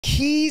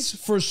Keys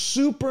for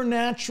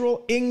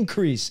supernatural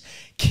increase.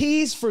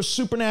 Keys for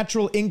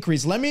supernatural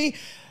increase. Let me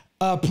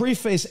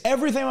preface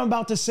everything I'm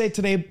about to say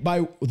today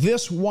by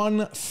this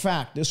one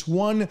fact, this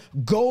one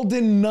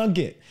golden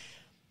nugget.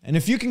 And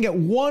if you can get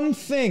one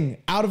thing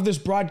out of this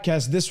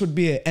broadcast, this would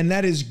be it. And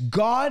that is,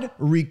 God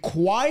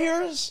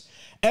requires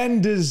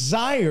and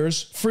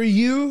desires for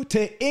you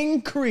to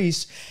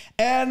increase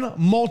and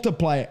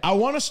multiply. I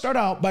want to start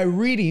out by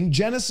reading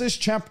Genesis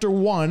chapter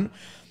 1.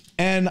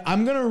 And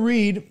I'm going to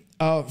read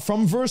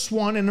from verse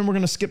 1, and then we're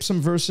going to skip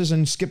some verses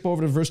and skip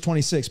over to verse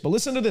 26. But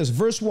listen to this,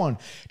 verse 1.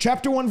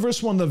 Chapter 1,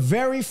 verse 1, the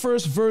very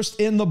first verse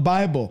in the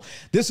Bible.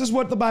 This is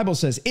what the Bible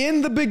says.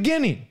 In the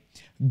beginning,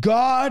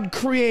 God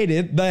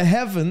created the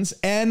heavens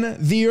and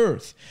the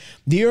earth.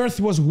 The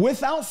earth was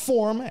without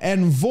form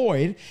and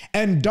void,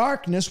 and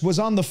darkness was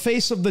on the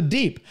face of the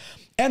deep.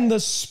 And the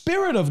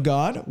Spirit of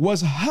God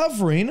was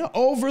hovering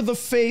over the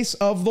face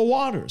of the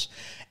waters.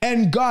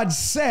 And God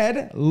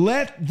said,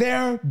 "Let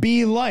there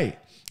be light."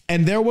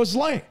 And there was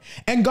light.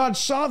 And God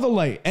saw the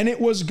light, and it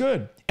was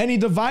good. And he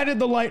divided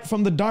the light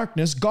from the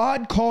darkness.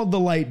 God called the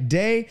light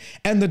day,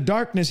 and the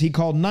darkness he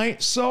called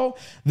night. So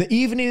the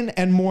evening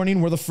and morning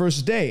were the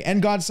first day.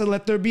 And God said,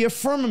 "Let there be a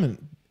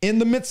firmament in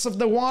the midst of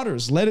the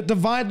waters. Let it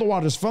divide the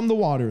waters from the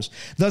waters."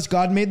 Thus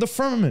God made the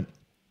firmament.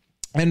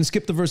 And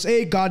skip to verse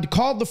 8. God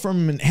called the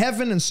firmament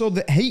heaven, and so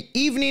the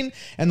evening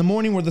and the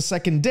morning were the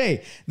second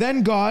day.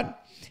 Then God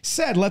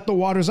said, "Let the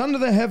waters under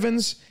the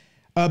heavens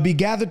be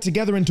gathered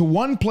together into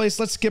one place."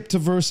 Let's skip to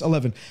verse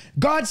 11.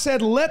 God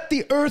said, "Let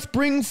the earth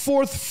bring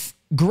forth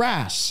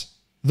grass,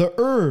 the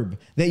herb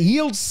that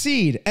yields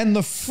seed, and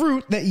the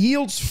fruit that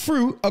yields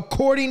fruit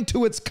according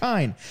to its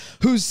kind,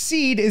 whose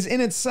seed is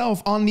in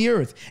itself on the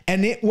earth."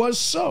 And it was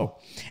so.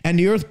 And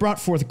the earth brought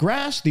forth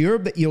grass, the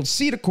herb that yields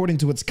seed according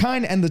to its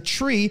kind, and the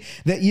tree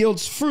that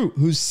yields fruit,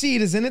 whose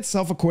seed is in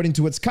itself according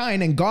to its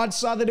kind. And God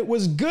saw that it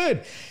was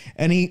good.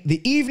 And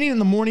the evening and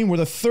the morning were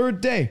the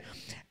third day.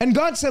 And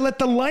God said, "Let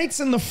the lights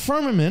in the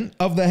firmament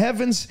of the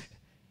heavens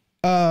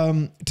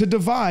to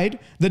divide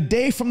the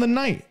day from the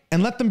night,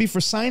 and let them be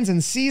for signs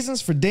and seasons,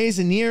 for days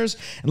and years,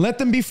 and let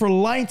them be for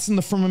lights in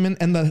the firmament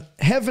and the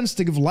heavens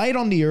to give light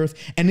on the earth."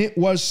 And it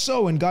was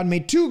so. And God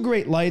made two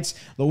great lights,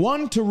 the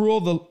one to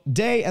rule the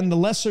day and the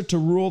lesser to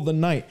rule the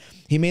night.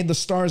 He made the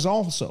stars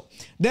also.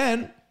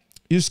 Then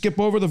you skip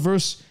over the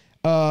verse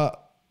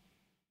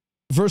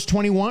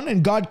 21,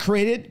 and God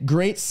created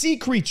great sea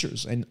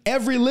creatures and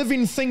every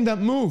living thing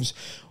that moves,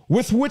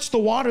 with which the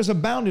waters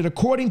abounded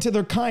according to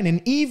their kind,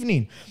 and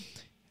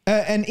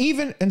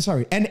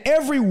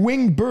every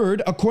winged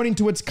bird according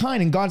to its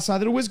kind. And God saw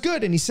that it was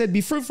good. And he said,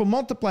 "Be fruitful,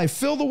 multiply,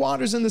 fill the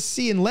waters in the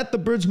sea, and let the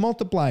birds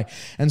multiply."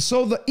 And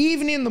so the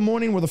evening and the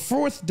morning were the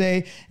fourth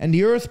day, and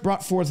the earth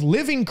brought forth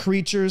living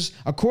creatures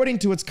according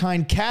to its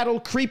kind, cattle,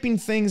 creeping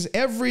things,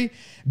 every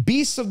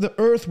beast of the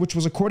earth, which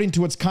was according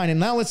to its kind. And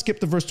now let's skip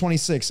to verse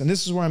 26, and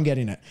this is where I'm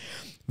getting at.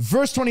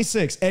 Verse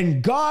 26,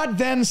 "And God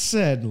then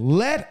said,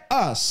 let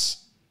us,"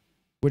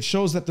 which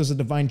shows that there's a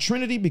divine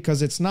trinity,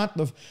 because it's not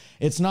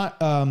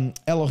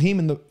Elohim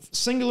in the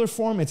singular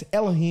form, it's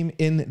Elohim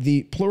in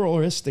the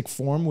pluralistic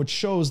form, which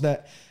shows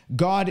that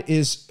God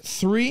is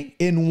three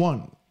in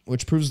one,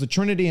 which proves the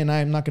Trinity. And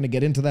I'm not going to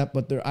get into that,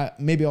 but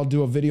maybe I'll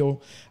do a video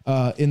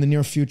in the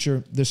near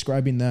future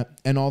describing that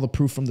and all the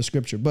proof from the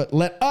scripture. But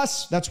let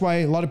us, that's why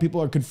a lot of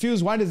people are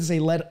confused. Why does it say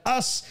let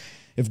us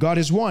if God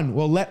is one?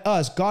 Well, let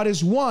us. God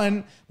is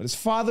one, but it's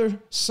Father,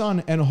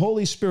 Son, and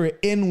Holy Spirit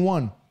in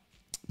one.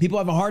 People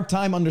have a hard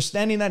time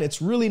understanding that.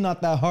 It's really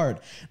not that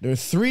hard. There are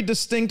three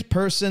distinct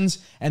persons,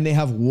 and they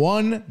have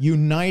one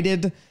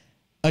united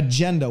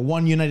agenda,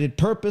 one united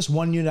purpose,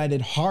 one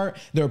united heart.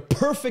 They're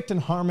perfect in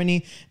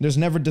harmony. There's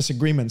never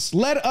disagreements.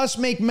 Let us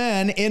make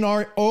man in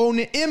our own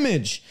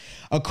image,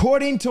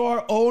 according to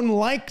our own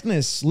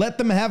likeness. Let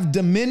them have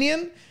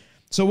dominion.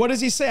 So what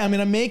does he say? I'm going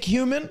to make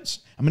humans.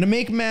 I'm going to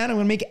make man. I'm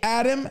going to make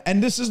Adam.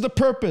 And this is the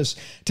purpose: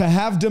 to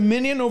have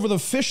dominion over the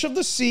fish of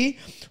the sea,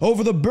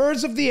 over the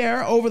birds of the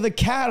air, over the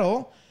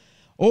cattle,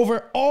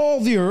 over all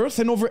the earth,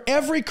 and over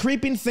every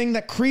creeping thing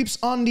that creeps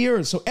on the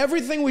earth. So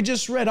everything we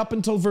just read up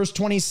until verse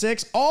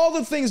 26, all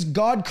the things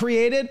God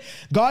created,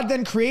 God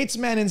then creates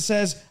man and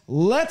says,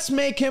 let's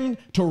make him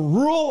to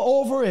rule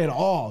over it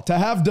all, to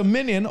have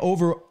dominion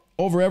over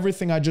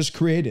everything I just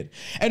created.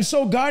 And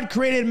so God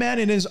created man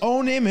in his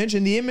own image.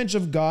 In the image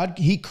of God,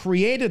 he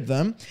created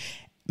them.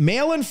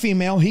 Male and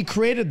female, he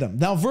created them.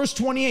 Now, verse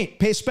 28,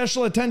 pay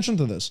special attention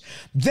to this.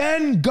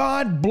 Then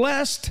God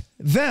blessed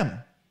them,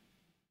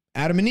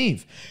 Adam and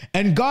Eve.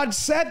 And God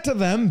said to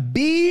them,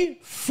 be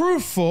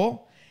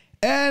fruitful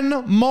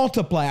and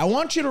multiply. I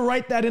want you to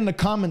write that in the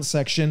comment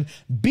section.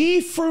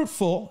 Be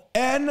fruitful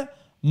and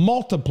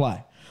multiply.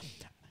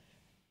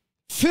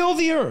 Fill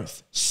the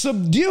earth,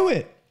 subdue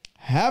it,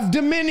 have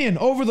dominion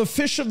over the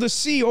fish of the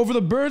sea, over the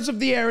birds of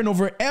the air, and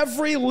over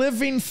every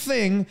living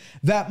thing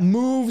that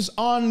moves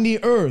on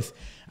the earth.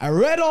 I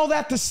read all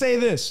that to say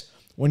this.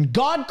 When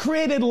God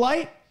created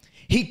light,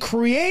 he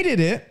created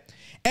it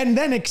and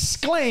then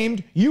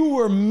exclaimed, you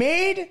were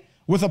made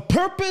with a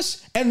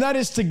purpose, and that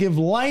is to give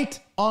light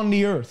on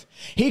the earth.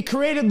 He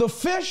created the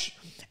fish,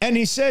 and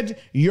he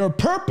said, your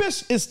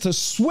purpose is to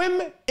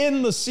swim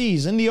in the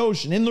seas, in the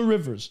ocean, in the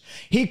rivers.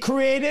 He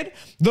created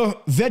the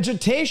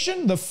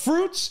vegetation, the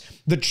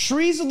fruits, the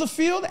trees of the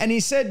field, and he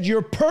said,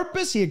 your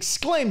purpose, he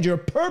exclaimed, your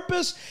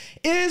purpose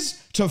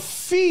is to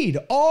feed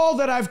all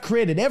that I've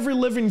created, every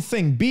living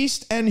thing,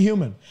 beast and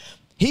human.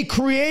 He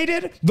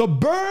created the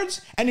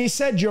birds, and he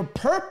said, your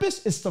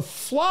purpose is to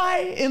fly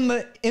in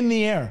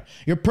the air.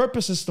 Your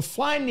purpose is to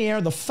fly in the air,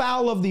 the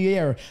fowl of the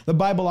air. The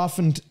Bible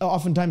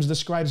oftentimes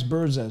describes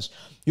birds as.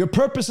 Your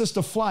purpose is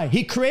to fly.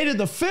 He created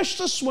the fish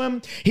to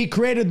swim. He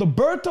created the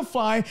bird to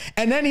fly.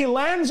 And then he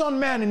lands on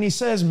man and he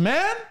says,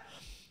 man,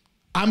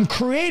 I'm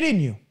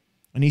creating you.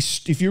 And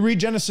if you read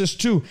Genesis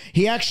 2,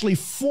 he actually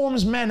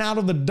forms man out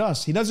of the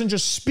dust. He doesn't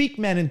just speak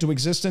man into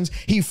existence.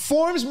 He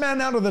forms man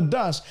out of the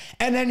dust.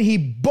 And then he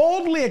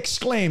boldly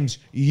exclaims,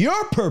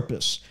 your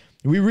purpose,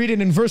 we read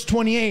it in verse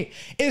 28,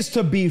 is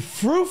to be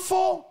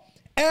fruitful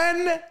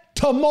and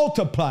to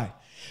multiply.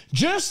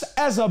 Just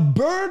as a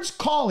bird's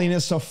calling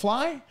is to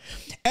fly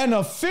and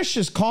a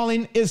fish's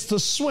calling is to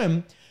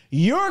swim,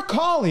 your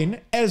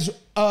calling as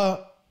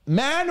a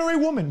man or a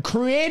woman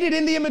created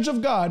in the image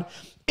of God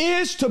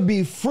is to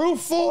be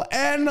fruitful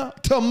and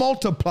to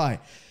multiply.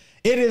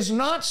 It is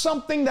not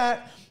something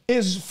that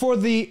is for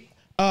the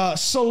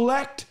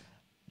select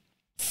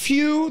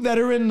few that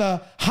are in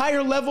the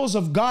higher levels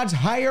of God's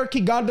hierarchy.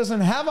 God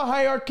doesn't have a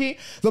hierarchy.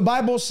 The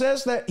Bible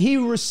says that he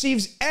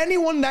receives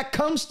anyone that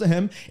comes to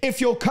him if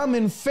you'll come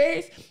in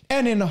faith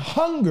and in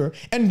hunger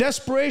and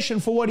desperation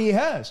for what he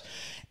has.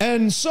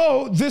 And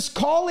so this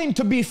calling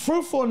to be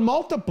fruitful and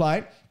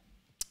multiply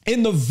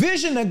in the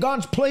vision that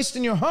God's placed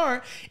in your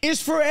heart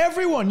is for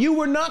everyone. You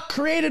were not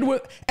created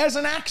as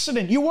an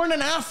accident. You weren't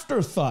an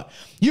afterthought.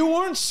 You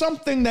weren't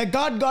something that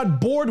God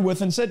got bored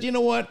with and said, you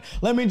know what,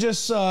 let me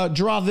just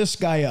draw this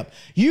guy up.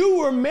 You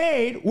were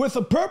made with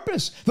a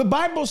purpose. The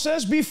Bible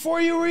says before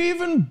you were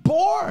even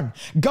born,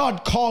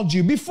 God called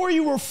you. Before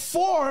you were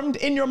formed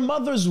in your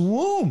mother's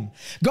womb,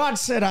 God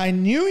said, I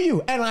knew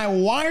you and I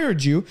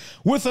wired you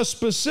with a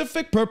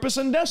specific purpose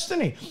and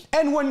destiny.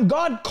 And when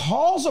God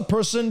calls a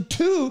person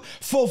to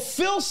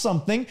fulfill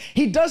something,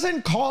 he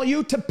doesn't call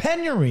you to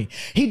penury.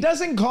 He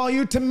doesn't call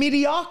you to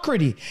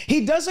mediocrity.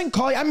 He doesn't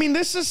call you, I mean,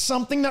 this is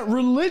something that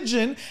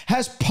religion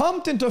has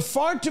pumped into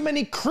far too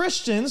many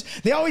Christians.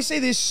 They always say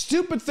these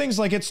stupid things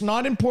like it's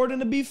not important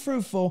to be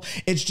fruitful.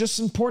 It's just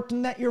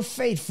important that you're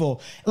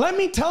faithful. Let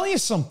me tell you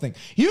something.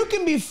 You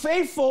can be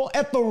faithful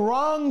at the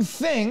wrong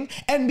thing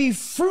and be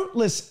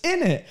fruitless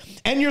in it.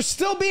 And you're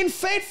still being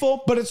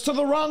faithful, but it's to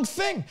the wrong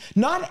thing.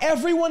 Not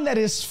everyone that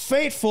is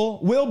faithful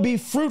will be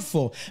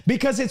fruitful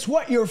because it's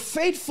what you're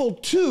faithful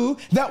to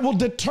that will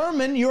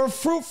determine your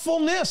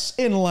fruitfulness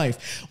in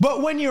life.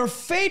 But when you're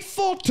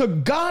faithful to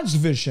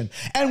God's vision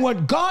and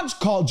what God's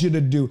called you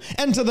to do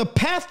and to the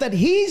path that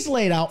he's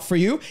laid out for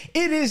you,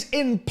 it is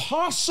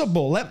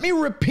impossible. Let me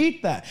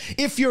repeat that.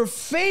 If you're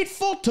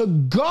faithful to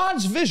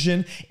God's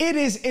vision, it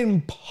is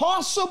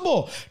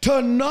impossible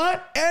to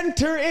not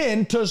enter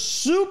into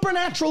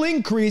supernatural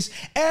increase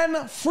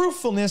and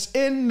fruitfulness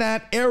in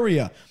that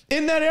area.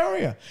 In that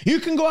area.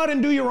 You can go out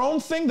and do your own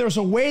thing. There's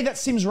a way that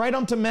seems right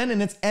unto men,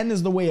 and its end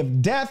is the way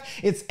of death.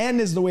 Its end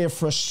is the way of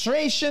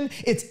frustration.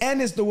 Its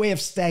end is the way of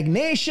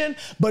stagnation.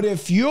 But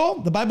if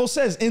the Bible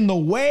says, in the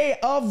way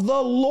of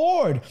the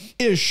Lord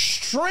is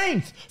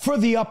strength for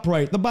the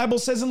upright. The Bible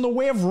says in the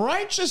way of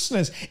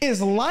righteousness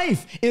is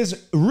life,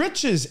 is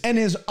riches, and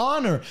is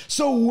honor.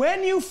 So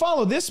when you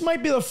follow, this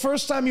might be the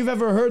first time you've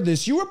ever heard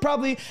this. You were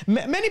probably,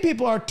 many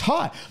people are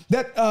taught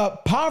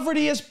that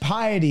poverty is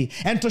piety,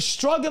 and to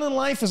struggle in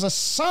life is a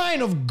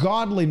sign of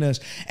godliness.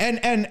 And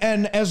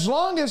as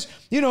long as,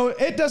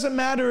 it doesn't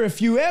matter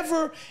if you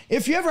ever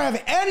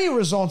have any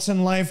results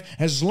in life,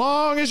 as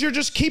long as you're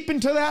just keeping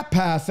to that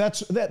path,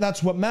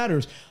 that's what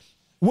matters.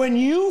 When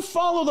you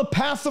follow the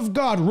path of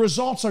God,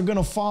 results are going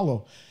to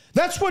follow.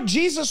 That's what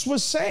Jesus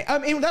was saying. I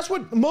mean, that's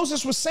what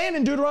Moses was saying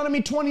in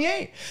Deuteronomy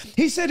 28.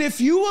 He said,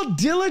 if you will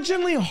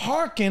diligently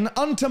hearken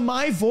unto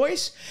my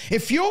voice,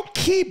 if you'll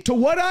keep to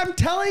what I'm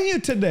telling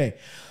you today,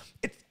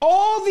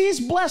 all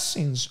these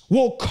blessings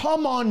will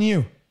come on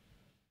you.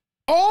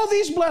 All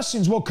these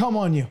blessings will come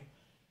on you.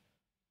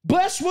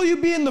 Blessed will you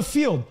be in the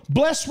field.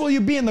 Blessed will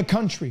you be in the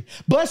country.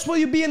 Blessed will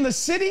you be in the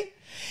city.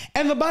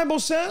 And the Bible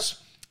says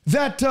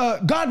that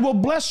God will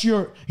bless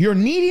your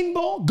kneading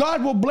bowl.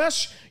 God will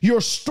bless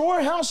your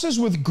storehouses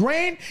with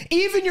grain.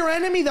 Even your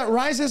enemy that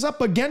rises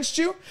up against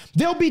you,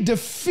 they'll be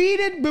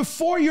defeated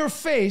before your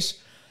face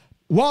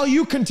while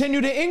you continue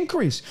to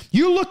increase.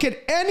 You look at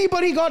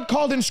anybody God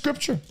called in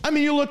Scripture. I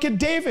mean, you look at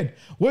David.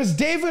 Was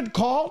David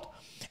called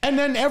and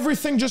then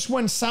everything just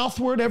went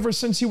southward ever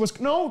since he was?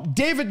 No,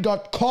 David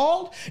got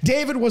called.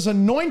 David was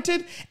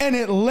anointed, and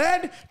it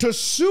led to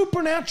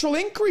supernatural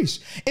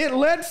increase.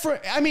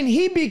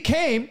 He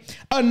became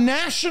a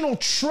national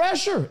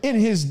treasure in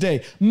his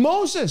day.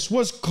 Moses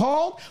was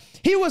called.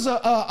 He was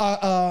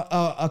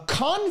a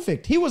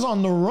convict. He was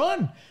on the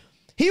run.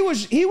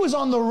 He was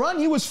on the run.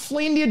 He was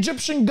fleeing the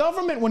Egyptian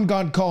government when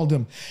God called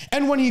him.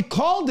 And when he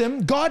called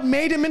him, God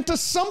made him into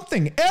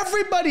something.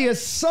 Everybody is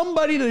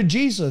somebody to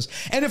Jesus.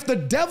 And if the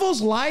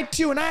devil's lied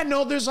to you, and I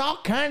know there's all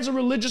kinds of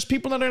religious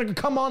people that are going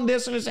to come on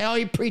this and say, oh,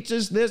 he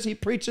preaches this, he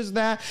preaches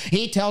that.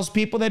 He tells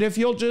people that if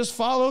you'll just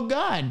follow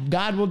God,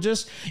 God will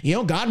just,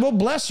 God will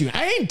bless you.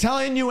 I ain't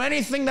telling you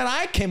anything that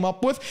I came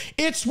up with.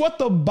 It's what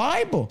the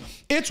Bible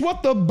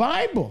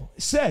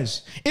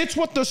says. It's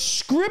what the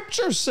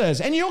scripture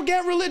says. And you'll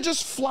get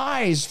religious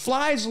flies.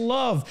 Flies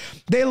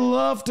they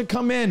love to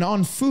come in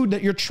on food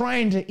that you're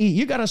trying to eat.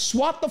 You got to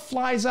swat the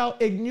flies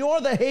out, ignore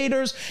the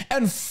haters,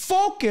 and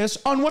focus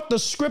on what the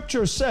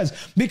scripture says.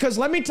 Because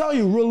let me tell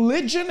you,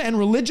 religion and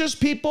religious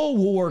people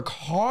will work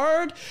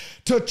hard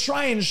to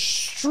try and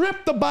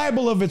strip the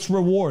Bible of its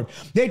reward.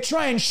 They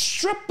try and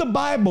strip the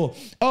Bible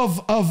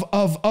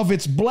of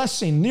its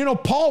blessing.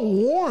 Paul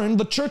warned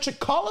the church at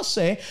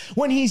Colossae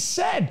when he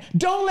said,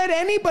 don't let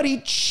anybody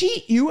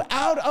cheat you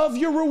out of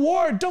your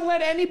reward. Don't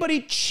let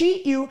anybody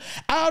cheat you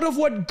out of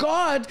what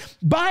God,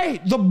 by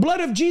the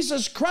blood of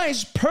Jesus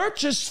Christ,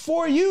 purchased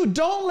for you.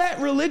 Don't let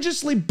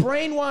religiously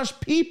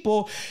brainwashed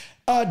people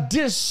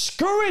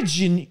discourage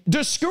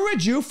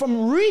you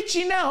from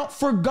reaching out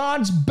for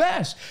God's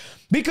best.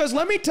 Because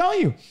let me tell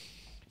you,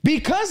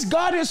 because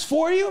God is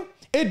for you,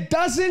 it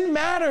doesn't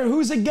matter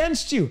who's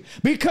against you.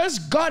 Because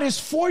God is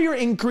for your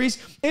increase,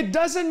 it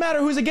doesn't matter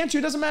who's against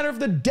you. It doesn't matter if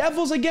the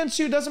devil's against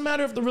you. It doesn't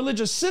matter if the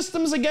religious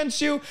system's against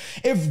you.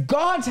 If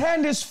God's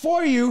hand is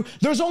for you,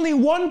 there's only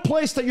one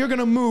place that you're going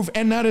to move,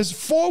 and that is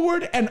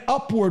forward and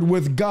upward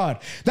with God.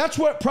 That's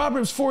what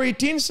Proverbs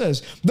 4:18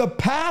 says. The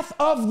path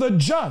of the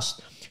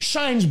just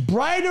shines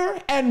brighter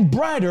and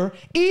brighter,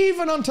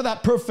 even unto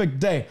that perfect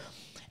day.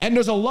 And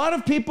there's a lot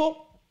of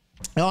people,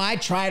 I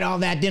tried all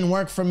that, didn't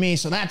work for me,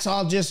 so that's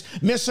all just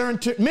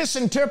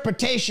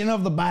misinterpretation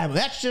of the Bible.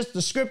 That's just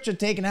the scripture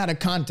taken out of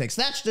context.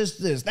 That's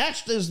just this,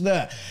 that's just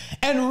that.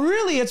 And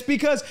really, it's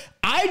because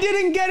I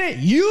didn't get it,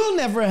 you'll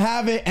never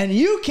have it, and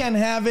you can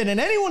have it, and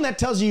anyone that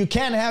tells you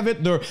can't have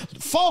it, they're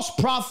false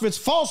prophets,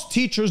 false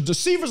teachers,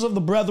 deceivers of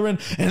the brethren,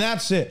 and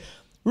that's it.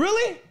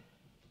 Really?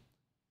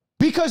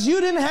 Because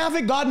you didn't have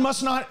it, God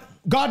must not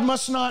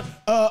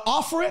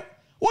offer it?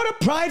 What a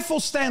prideful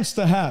stance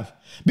to have.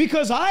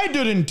 Because I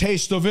didn't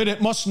taste of it,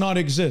 it must not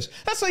exist.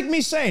 That's like me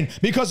saying,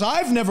 because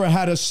I've never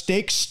had a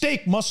steak,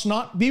 steak must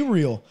not be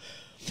real.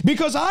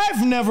 Because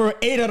I've never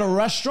ate at a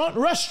restaurant,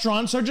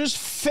 restaurants are just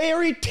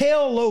fairy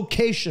tale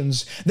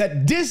locations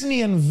that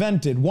Disney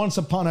invented once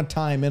upon a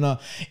time in a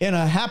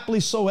happy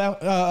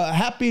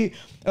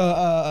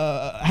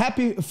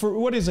for,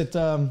 what is it?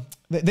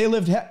 They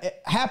lived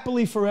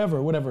happily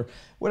forever, whatever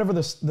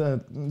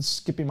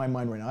skipping my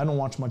mind right now. I don't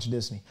watch much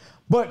Disney.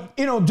 But,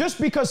 just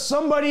because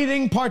somebody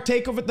didn't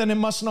partake of it, then it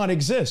must not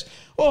exist.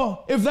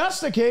 Well, if that's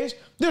the case,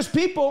 there's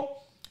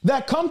people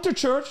that come to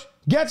church,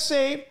 get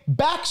saved,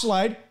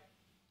 backslide,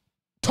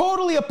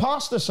 totally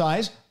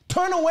apostatize,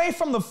 turn away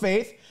from the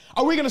faith.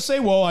 Are we going to say,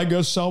 well, I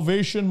guess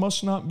salvation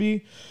must not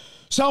be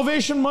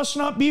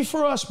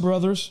for us,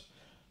 brothers.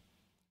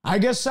 I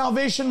guess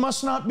salvation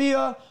must not be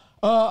a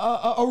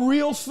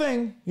real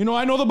thing.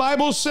 I know the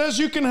Bible says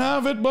you can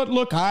have it, but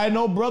look, I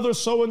know brother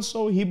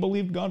so-and-so, he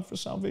believed God for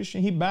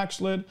salvation. He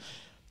backslid.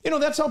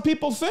 That's how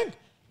people think.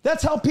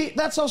 That's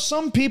how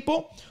some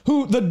people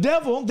who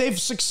they've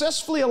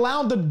successfully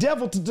allowed the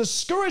devil to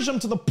discourage them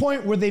to the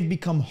point where they've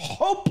become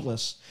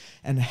hopeless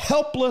and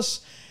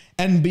helpless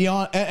and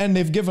beyond, and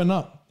they've given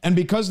up. And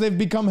because they've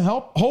become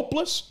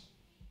hopeless,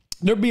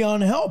 they're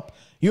beyond help.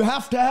 You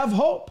have to have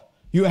hope.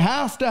 You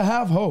have to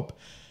have hope.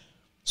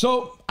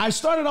 So I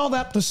started all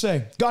that to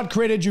say, God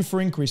created you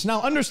for increase.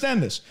 Now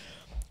understand this.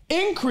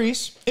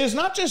 Increase is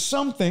not just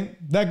something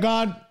that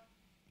God,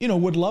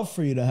 would love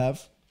for you to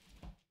have.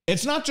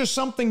 It's not just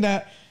something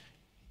that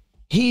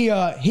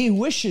he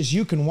wishes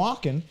you can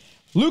walk in.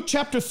 Luke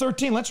chapter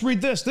 13, let's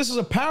read this. This is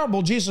a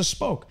parable Jesus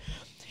spoke.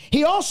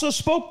 He also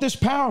spoke this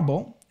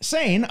parable,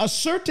 saying, a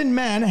certain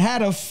man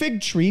had a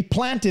fig tree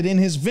planted in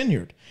his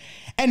vineyard,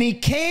 and he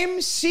came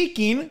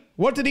seeking,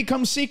 what did he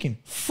come seeking?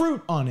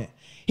 Fruit on it.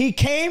 He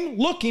came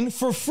looking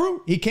for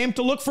fruit. He came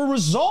to look for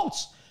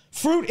results.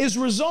 Fruit is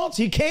results.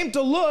 He came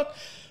to look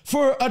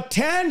for a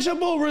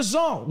tangible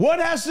result. What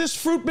has this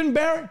fruit been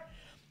bearing?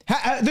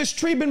 This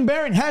tree been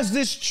bearing? Has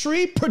this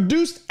tree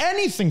produced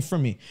anything for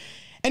me?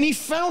 And he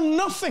found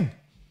nothing.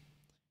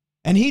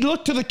 And he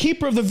looked to the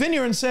keeper of the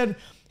vineyard and said,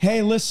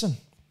 hey, listen,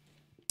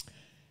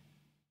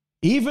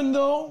 even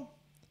though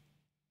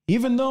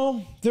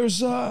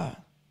there's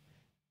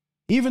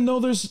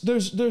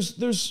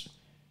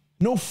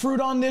no fruit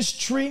on this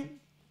tree,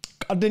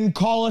 God didn't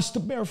call us to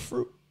bear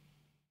fruit.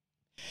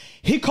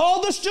 He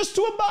called us just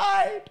to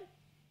abide.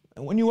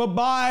 And when you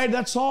abide,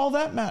 that's all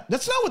that matters.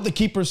 That's not what the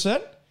keeper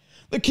said.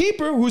 The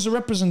keeper, who's a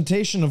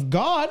representation of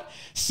God,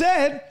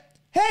 said,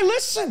 hey,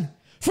 listen,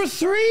 for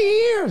 3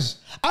 years,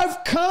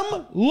 I've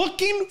come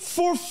looking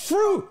for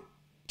fruit.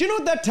 Do you know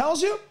what that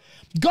tells you?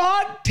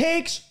 God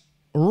takes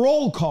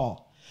roll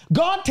call.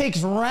 God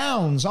takes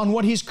rounds on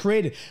what he's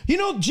created.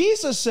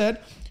 Jesus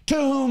said, To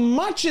whom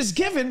much is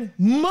given,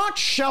 much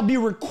shall be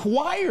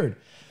required.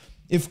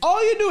 If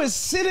all you do is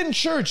sit in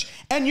church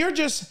and you're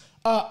just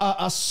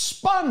a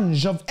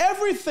sponge of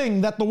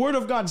everything that the Word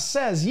of God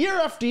says year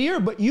after year,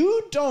 but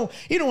you don't,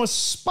 a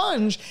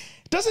sponge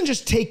doesn't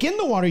just take in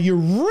the water, you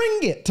wring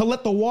it to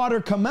let the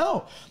water come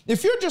out.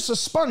 If you're just a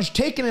sponge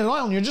taking it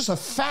on, you're just a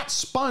fat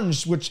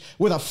sponge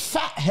with a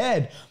fat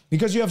head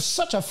because you have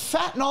such a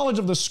fat knowledge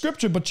of the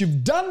Scripture, but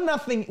you've done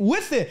nothing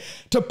with it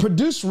to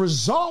produce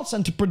results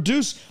and to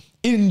produce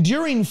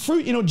enduring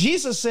fruit.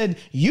 Jesus said,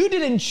 you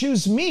didn't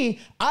choose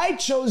me, I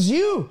chose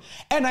you.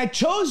 And I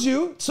chose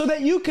you so that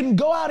you can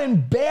go out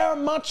and bear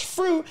much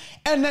fruit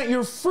and that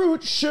your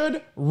fruit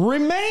should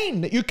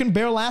remain, that you can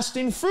bear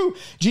lasting fruit.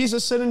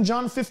 Jesus said in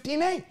John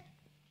 15:8,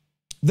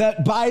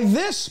 that by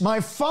this my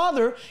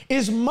Father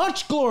is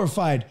much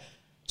glorified.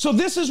 So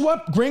this is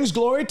what brings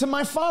glory to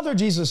my Father,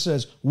 Jesus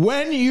says,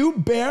 when you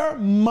bear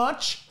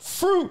much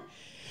fruit.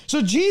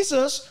 So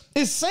Jesus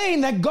is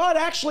saying that God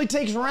actually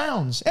takes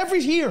rounds every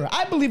year.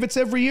 I believe it's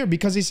every year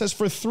because he says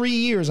for 3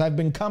 years I've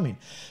been coming.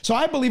 So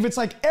I believe it's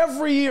like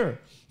every year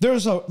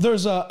there's not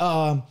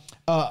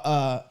a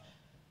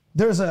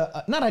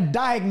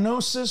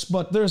diagnosis,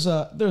 but there's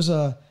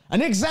an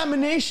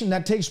examination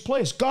that takes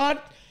place. God,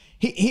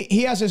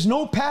 he has his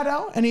notepad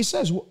out and he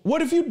says,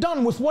 what have you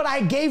done with what I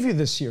gave you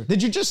this year?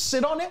 Did you just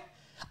sit on it?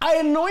 I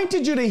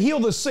anointed you to heal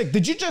the sick.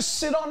 Did you just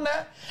sit on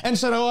that and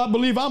said, I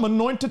believe I'm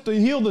anointed to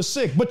heal the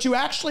sick, but you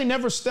actually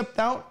never stepped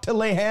out to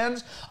lay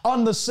hands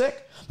on the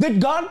sick?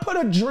 Did God put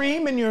a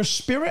dream in your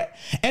spirit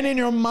and in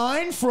your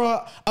mind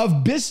for a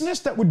business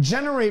that would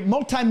generate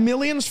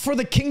multi-millions for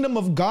the kingdom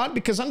of God?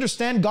 Because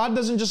understand, God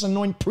doesn't just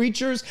anoint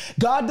preachers.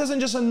 God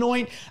doesn't just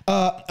anoint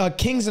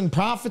kings and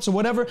prophets or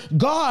whatever.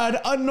 God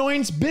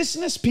anoints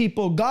business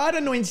people. God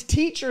anoints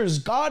teachers.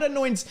 God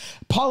anoints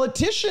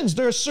politicians.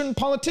 There are certain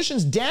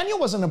politicians. Daniel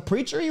wasn't a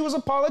preacher. He was a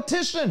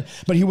politician,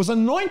 but he was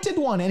anointed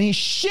one and he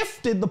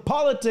shifted the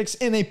politics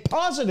in a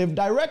positive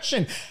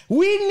direction.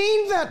 We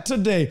need that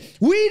today.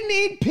 We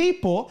need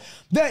people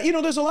that,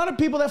 there's a lot of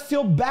people that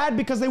feel bad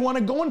because they want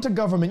to go into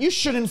government. You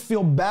shouldn't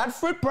feel bad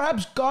for it.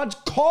 Perhaps God's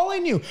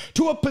calling you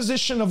to a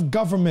position of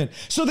government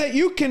so that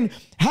you can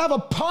have a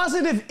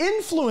positive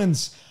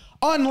influence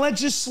on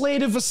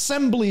legislative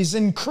assemblies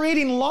and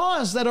creating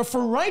laws that are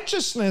for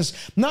righteousness,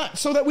 not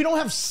so that we don't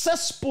have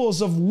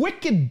cesspools of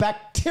wicked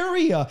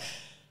bacteria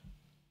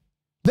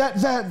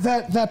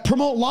that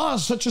promote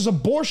laws such as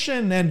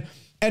abortion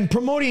and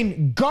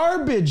promoting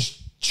garbage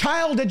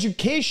child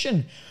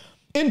education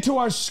into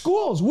our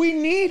schools. We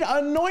need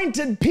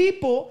anointed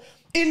people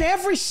in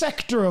every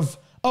sector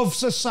of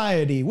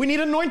society. We need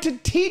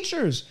anointed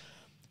teachers.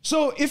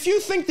 So if you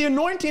think the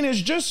anointing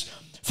is just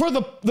for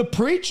the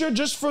preacher,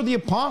 just for the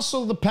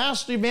apostle, the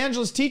pastor,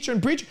 evangelist, teacher,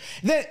 and preacher,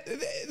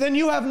 then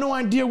you have no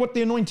idea what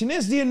the anointing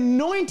is. The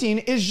anointing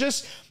is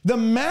just the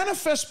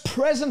manifest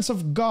presence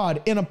of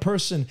God in a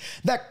person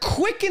that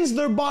quickens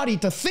their body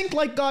to think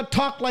like God,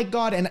 talk like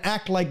God, and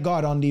act like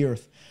God on the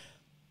earth.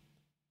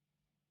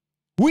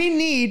 We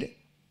need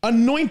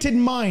anointed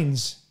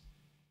minds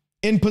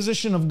in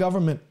position of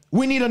government.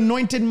 We need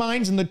anointed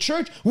minds in the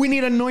church. We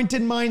need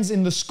anointed minds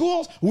in the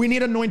schools. We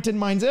need anointed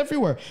minds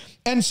everywhere.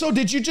 And so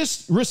did you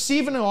just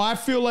receive it? I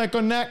feel like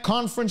on that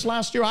conference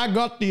last year, I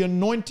got the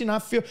anointing.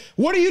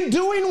 What are you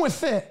doing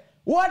with it?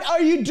 What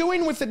are you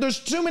doing with it? There's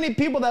too many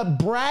people that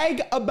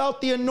brag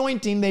about the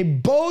anointing. They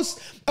boast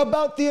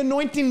about the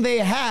anointing they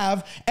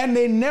have, and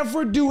they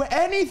never do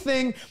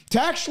anything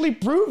to actually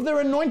prove they're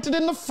anointed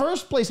in the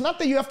first place. Not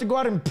that you have to go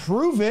out and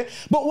prove it,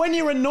 but when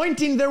you're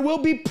anointing, there will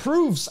be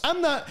proofs.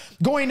 I'm not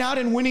going out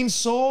and winning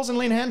souls and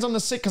laying hands on the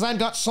sick because I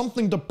got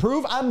something to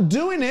prove. I'm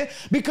doing it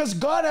because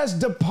God has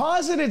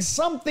deposited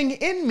something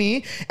in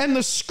me, and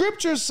the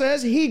scripture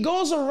says he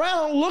goes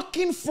around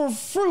looking for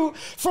fruit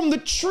from the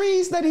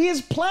trees that he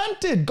has planted.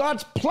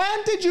 God's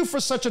planted you for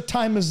such a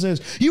time as this.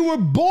 You were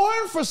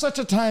born for such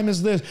a time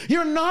as this.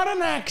 You're not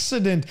an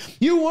accident.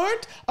 You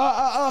weren't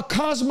a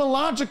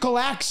cosmological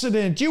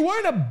accident. You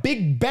weren't a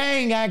Big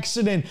Bang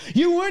accident.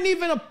 You weren't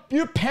even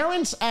your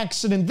parents'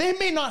 accident. They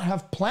may not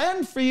have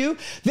planned for you.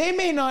 They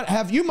may not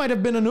have. You might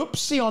have been an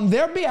oopsie on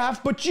their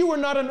behalf, but you were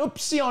not an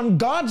oopsie on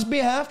God's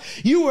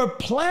behalf. You were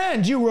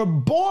planned. You were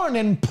born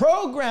and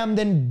programmed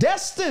and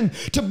destined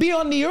to be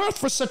on the earth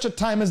for such a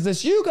time as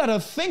this. You got to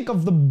think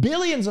of the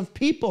billions of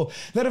people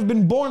that have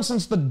been born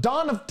since the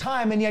dawn of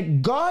time, and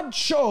yet God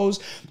chose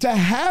to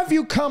have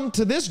you come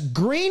to this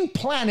green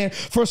planet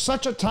for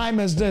such a time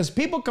as this.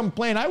 People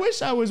complain, I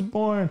wish I was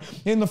born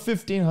in the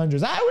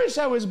 1500s. I wish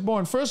I was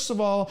born. First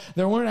of all,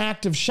 there weren't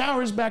active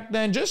showers back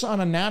then. Just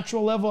on a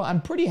natural level,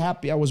 I'm pretty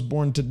happy I was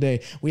born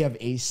today. We have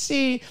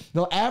AC.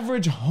 The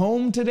average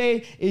home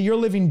today, you're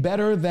living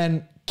better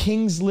than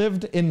kings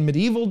lived in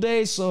medieval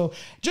days. So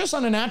just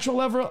on a natural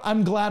level,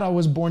 I'm glad I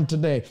was born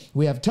today.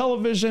 We have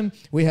television,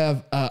 we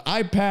have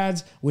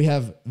iPads, we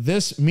have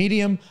this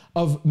medium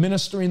of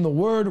ministering the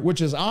word,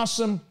 which is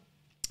awesome.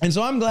 And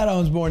so I'm glad I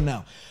was born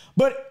now.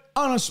 But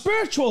on a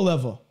spiritual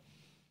level,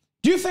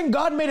 Do you think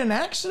God made an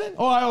accident?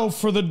 Oh,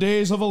 for the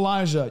days of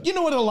Elijah. You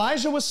know what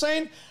Elijah was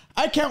saying?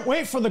 I can't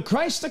wait for the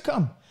Christ to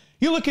come.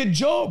 You look at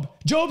Job.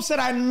 Job said,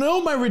 I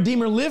know my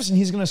Redeemer lives and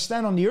he's going to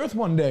stand on the earth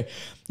one day.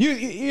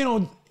 You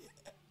know,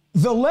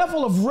 the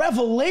level of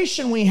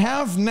revelation we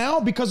have now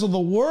because of the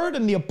word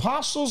and the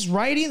apostles'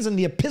 writings and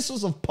the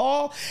epistles of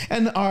Paul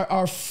and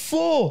the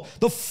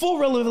full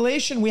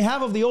revelation we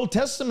have of the Old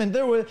Testament.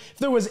 If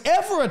there was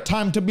ever a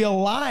time to be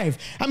alive.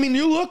 I mean,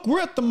 you look, we're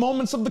at the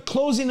moments of the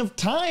closing of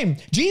time.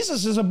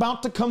 Jesus is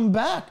about to come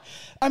back.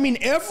 I mean,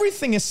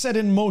 everything is set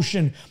in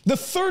motion. The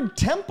third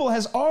temple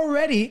has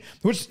already,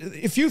 which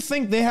if you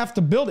think they have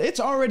to build,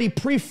 it's already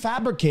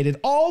prefabricated.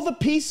 All the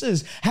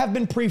pieces have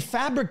been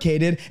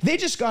prefabricated. They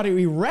just got to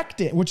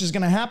erect it, which is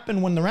going to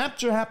happen when the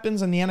rapture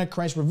happens and the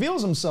Antichrist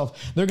reveals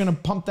himself. They're going to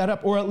pump that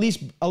up, or at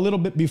least a little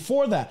bit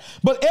before that.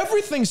 But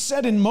everything's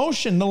set in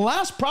motion. The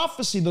last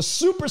prophecy, the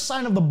super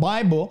sign of the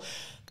Bible,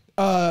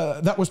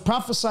 that was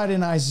prophesied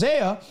in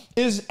Isaiah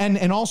is,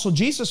 and also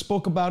Jesus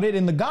spoke about it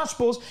in the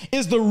Gospels,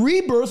 is the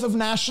rebirth of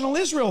national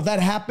Israel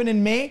that happened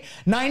in May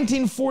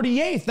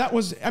 1948. That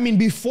was, I mean,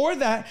 before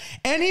that,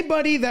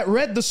 anybody that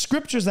read the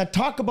scriptures that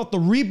talk about the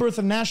rebirth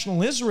of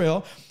national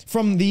Israel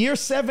from the year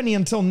 70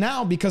 until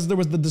now, because there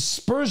was the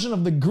dispersion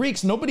of the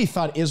Greeks, nobody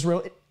thought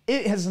Israel.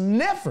 It has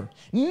never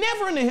in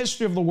the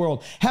history of the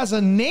world has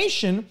a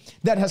nation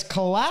that has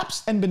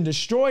collapsed and been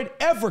destroyed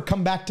ever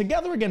come back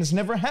together again. It's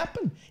never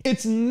happened.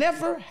 It's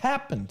never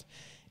happened,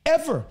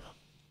 ever.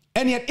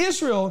 And yet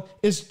Israel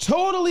is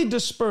totally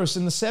dispersed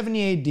in the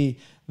 70 AD.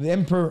 The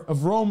emperor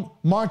of Rome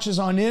marches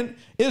on in.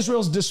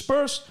 Israel's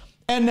dispersed.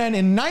 And then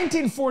in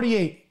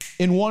 1948,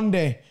 in one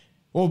day,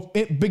 well,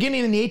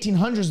 beginning in the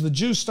 1800s, the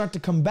Jews start to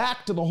come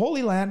back to the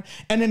Holy Land.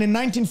 And then in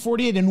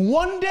 1948, in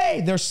one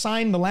day, they're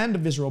signed the land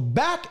of Israel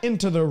back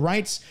into their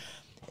rights.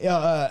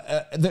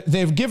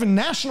 They've given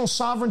national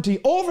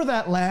sovereignty over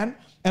that land.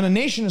 And a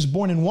nation is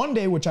born in one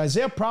day, which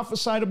Isaiah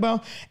prophesied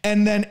about.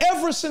 And then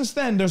ever since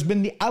then, there's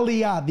been the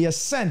Aliyah, the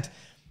ascent,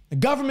 the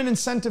government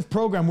incentive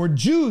program where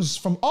Jews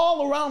from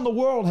all around the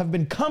world have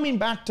been coming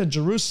back to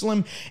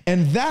Jerusalem.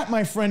 And that,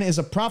 my friend, is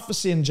a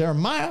prophecy in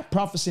Jeremiah,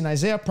 prophecy in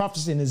Isaiah,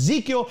 prophecy in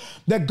Ezekiel,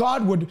 that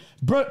God would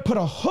put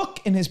a hook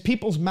in his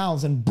people's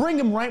mouths and bring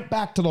them right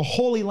back to the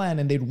Holy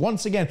Land. And they'd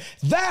once again,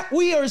 that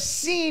we are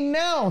seeing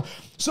now.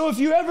 So if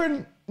you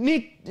ever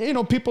need, you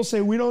know, people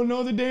say, we don't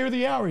know the day or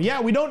the hour.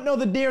 Yeah, we don't know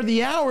the day or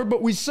the hour, but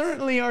we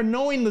certainly are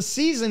knowing the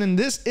season, and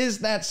this is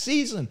that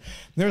season.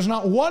 There's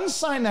not one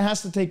sign that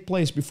has to take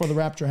place before the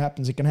rapture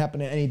happens. It can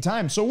happen at any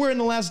time. So we're in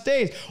the last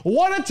days.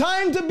 What a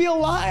time to be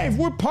alive.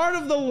 We're part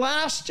of the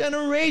last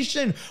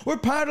generation. We're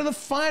part of the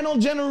final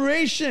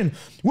generation.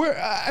 We're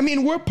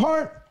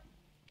part.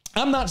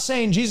 I'm not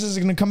saying Jesus is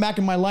going to come back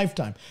in my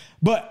lifetime,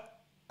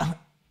 but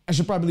I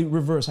should probably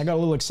reverse. I got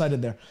a little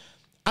excited there.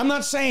 I'm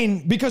not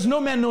saying, because no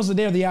man knows the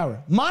day or the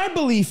hour. My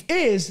belief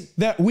is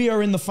that we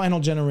are in the final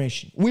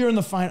generation. We are in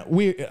the final,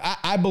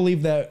 I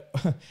believe that,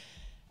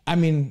 I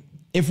mean,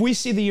 if we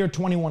see the year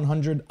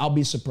 2100, I'll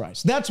be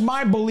surprised. That's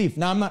my belief.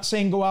 Now, I'm not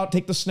saying go out,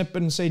 take the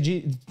snippet and say,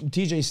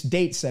 TJ's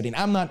date setting.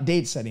 I'm not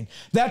date setting.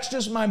 That's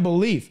just my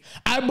belief.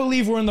 I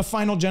believe we're in the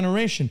final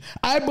generation.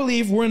 I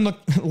believe we're in the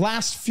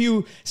last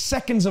few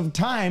seconds of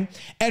time,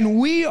 and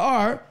we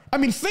are, I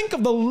mean, think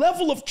of the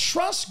level of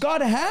trust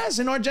God has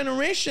in our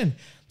generation.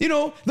 You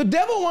know, the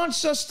devil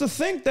wants us to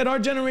think that our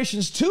generation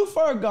is too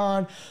far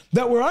gone,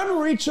 that we're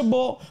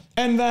unreachable,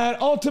 and that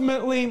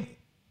ultimately,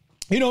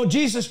 you know,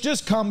 Jesus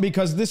just come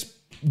because this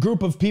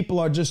group of people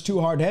are just too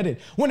hard-headed.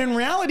 When in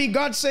reality,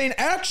 God's saying,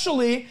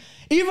 actually,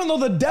 even though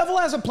the devil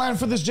has a plan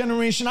for this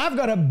generation, I've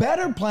got a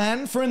better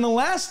plan. For in the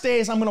last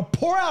days, I'm going to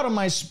pour out of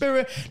my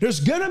spirit.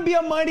 There's going to be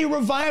a mighty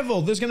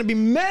revival. There's going to be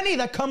many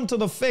that come to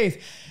the faith.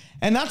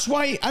 And that's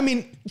why, I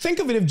mean, think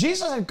of it. If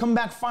Jesus had come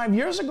back 5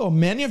 years ago,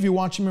 many of you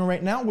watching me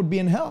right now would be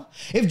in hell.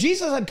 If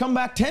Jesus had come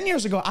back 10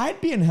 years ago,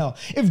 I'd be in hell.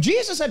 If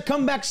Jesus had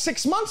come back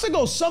 6 months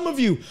ago, some of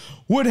you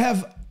would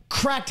have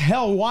cracked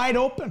hell wide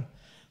open.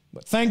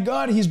 But thank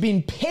God he's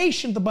being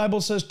patient, the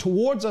Bible says,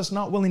 towards us,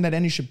 not willing that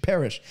any should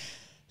perish.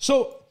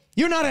 So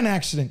you're not an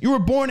accident. You were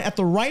born at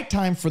the right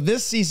time for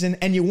this season,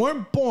 and you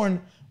weren't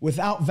born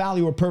without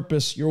value or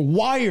purpose. You're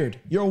wired.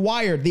 You're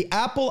wired. The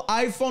Apple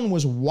iPhone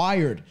was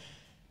wired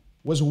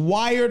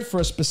for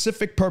a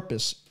specific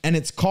purpose, and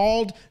it's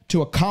called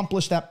to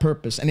accomplish that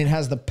purpose, and it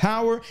has the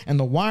power and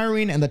the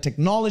wiring and the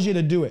technology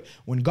to do it.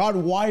 When God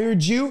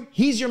wired you,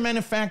 he's your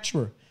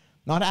manufacturer,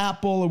 not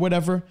Apple or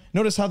whatever.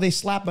 Notice how they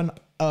slap an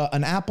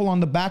Apple on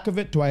the back of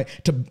it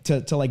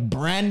to like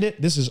brand it.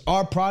 This is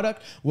our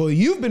product. Well,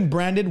 you've been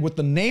branded with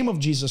the name of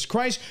Jesus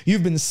Christ.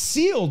 You've been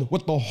sealed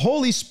with the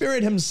Holy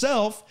Spirit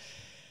himself,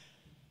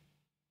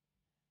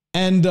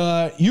 and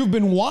you've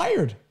been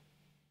wired.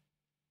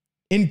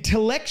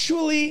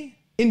 Intelligently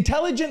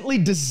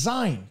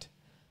designed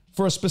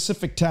for a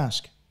specific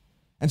task.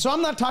 And so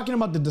I'm not talking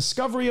about the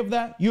discovery of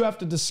that. You have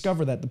to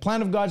discover that. The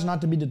plan of God is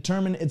not to be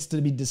determined, it's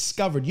to be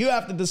discovered. You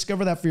have to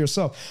discover that for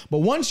yourself. But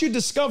once you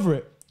discover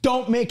it,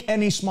 don't make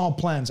any small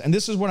plans. And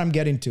this is what I'm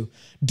getting to.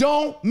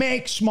 Don't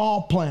make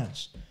small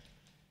plans.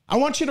 I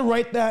want you to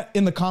write that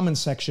in the comment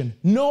section.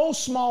 No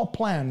small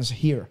plans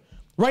here.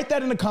 Write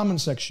that in the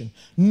comment section.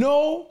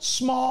 No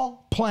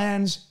small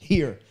plans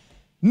here.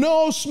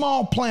 No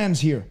small plans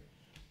here.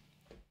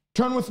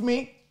 Turn with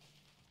me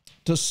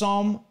to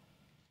Psalm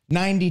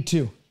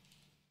 92.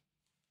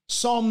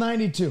 Psalm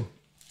 92.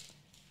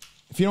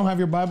 If you don't have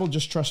your Bible,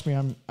 just trust me,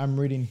 I'm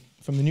reading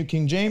from the New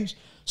King James.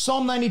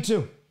 Psalm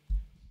 92.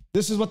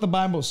 This is what the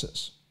Bible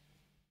says.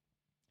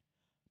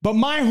 But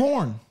my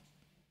horn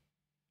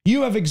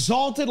you have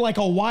exalted like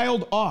a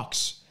wild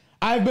ox.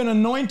 I have been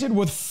anointed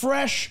with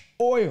fresh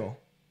oil.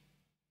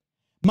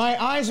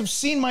 My eyes have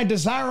seen my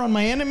desire on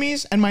my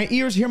enemies, and my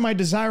ears hear my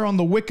desire on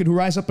the wicked who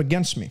rise up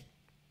against me.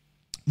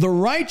 The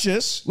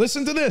righteous,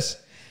 listen to this.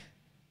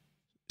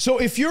 So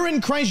if you're in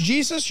Christ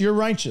Jesus, you're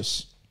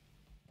righteous.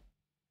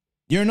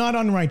 You're not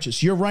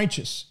unrighteous. You're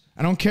righteous.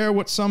 I don't care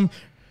what some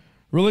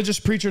religious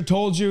preacher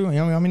told you.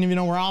 I mean, you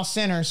know, we're all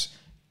sinners.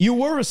 You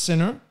were a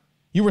sinner.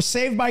 You were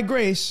saved by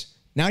grace.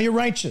 Now you're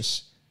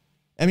righteous.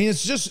 I mean,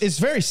 it's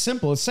very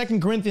simple. It's 2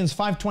 Corinthians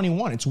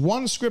 5:21. It's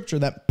one scripture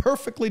that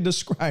perfectly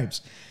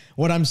describes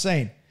what I'm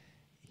saying.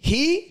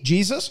 He,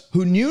 Jesus,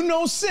 who knew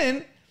no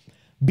sin,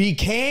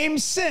 became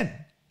sin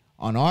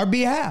on our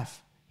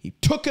behalf. He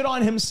took it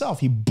on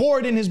himself. He bore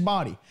it in his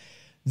body.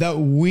 That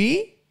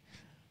we,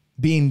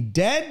 being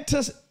dead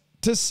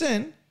to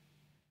sin,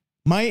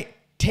 might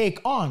take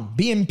on,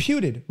 be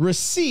imputed,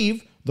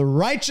 receive the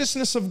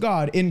righteousness of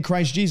God in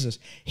Christ Jesus.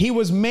 He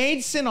was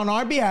made sin on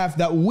our behalf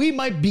that we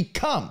might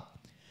become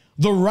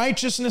the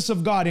righteousness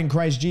of God in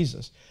Christ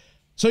Jesus.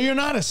 So you're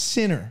not a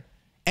sinner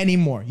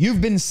anymore.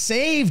 You've been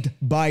saved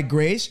by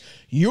grace.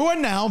 You're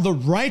now the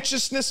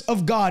righteousness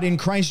of God in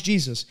Christ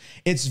Jesus.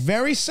 It's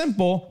very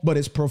simple, but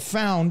it's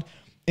profound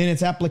in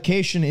its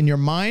application in your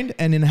mind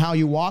and in how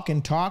you walk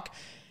and talk.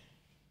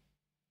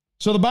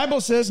 So the Bible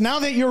says, now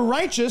that you're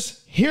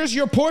righteous, here's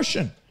your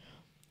portion.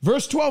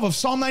 Verse 12 of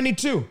Psalm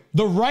 92,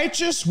 the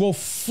righteous will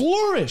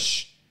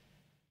flourish.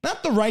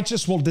 Not the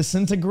righteous will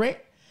disintegrate.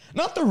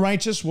 Not the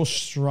righteous will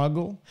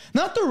struggle.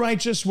 Not the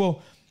righteous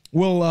will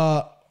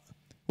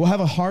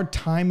have a hard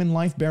time in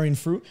life bearing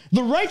fruit.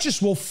 The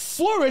righteous will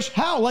flourish.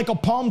 How? Like a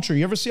palm tree.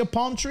 You ever see a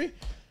palm tree?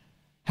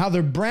 How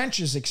their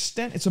branches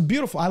extend. It's a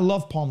beautiful, I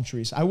love palm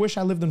trees. I wish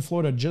I lived in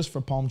Florida just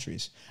for palm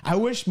trees. I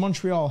wish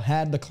Montreal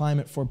had the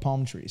climate for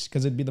palm trees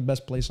because it'd be the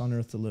best place on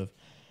earth to live.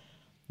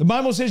 The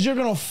Bible says you're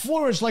going to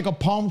flourish like a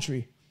palm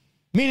tree,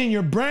 meaning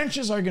your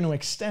branches are going to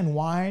extend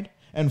wide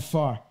and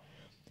far.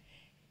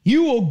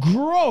 You will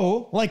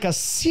grow like a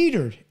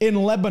cedar in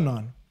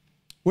Lebanon,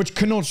 which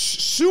connotes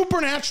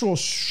supernatural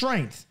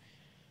strength.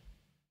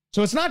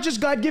 So it's not just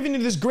God giving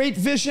you this great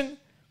vision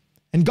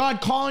and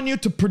God calling you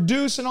to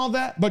produce and all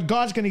that, but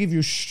God's going to give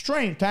you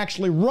strength to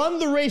actually run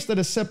the race that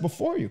is set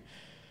before you.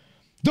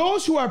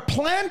 Those who are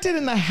planted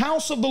in the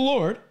house of the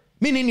Lord,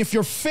 meaning if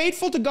you're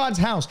faithful to God's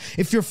house,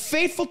 if you're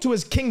faithful to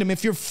his kingdom,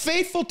 if you're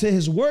faithful to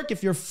his work,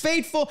 if you're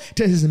faithful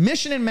to his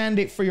mission and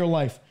mandate for your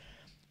life,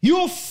 you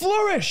will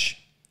flourish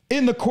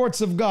in the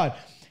courts of God.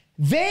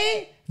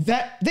 They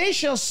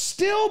shall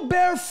still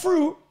bear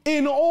fruit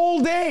in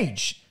old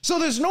age. So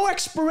there's no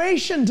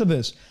expiration to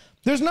this.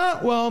 There's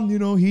not, well, you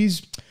know,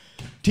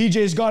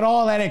 TJ's got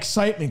all that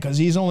excitement because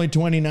he's only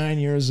 29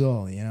 years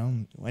old, you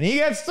know. When he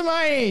gets to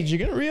my age, you're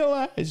going to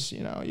realize,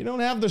 you know, you don't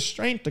have the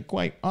strength to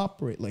quite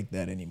operate like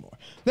that anymore.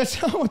 That's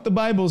not what the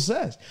Bible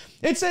says.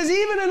 It says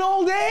even in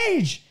old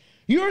age,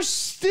 you're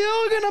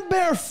still going to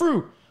bear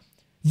fruit.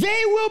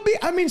 They will be,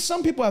 I mean,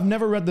 some people have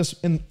never read this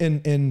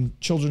in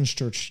children's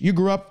church. You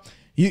grew up,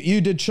 you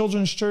did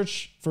children's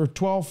church for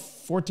 12,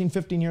 14,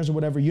 15 years or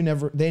whatever.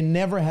 They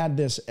never had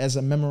this as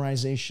a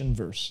memorization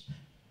verse.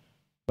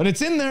 But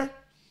it's in there.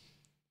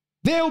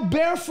 They'll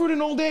bear fruit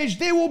in old age.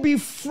 They will be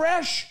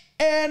fresh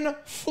and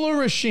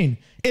flourishing.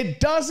 It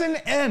doesn't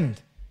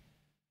end.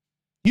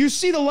 You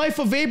see the life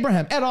of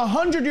Abraham. At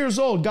 100 years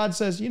old, God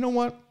says, you know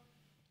what?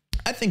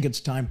 I think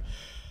it's time.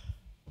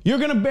 You're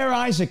going to bear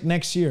Isaac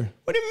next year.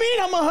 What do you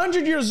mean? I'm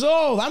 100 years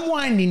old. I'm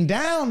winding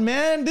down,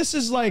 man. This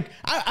is like,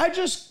 I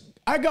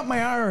got my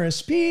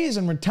RRSPs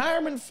and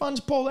retirement funds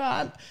pulled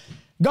out.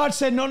 God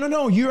said,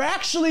 no. You're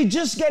actually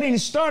just getting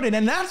started.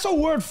 And that's a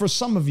word for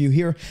some of you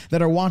here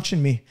that are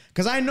watching me.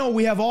 Because I know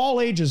we have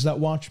all ages that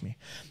watch me.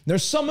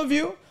 There's some of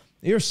you,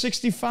 you're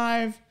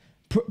 65,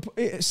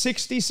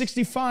 60,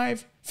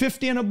 65,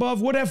 50 and above,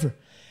 whatever.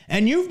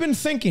 And you've been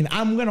thinking,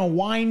 I'm going to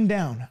wind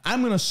down.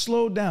 I'm going to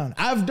slow down.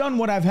 I've done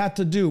what I've had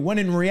to do. When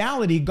in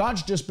reality,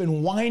 God's just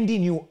been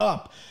winding you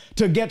up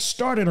to get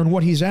started on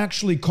what he's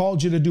actually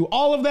called you to do.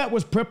 All of that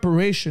was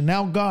preparation.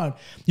 Now, God,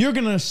 you're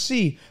going to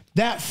see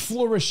that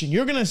flourishing.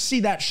 You're going to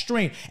see that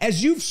strength.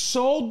 As you've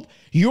sowed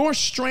your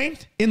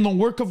strength in the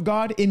work of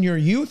God in your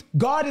youth,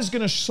 God is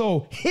going to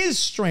sow his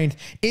strength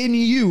in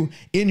you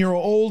in your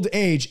old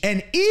age.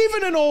 And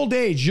even in old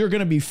age, you're going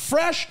to be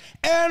fresh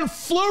and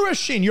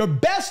flourishing. Your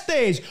best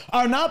days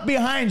are not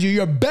behind you.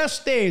 Your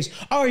best days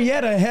are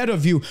yet ahead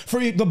of you.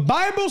 For the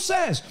Bible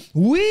says,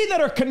 we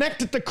that are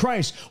connected to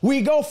Christ,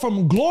 we go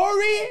from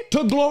glory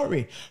to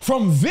glory,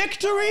 from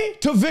victory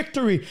to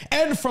victory,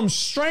 and from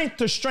strength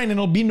to strength. And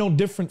it'll be no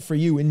different encouragement for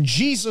you in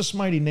Jesus'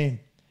 mighty name.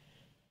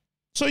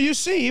 So you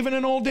see, even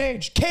in old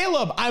age,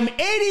 Caleb, I'm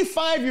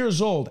 85 years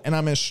old and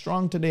I'm as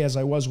strong today as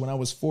I was when I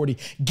was 40.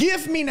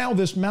 Give me now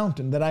this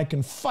mountain that I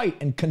can fight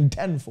and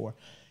contend for.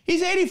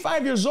 He's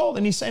 85 years old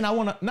and he's saying, I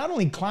want to not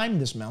only climb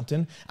this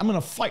mountain, I'm going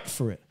to fight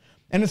for it.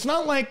 And it's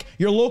not like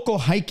your local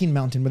hiking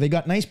mountain where they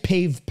got nice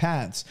paved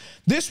paths.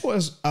 This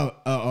was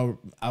a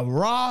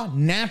raw,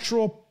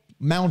 natural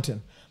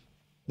mountain.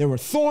 There were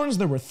thorns,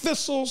 there were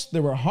thistles,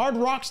 there were hard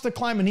rocks to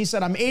climb. And he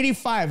said, I'm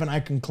 85 and I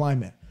can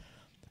climb it.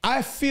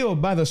 I feel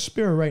by the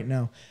Spirit right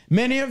now,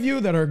 many of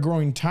you that are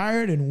growing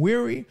tired and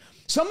weary,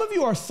 some of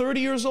you are 30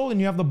 years old and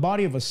you have the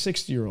body of a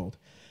 60-year-old.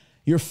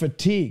 You're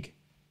fatigued,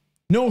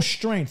 no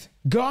strength.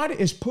 God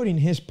is putting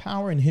his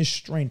power and his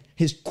strength,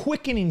 his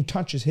quickening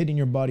touch is hitting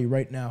your body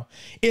right now.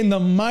 In the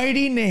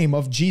mighty name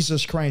of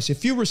Jesus Christ.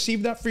 If you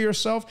receive that for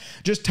yourself,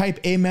 just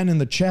type amen in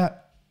the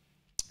chat.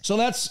 So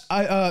that's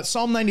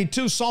Psalm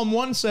 92. Psalm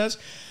 1 says,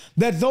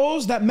 that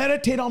those that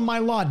meditate on my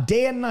law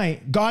day and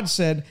night, God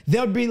said,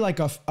 they'll be like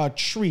a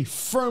tree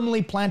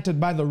firmly planted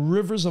by the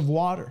rivers of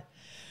water.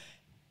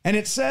 And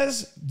it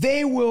says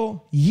they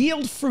will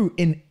yield fruit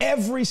in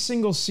every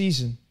single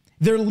season.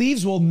 Their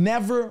leaves will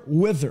never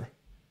wither.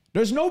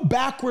 There's no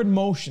backward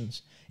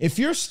motions. If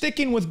you're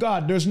sticking with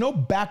God, there's no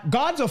back.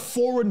 God's a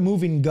forward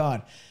moving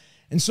God.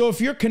 And so if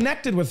you're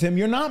connected with him,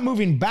 you're not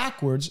moving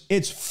backwards.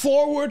 It's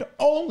forward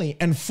only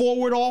and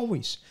forward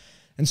always.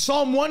 And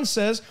Psalm 1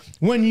 says,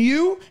 when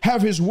you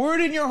have his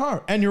word in your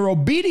heart and you're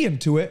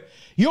obedient to it,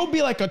 you'll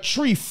be like a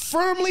tree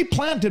firmly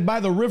planted by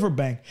the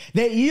riverbank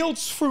that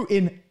yields fruit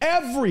in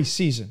every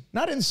season,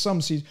 not in some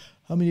season.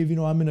 How many of you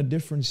know I'm in a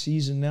different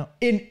season now?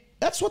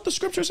 That's what the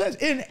scripture says.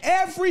 In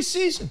every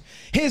season,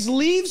 his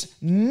leaves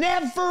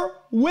never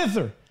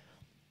wither.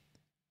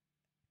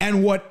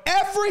 And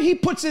whatever he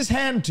puts his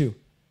hand to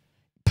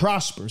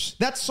prospers.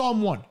 That's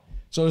Psalm 1.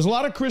 So there's a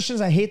lot of Christians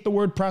that hate the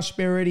word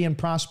prosperity and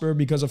prosper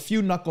because a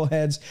few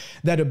knuckleheads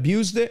that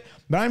abused it.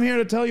 But I'm here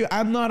to tell you,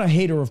 I'm not a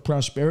hater of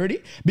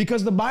prosperity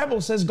because the Bible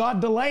says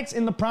God delights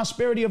in the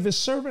prosperity of his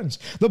servants.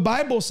 The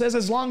Bible says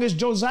as long as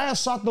Josiah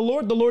sought the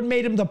Lord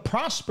made him to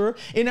prosper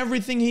in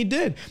everything he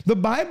did. The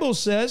Bible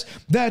says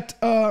that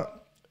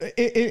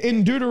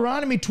in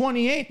Deuteronomy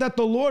 28 that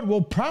the Lord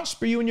will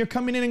prosper you when you're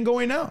coming in and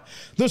going out.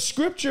 The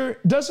scripture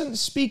doesn't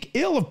speak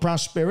ill of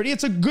prosperity.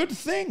 It's a good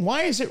thing.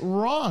 Why is it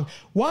wrong?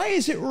 Why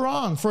is it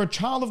wrong for a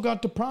child of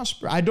God to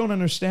prosper? I don't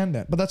understand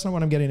that, but that's not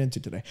what I'm getting into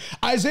today.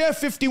 Isaiah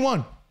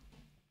 51.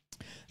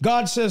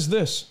 God says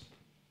this.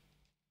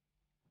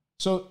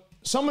 So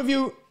some of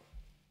you,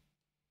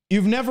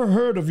 you've never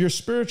heard of your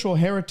spiritual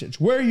heritage,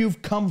 where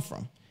you've come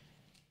from.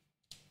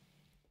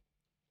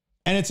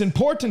 And it's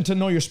important to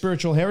know your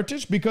spiritual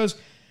heritage because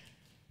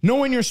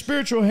knowing your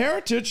spiritual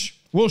heritage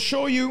will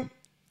show you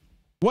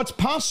what's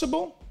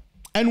possible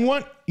and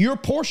what your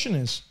portion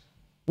is,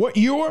 what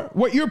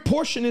your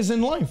portion is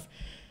in life.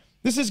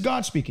 This is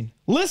God speaking.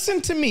 Listen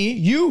to me,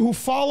 you who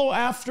follow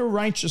after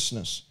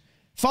righteousness.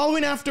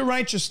 Following after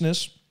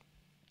righteousness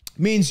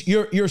means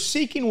you're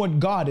seeking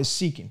what God is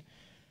seeking.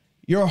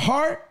 Your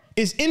heart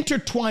is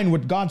intertwined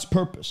with God's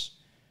purpose.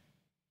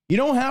 You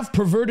don't have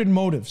perverted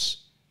motives.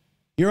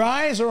 Your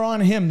eyes are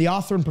on him, the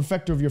author and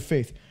perfecter of your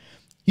faith.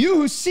 You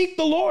who seek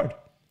the Lord,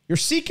 you're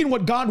seeking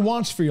what God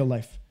wants for your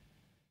life.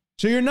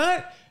 So you're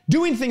not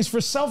doing things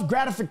for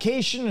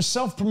self-gratification or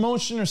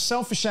self-promotion or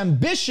selfish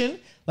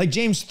ambition. Like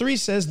James 3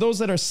 says, those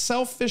that are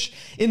selfish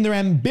in their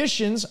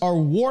ambitions are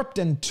warped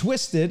and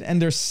twisted and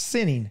they're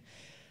sinning.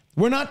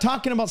 We're not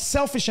talking about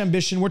selfish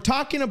ambition. We're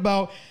talking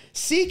about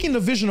seeking the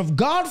vision of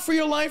God for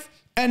your life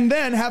and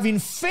then having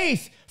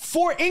faith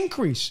for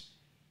increase.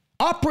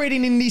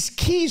 Operating in these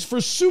keys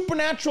for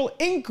supernatural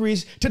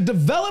increase to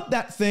develop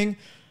that thing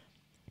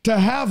to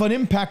have an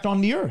impact on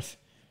the earth.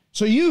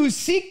 So you who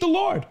seek the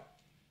Lord,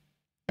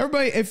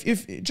 everybody,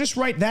 if just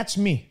write, that's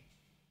me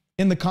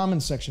in the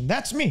comments section.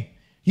 That's me.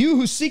 You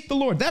who seek the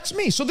Lord, that's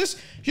me. So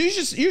this,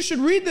 you should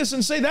read this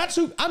and say, that's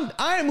who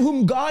I am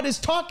whom God is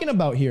talking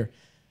about here.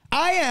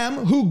 I am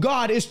who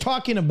God is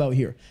talking about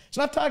here. It's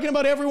not talking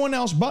about everyone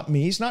else but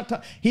me.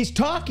 He's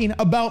talking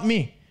about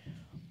me.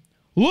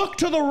 Look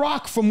to the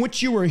rock from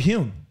which you were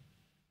hewn,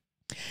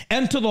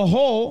 and to the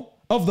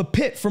hole of the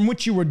pit from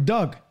which you were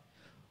dug.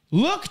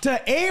 Look to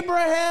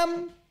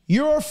Abraham,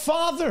 your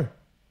father.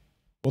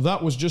 Well,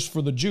 that was just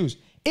for the Jews.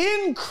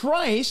 In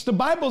Christ, the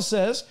Bible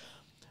says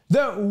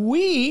that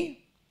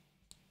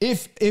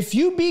if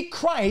you be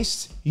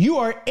Christ, you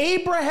are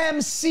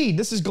Abraham's seed.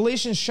 This is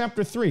Galatians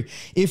chapter 3.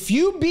 If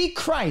you be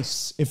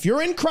Christ, if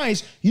you're in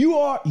Christ, you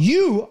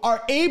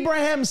are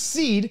Abraham's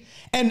seed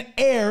and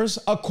heirs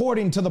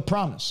according to the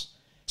promise.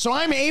 So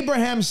I'm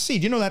Abraham's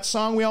seed. You know that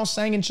song we all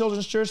sang in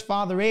children's church,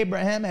 Father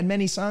Abraham had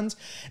many sons.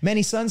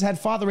 Many sons had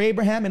Father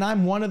Abraham, and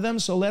I'm one of them,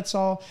 so let's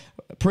all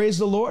praise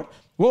the Lord.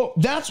 Well,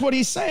 that's what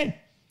he's saying.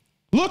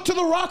 Look to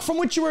the rock from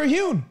which you were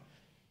hewn.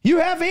 You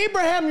have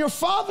Abraham, your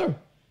father,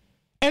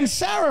 and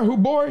Sarah, who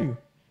bore you.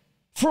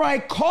 For I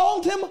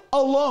called him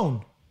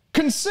alone.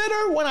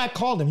 Consider when I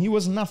called him, he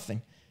was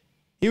nothing.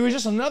 He was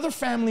just another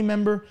family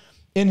member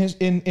in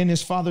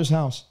his father's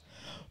house.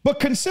 But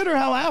consider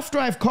how after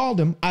I've called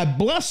him, I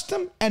blessed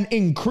him and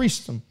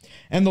increased him.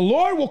 And the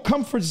Lord will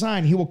comfort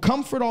Zion. He will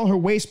comfort all her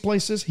waste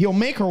places. He'll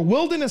make her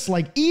wilderness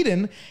like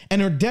Eden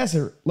and her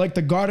desert like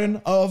the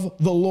garden of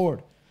the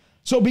Lord.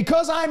 So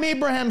because I'm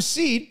Abraham's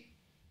seed,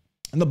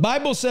 and the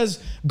Bible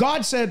says,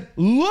 God said,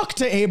 look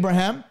to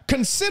Abraham,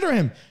 consider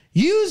him,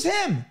 use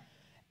him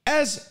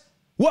as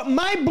what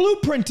my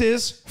blueprint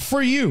is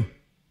for you.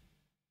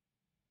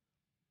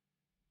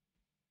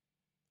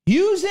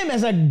 Use him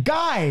as a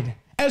guide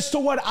as to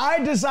what I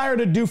desire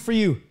to do for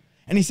you.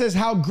 And he says,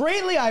 how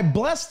greatly I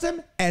blessed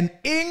him and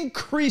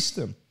increased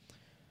him.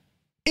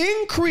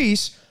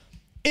 Increase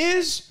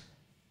is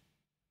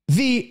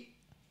the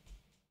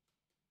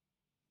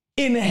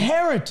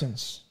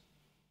inheritance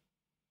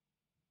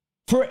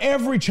for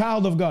every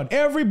child of God,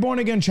 every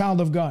born-again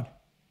child of God.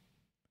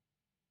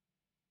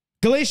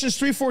 Galatians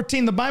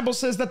 3:14, the Bible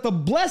says that the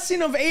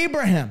blessing of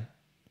Abraham,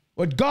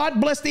 what God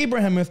blessed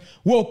Abraham with,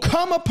 will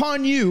come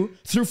upon you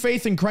through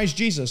faith in Christ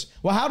Jesus.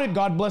 Well, how did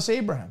God bless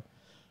Abraham?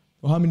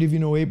 Well, how many of you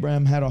know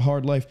Abraham had a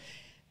hard life?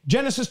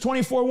 Genesis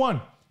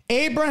 24:1.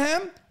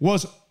 Abraham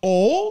was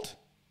old,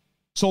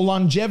 so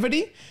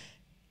longevity,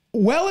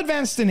 well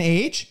advanced in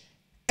age,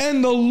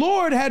 and the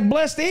Lord had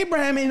blessed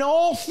Abraham in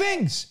all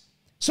things.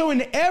 So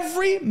in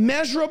every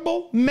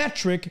measurable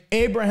metric,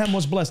 Abraham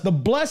was blessed. The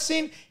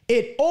blessing,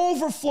 it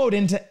overflowed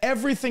into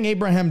everything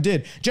Abraham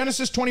did.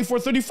 Genesis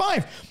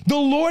 24:35. The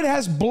Lord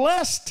has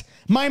blessed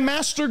my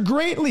master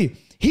greatly.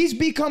 He's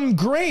become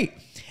great.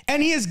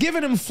 And he has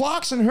given him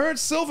flocks and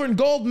herds, silver and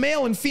gold,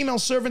 male and female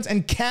servants,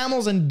 and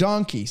camels and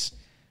donkeys.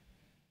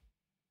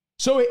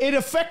 So it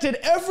affected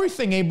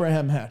everything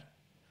Abraham had.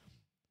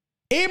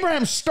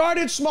 Abraham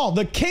started small.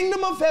 The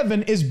kingdom of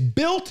heaven is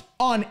built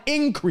on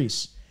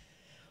increase.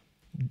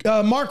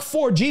 Mark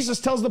 4, Jesus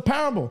tells the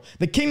parable.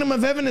 The kingdom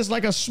of heaven is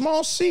like a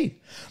small seed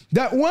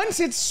that once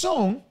it's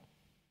sown,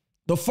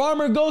 the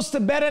farmer goes to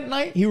bed at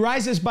night, he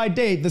rises by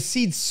day, the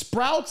seed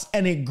sprouts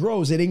and it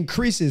grows, it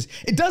increases.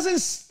 It doesn't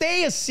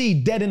stay a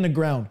seed dead in the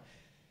ground.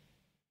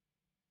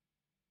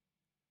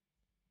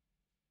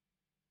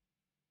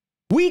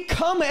 We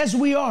come as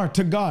we are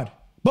to God,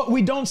 but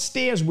we don't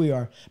stay as we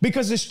are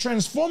because this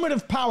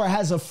transformative power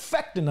has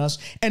effect in us,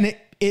 and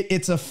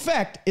its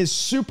effect is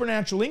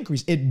supernatural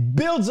increase. It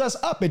builds us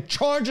up. It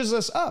charges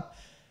us up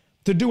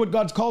to do what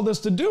God's called us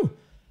to do.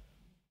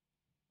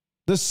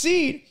 The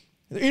seed,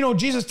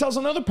 Jesus tells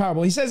another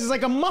parable. He says it's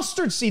like a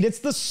mustard seed. It's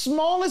the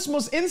smallest,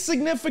 most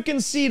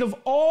insignificant seed of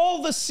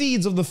all the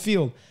seeds of the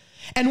field.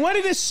 And when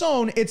it is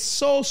sown, it's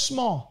so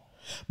small.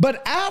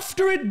 But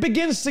after it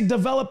begins to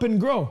develop and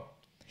grow,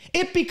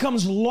 it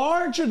becomes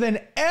larger than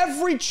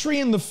every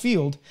tree in the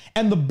field,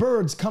 and the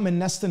birds come and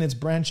nest in its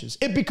branches.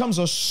 It becomes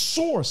a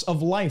source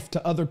of life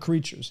to other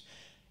creatures.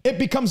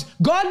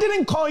 God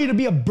didn't call you to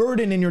be a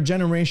burden in your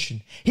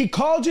generation. He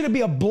called you to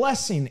be a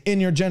blessing in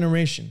your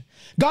generation.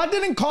 God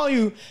didn't call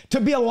you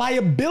to be a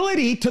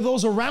liability to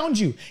those around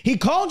you. He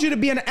called you to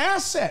be an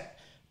asset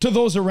to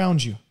those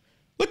around you.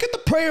 Look at the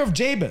prayer of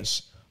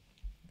Jabez.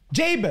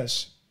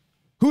 Jabez,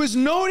 who is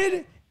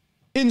noted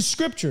in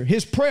Scripture,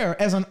 his prayer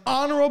as an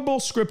honorable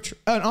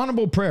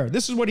prayer.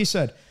 This is what he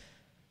said.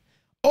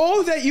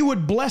 Oh, that you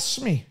would bless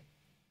me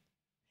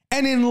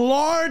and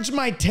enlarge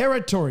my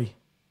territory,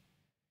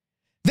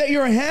 that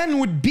your hand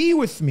would be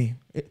with me.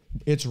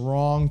 It's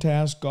wrong to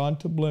ask God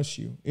to bless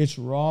you. It's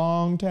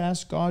wrong to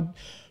ask God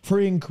for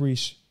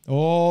increase.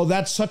 Oh,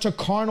 that's such a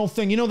carnal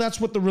thing. That's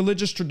what the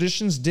religious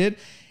traditions did.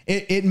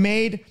 It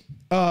made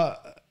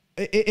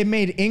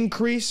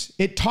increase.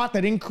 It taught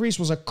that increase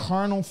was a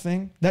carnal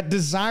thing. That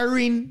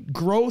desiring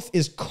growth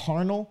is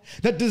carnal.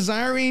 That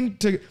desiring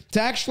to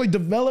actually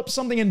develop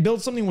something and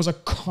build something was a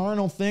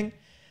carnal thing.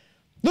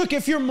 Look,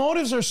 if your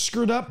motives are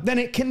screwed up, then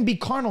it can be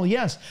carnal,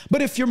 yes.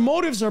 But if your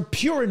motives are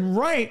pure and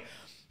right,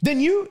 then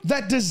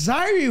that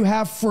desire you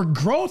have for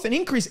growth and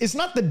increase, it's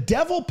not the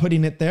devil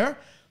putting it there.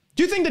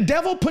 Do you think the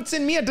devil puts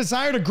in me a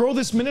desire to grow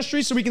this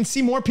ministry so we can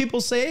see more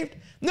people saved?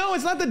 No,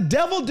 it's not the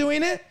devil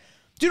doing it.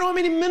 Do you know how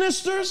many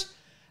ministers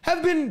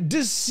have been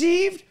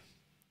deceived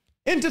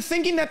into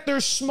thinking that their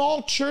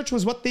small church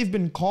was what they've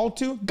been called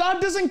to?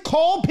 God doesn't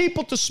call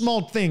people to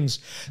small things.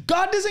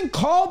 God doesn't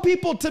call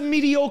people to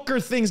mediocre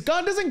things.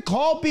 God doesn't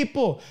call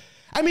people.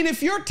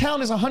 If your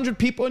town is 100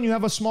 people and you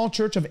have a small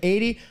church of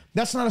 80,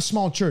 that's not a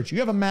small church. You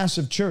have a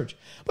massive church.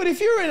 But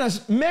if you're in a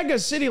mega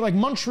city like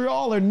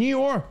Montreal or New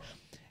York,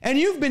 and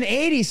you've been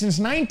 80 since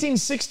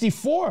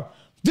 1964,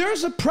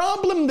 there's a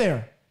problem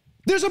there.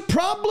 There's a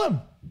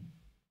problem.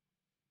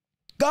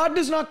 God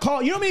does not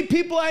call. You know how many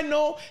people I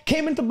know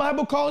came into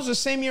Bible college the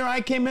same year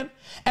I came in?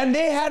 And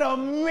they had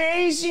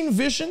amazing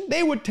vision.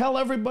 They would tell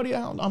everybody,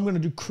 I'm going to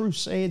do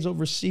crusades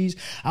overseas.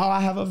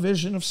 I have a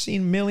vision of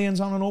seeing millions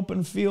on an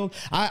open field.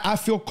 I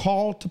feel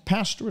called to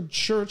pastor a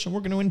church, and we're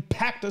going to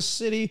impact a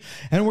city,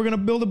 and we're going to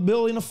build a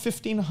building of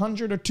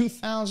 1,500 or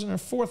 2,000 or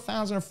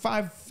 4,000 or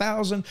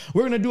 5,000.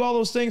 We're going to do all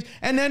those things.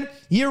 And then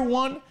year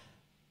one,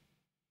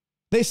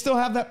 they still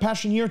have that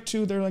passion. Year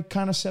two, they're like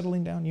kind of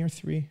settling down. Year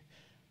three.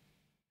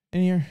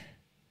 And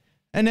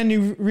And then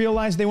you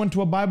realize they went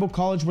to a Bible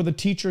college where the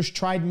teachers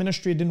tried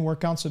ministry. It didn't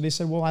work out. So they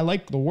said, well, I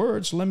like the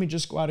word, so let me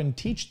just go out and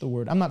teach the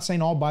word. I'm not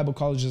saying all Bible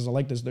colleges are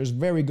like this. There's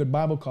very good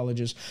Bible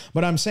colleges.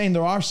 But I'm saying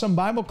there are some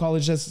Bible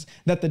colleges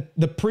that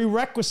the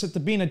prerequisite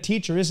to being a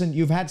teacher isn't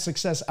you've had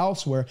success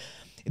elsewhere.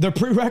 The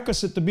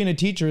prerequisite to being a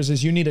teacher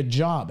is you need a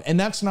job. And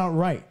that's not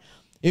right.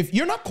 If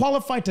you're not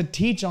qualified to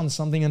teach on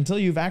something until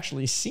you've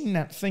actually seen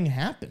that thing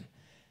happen,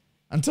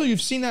 until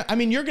you've seen that, I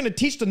mean, you're going to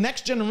teach the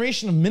next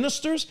generation of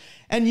ministers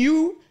and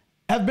you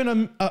have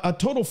been a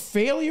total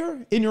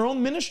failure in your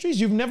own ministries.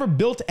 You've never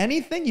built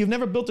anything. You've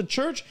never built a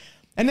church.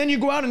 And then you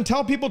go out and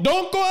tell people,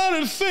 don't go out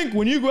and think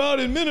when you go out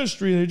in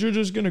ministry that you're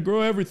just going to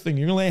grow everything.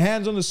 You're going to lay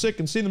hands on the sick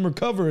and see them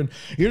recover. And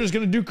you're just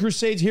going to do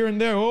crusades here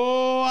and there.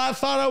 Oh, I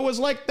thought I was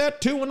like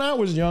that too when I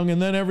was young.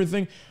 And then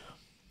everything,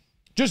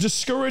 just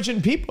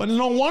discouraging people. And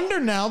no wonder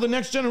now the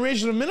next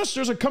generation of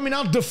ministers are coming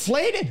out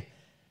deflated.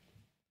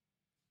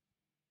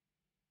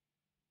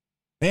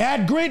 They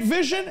had great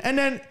vision, and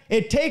then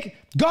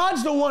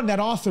God's the one that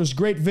authors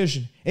great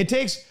vision. It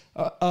takes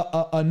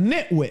a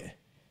nitwit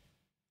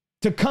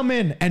to come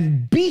in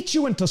and beat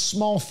you into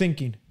small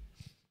thinking.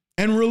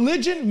 And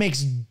religion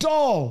makes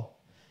dull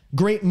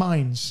great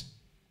minds.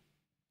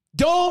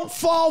 Don't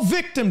fall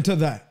victim to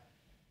that.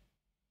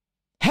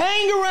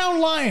 Hang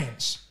around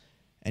lions,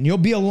 and you'll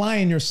be a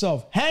lion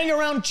yourself. Hang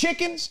around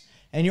chickens,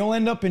 and you'll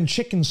end up in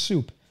chicken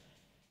soup.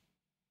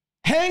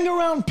 Hang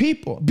around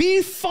people.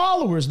 Be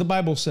followers, the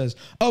Bible says,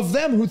 of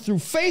them who through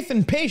faith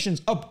and patience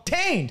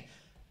obtained,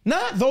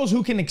 not those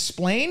who can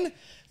explain,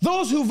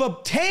 those who've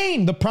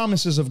obtained the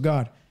promises of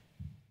God.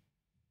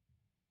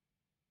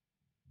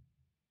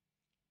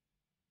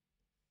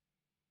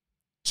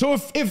 So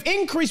if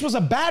increase was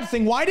a bad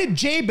thing, why did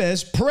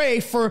Jabez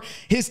pray for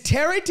his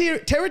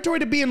territory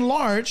to be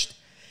enlarged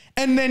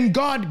and then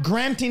God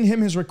granting him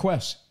his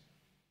request?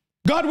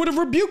 God would have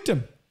rebuked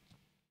him.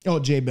 Oh,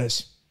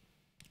 Jabez,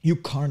 you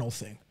carnal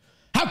thing.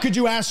 How could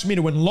you ask me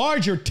to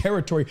enlarge your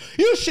territory?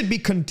 You should be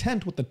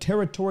content with the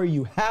territory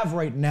you have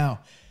right now.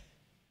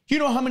 You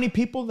know how many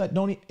people that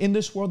don't in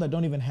this world that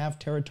don't even have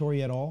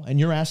territory at all, and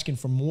you're asking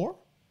for more?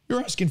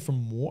 You're asking for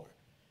more.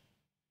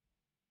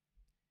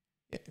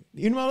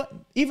 You know,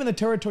 even the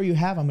territory you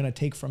have, I'm going to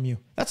take from you.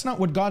 That's not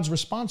what God's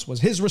response was.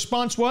 His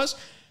response was,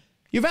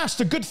 you've asked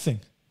a good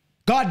thing.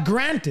 God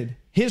granted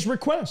his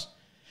request.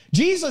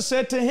 Jesus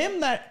said, to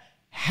him that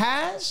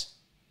has,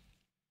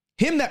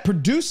 him that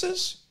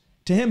produces,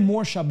 to him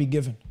more shall be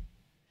given.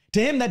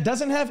 To him that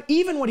doesn't have,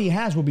 even what he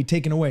has will be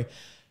taken away.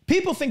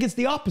 People think it's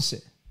the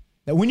opposite.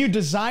 That when you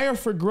desire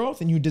for growth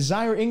and you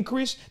desire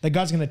increase, that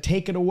God's going to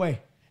take it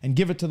away and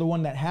give it to the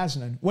one that has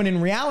none. When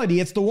in reality,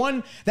 it's the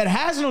one that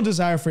has no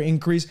desire for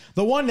increase,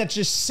 the one that's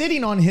just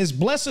sitting on his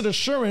blessed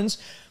assurance,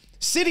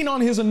 sitting on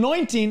his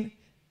anointing.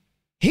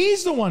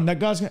 He's the one that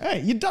God's going to,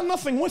 hey, you've done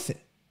nothing with it.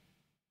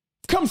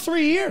 You've come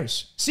 3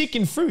 years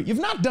seeking fruit. You've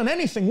not done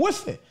anything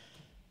with it.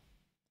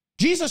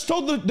 Jesus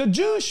told the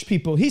Jewish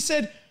people, he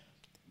said,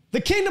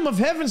 the kingdom of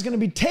heaven is going to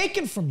be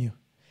taken from you.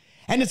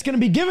 And it's going to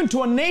be given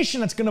to a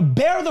nation that's going to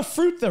bear the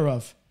fruit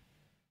thereof.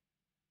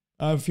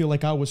 I feel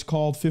like I was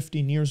called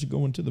 15 years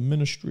ago into the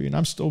ministry, and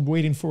I'm still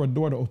waiting for a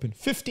door to open.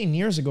 15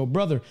 years ago,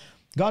 brother,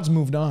 God's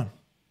moved on.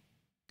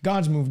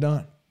 God's moved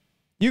on.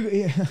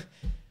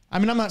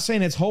 I'm not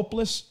saying it's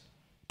hopeless.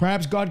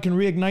 Perhaps God can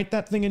reignite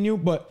that thing in you,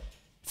 but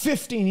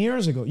 15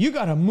 years ago, you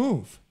got to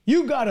move.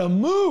 You got to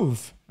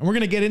move. And we're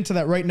going to get into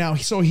that right now.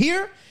 So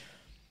here,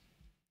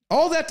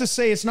 all that to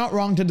say, it's not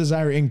wrong to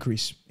desire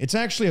increase. It's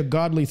actually a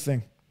godly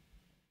thing.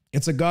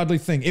 It's a godly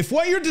thing. If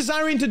what you're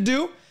desiring to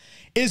do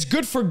is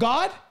good for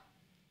God,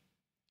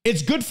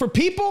 it's good for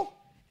people,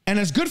 and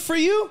it's good for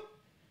you,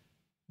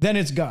 then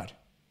it's God.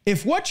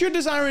 If what you're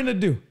desiring to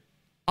do,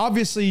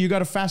 obviously you got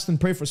to fast and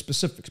pray for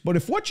specifics, but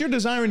if what you're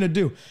desiring to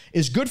do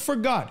is good for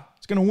God,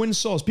 it's going to win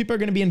souls. People are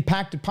going to be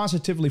impacted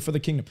positively for the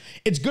kingdom.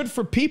 It's good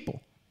for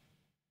people.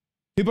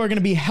 People are going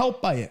to be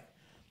helped by it,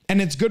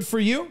 and it's good for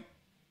you,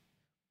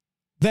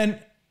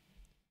 then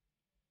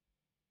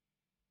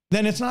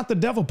it's not the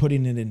devil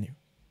putting it in you.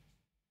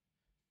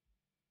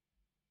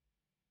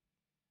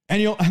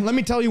 And let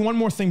me tell you one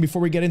more thing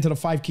before we get into the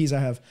 5 keys I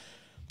have.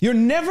 You're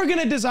never going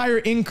to desire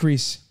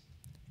increase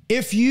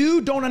if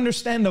you don't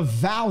understand the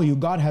value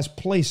God has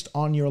placed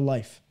on your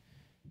life.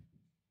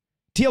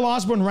 T.L.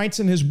 Osborne writes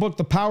in his book,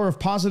 The Power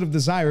of Positive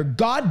Desire,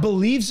 God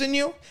believes in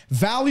you,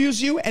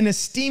 values you, and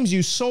esteems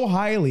you so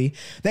highly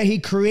that he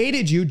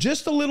created you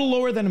just a little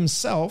lower than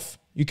himself.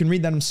 You can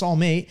read that in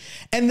Psalm 8.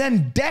 And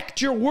then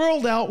decked your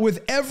world out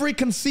with every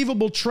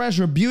conceivable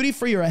treasure, beauty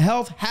for your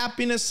health,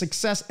 happiness,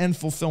 success, and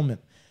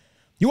fulfillment.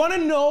 You want to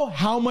know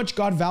how much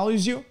God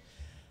values you?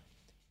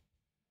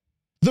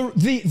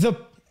 The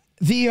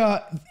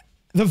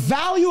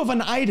value of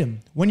an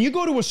item. When you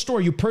go to a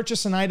store, you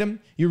purchase an item,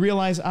 you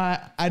realize,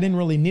 I didn't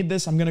really need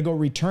this, I'm going to go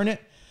return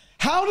it.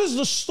 How does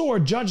the store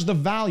judge the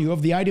value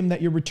of the item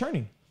that you're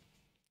returning?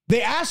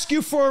 They ask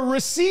you for a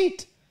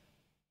receipt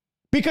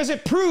because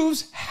it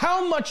proves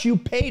how much you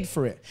paid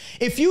for it.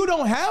 If you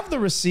don't have the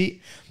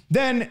receipt,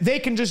 then they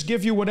can just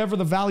give you whatever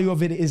the value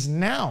of it is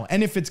now.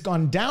 And if it's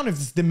gone down, if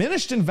it's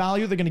diminished in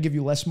value, they're going to give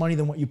you less money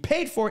than what you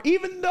paid for,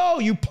 even though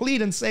you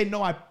plead and say,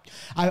 no,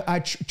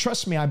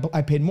 trust me,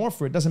 I paid more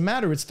for it. It doesn't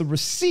matter. It's the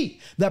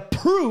receipt that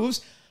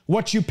proves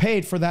what you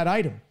paid for that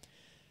item.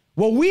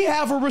 Well, we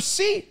have a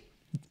receipt.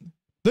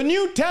 The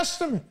New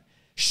Testament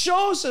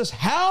shows us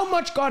how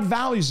much God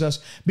values us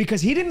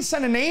because he didn't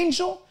send an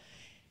angel.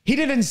 He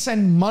didn't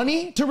send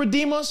money to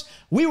redeem us.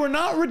 We were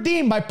not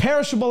redeemed by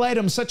perishable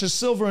items such as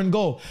silver and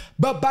gold,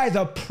 but by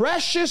the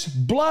precious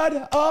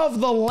blood of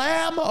the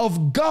Lamb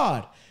of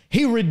God.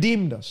 He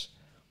redeemed us.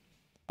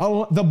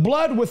 The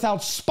blood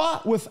without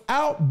spot,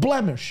 without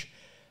blemish.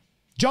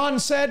 John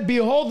said,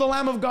 behold the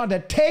Lamb of God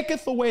that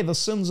taketh away the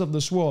sins of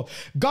this world.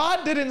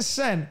 God didn't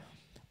send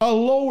a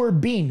lower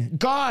being.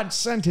 God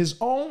sent his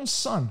own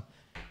son,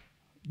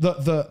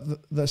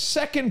 the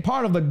second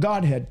part of the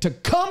Godhead, to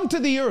come to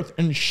the earth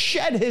and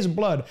shed his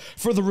blood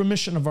for the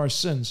remission of our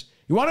sins.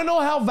 You want to know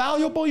how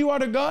valuable you are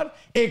to God?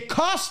 It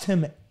cost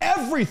him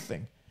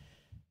everything.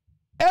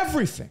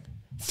 Everything.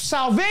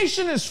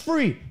 Salvation is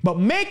free, but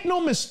make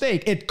no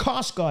mistake, it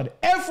cost God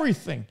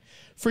everything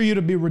for you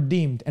to be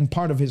redeemed and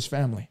part of his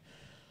family.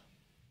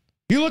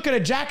 You look at a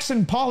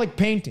Jackson Pollock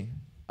painting,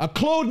 a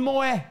Claude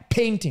Monet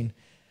painting.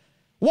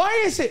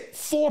 Why is it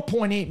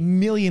 $4.8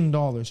 million?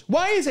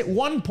 Why is it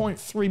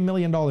 $1.3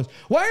 million?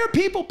 Why are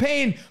people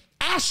paying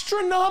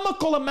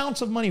astronomical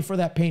amounts of money for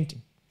that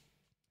painting?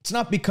 It's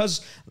not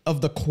because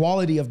of the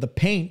quality of the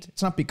paint.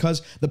 It's not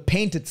because the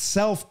paint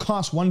itself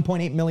costs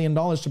 $1.8 million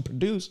to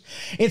produce.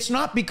 It's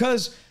not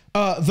because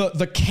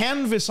the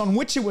canvas on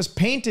which it was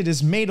painted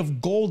is made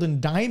of gold and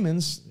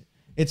diamonds.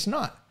 It's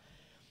not.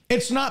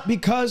 It's not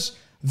because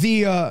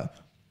the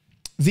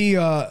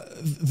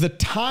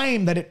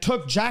time that it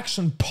took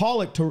Jackson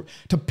Pollock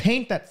to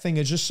paint that thing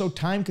is just so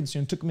time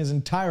consuming. It took him his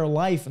entire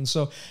life. And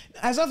so it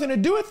has nothing to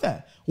do with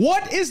that.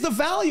 What is the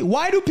value?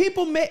 Why do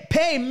people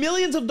pay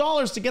millions of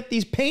dollars to get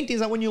these paintings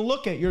that when you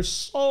look at, you're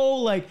so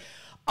like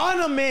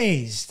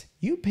unamazed?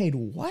 You paid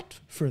what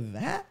for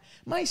that?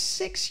 My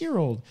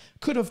 6-year-old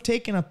could have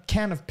taken a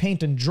can of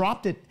paint and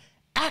dropped it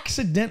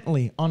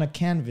accidentally on a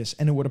canvas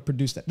and it would have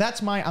produced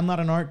that. I'm not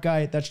an art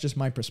guy. That's just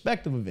my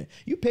perspective of it.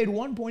 You paid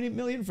 $1.8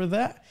 million for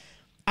that.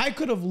 I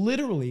could have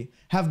literally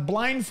have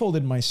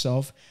blindfolded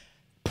myself,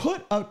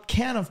 put a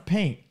can of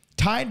paint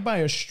tied by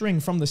a string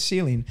from the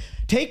ceiling,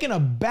 taken a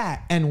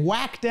bat and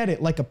whacked at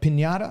it like a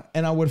piñata,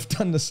 and I would have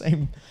done the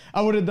same.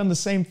 I would have done the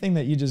same thing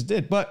that you just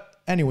did. But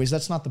anyways,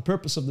 that's not the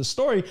purpose of the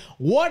story.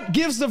 What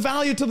gives the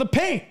value to the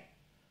paint,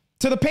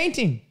 to the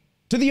painting,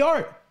 to the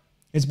art?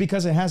 It's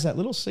because it has that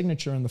little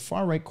signature in the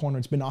far right corner.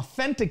 It's been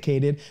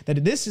authenticated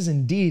that this is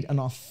indeed an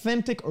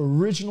authentic,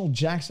 original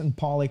Jackson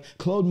Pollock,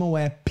 Claude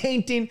Monet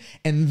painting,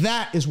 and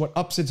that is what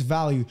ups its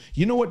value.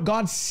 You know what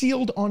God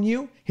sealed on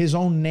you? His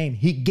own name.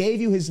 He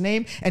gave you his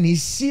name, and he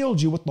sealed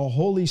you with the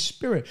Holy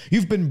Spirit.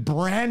 You've been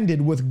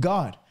branded with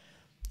God.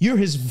 You're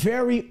his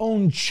very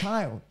own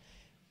child.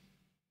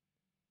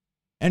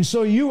 And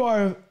so you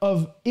are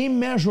of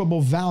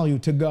immeasurable value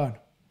to God.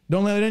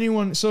 Don't let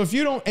anyone, so if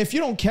you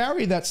don't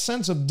carry that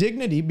sense of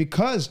dignity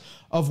because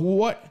of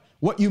what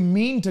you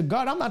mean to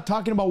God, I'm not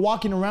talking about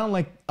walking around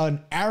like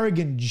an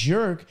arrogant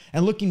jerk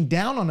and looking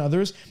down on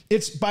others.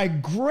 It's by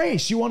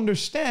grace you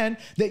understand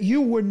that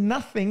you were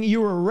nothing,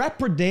 you were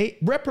reprobate,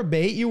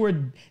 you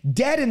were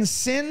dead in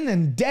sin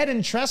and dead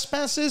in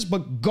trespasses,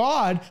 but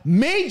God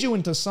made you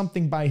into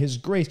something by his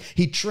grace.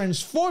 He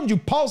transformed you.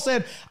 Paul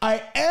said,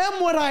 I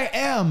am what I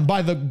am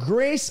by the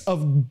grace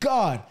of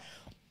God.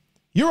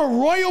 You're a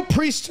royal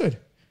priesthood.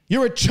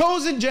 You're a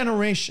chosen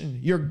generation.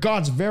 You're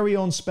God's very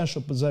own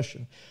special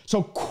possession.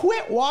 So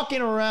quit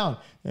walking around.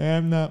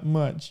 I'm not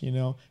much, you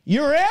know.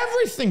 You're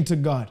everything to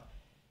God.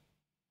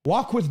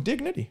 Walk with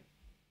dignity.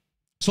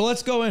 So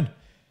let's go in.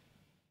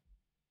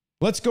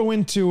 Let's go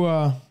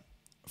into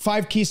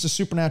 5 keys to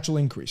supernatural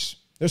increase.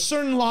 There's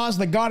certain laws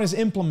that God has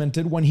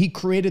implemented when he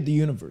created the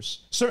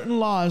universe. Certain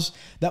laws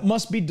that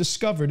must be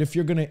discovered if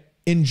you're going to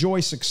enjoy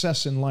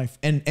success in life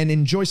and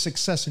enjoy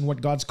success in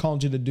what God's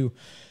called you to do.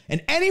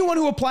 And anyone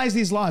who applies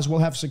these laws will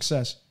have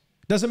success.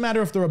 Doesn't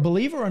matter if they're a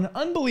believer or an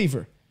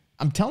unbeliever.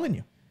 I'm telling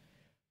you.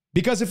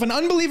 Because if an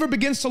unbeliever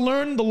begins to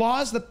learn the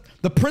laws,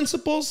 the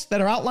principles that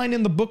are outlined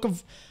in the book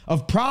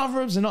of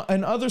Proverbs and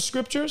other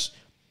scriptures,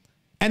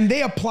 and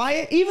they apply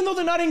it, even though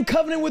they're not in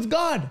covenant with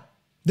God,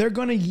 they're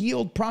going to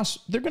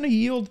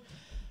yield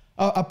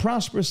a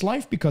prosperous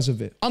life because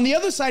of it. On the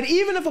other side,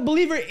 even if a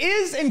believer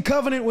is in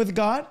covenant with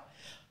God,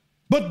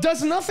 but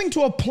does nothing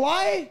to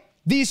apply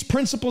these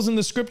principles in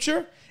the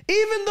scripture,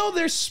 even though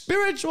they're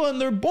spiritual and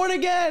they're born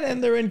again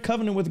and they're in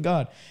covenant with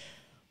God,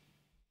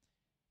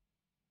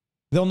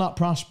 they'll not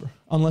prosper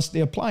unless they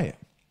apply it.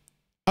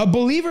 A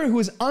believer who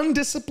is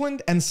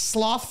undisciplined and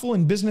slothful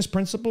in business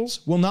principles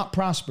will not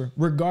prosper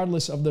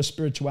regardless of their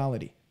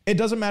spirituality. It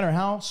doesn't matter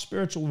how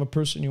spiritual of a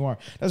person you are.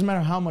 It doesn't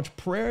matter how much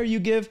prayer you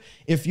give.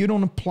 If you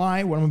don't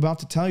apply what I'm about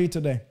to tell you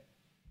today,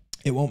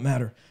 it won't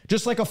matter.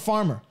 Just like a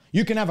farmer.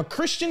 You can have a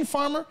Christian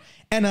farmer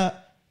and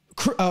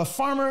a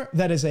farmer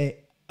that is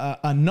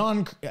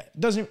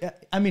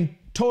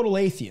total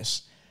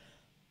atheists.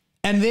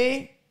 And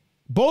they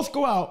both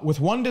go out with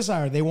one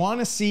desire. They want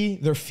to see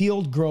their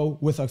field grow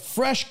with a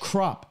fresh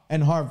crop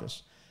and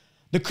harvest.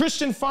 The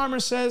Christian farmer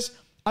says,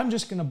 I'm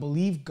just going to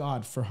believe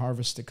God for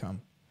harvest to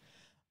come.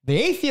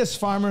 The atheist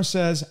farmer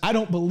says, I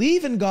don't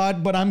believe in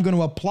God, but I'm going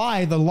to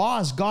apply the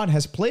laws God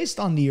has placed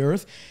on the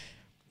earth,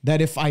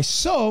 that if I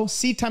sow,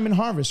 seed time and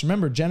harvest.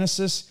 Remember,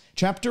 Genesis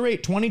chapter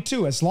 8,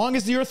 22, as long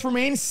as the earth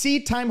remains,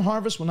 seed time,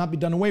 harvest will not be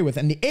done away with.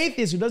 And the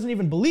atheist who doesn't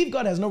even believe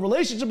God, has no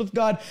relationship with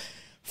God,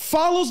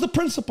 follows the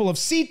principle of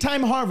seed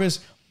time,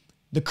 harvest.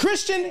 The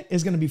Christian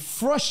is going to be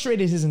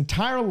frustrated his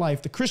entire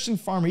life. The Christian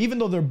farmer, even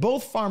though they're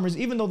both farmers,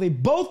 even though they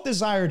both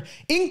desired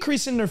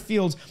increase in their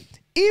fields,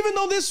 even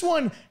though this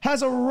one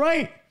has a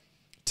right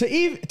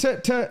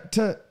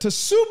to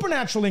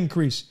supernatural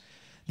increase,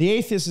 the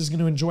atheist is going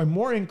to enjoy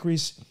more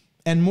increase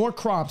and more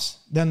crops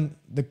than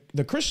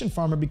the Christian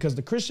farmer, because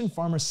the Christian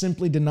farmer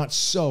simply did not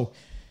sow.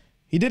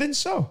 He didn't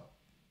sow.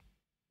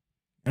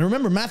 And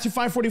remember, Matthew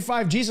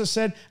 5:45, Jesus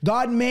said,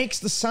 God makes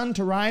the sun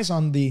to rise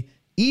on the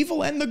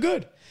evil and the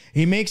good.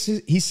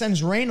 He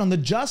sends rain on the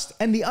just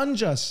and the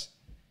unjust.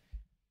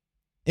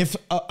 If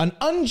an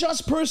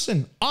unjust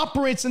person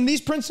operates in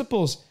these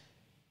principles,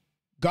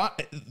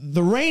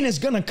 the rain is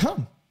going to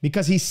come,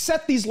 because he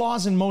set these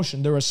laws in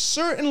motion. There are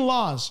certain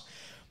laws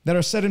that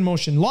are set in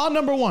motion. Law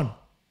number 1,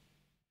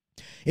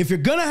 if you're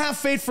going to have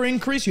faith for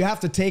increase, you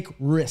have to take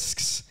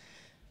risks.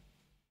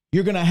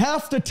 You're going to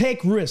have to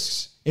take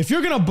risks. If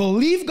you're going to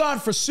believe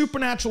God for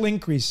supernatural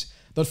increase,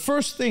 the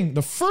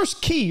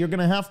first key you're going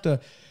to have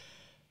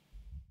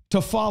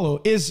to follow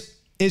is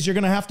you're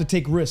going to have to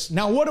take risks.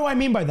 Now, what do I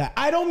mean by that?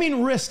 I don't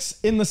mean risks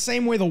in the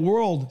same way the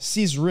world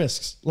sees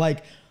risks,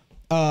 like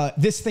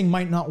this thing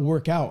might not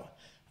work out.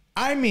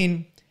 I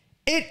mean,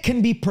 it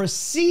can be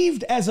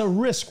perceived as a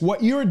risk.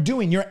 What you're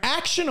doing, your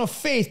action of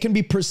faith, can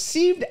be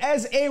perceived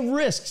as a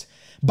risk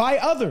by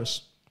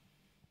others.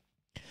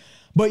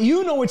 But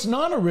you know it's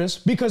not a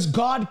risk because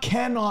God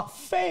cannot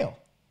fail.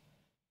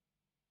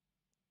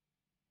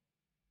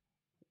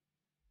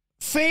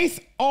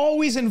 Faith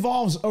always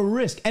involves a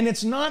risk, and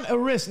it's not a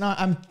risk.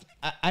 Now,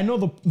 I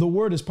know the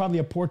word is probably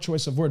a poor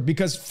choice of word,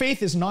 because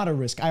faith is not a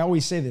risk. I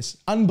always say this.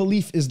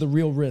 Unbelief is the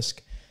real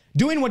risk.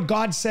 Doing what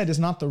God said is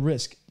not the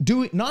risk.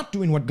 Not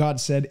doing what God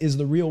said is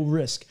the real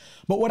risk.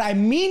 But what I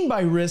mean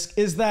by risk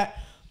is that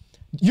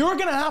you're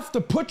going to have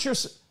to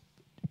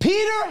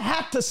Peter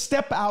had to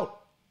step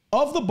out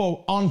of the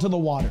boat onto the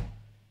water.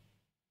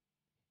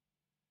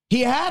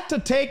 He had to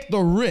take the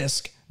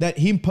risk that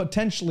he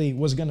potentially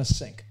was going to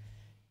sink.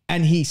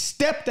 And he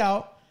stepped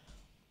out,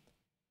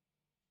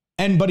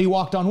 but he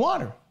walked on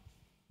water.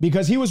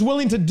 Because he was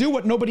willing to do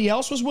what nobody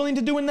else was willing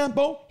to do in that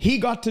boat. He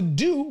got to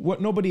do what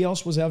nobody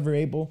else was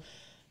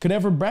could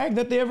ever brag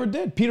that they ever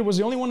did. Peter was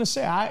the only one to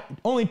say,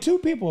 only 2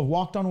 people have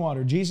walked on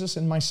water, Jesus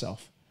and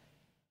myself.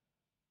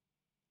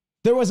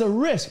 There was a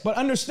risk, but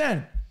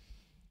understand,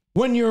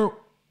 when you're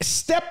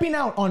stepping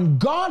out on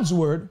God's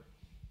word,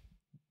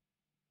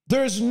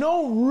 there's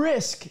no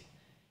risk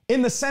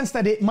in the sense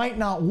that it might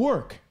not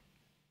work.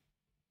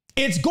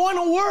 It's going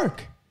to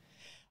work.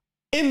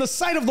 In the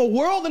sight of the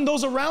world and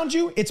those around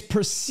you, it's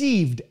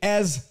perceived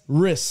as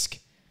risk.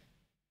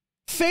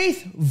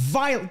 Faith,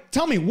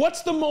 tell me,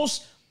 what's the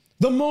most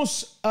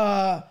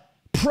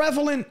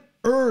prevalent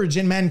urge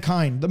in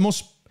mankind?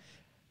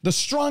 The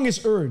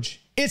strongest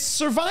urge? It's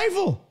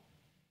survival.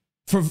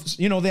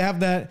 They have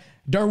that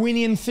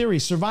Darwinian theory,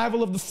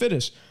 survival of the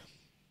fittest.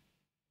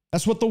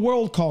 That's what the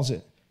world calls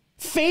it.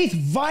 Faith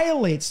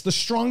violates the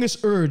strongest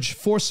urge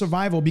for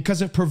survival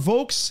because it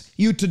provokes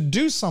you to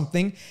do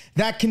something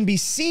that can be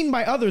seen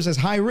by others as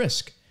high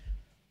risk.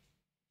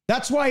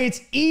 That's why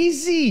it's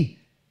easy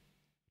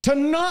to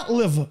not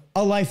live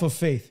a life of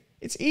faith.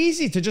 It's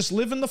easy to just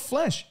live in the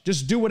flesh.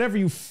 Just do whatever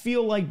you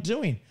feel like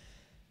doing.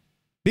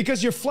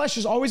 Because your flesh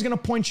is always going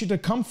to point you to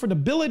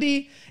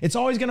comfortability. It's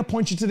always going to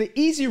point you to the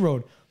easy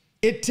road.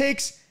 It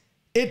takes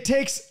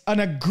an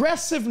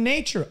aggressive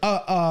nature,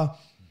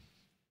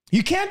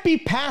 you can't be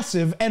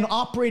passive and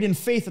operate in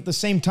faith at the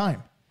same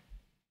time.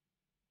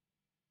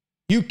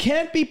 You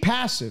can't be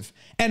passive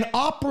and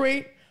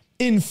operate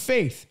in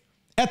faith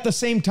at the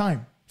same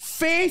time.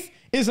 Faith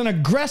is an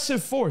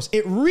aggressive force.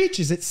 It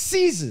reaches, it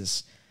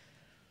seizes,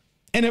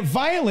 and it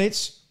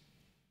violates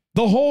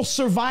the whole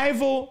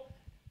survival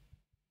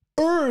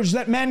urge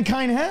that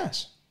mankind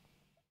has.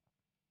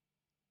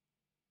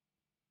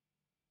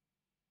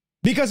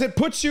 Because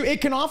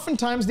it can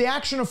oftentimes, the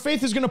action of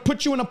faith is going to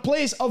put you in a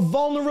place of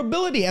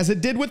vulnerability, as it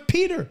did with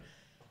Peter.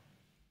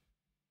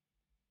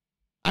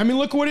 I mean,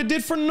 look what it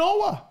did for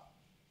Noah.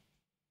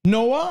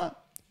 Noah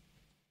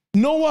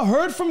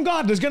heard from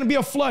God, there's going to be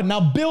a flood. Now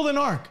build an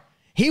ark.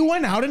 He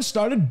went out and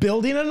started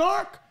building an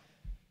ark.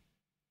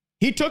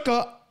 He took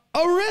a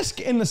risk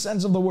in the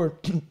sense of the word.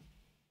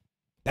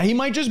 He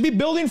might just be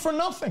building for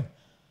nothing.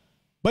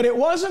 But it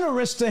wasn't a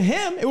risk to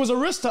him. It was a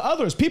risk to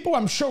others. People,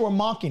 I'm sure, were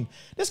mocking.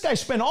 This guy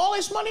spent all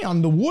his money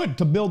on the wood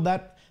to build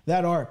that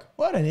ark.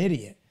 What an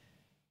idiot.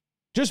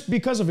 Just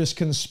because of his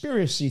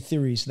conspiracy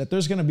theories that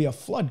there's going to be a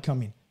flood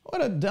coming.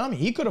 What a dummy.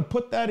 He could have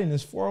put that in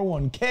his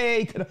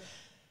 401k.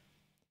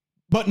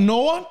 But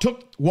Noah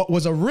took what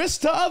was a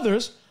risk to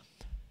others.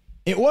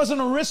 It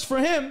wasn't a risk for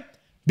him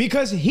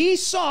because he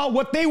saw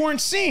what they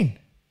weren't seeing.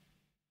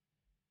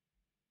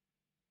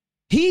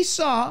 He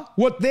saw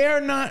what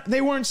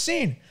they weren't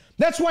seeing.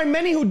 That's why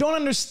many who don't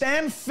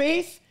understand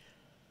faith,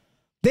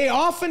 they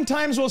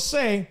oftentimes will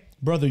say,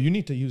 brother, you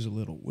need to use a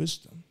little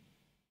wisdom.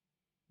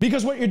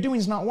 Because what you're doing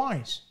is not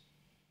wise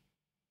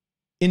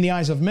in the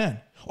eyes of men.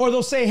 Or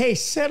they'll say, hey,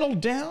 settle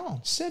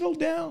down.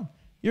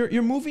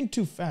 You're moving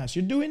too fast.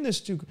 You're doing this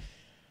too.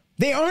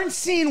 They aren't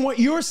seeing what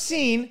you're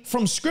seeing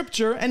from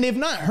Scripture, and they've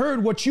not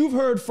heard what you've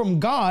heard from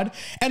God.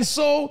 And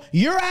so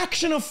your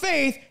action of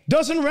faith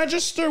doesn't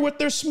register with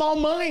their small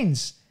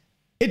minds.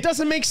 It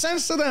doesn't make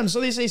sense to them.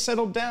 So they say,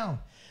 settle down.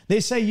 They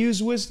say,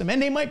 use wisdom.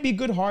 And they might be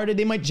good-hearted.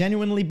 They might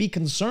genuinely be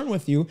concerned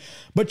with you.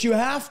 But you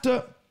have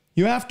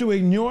to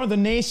ignore the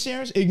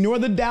naysayers, ignore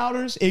the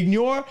doubters,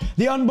 ignore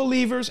the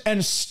unbelievers,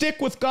 and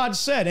stick with God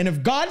said. And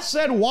if God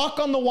said walk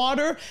on the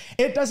water,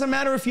 it doesn't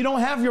matter if you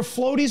don't have your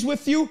floaties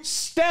with you.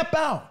 Step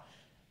out.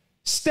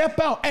 Step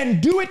out and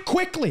do it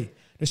quickly.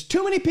 There's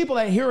too many people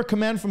that hear a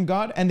command from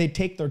God and they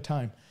take their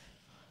time.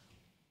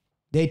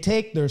 They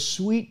take their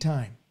sweet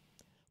time.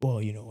 Well,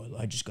 you know,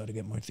 I just got to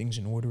get my things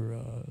in order.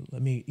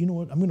 You know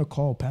what? I'm going to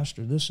call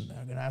Pastor this and that.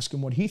 I'm going to ask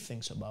him what he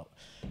thinks about.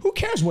 Who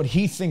cares what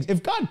he thinks?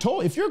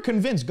 If you're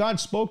convinced God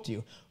spoke to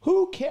you,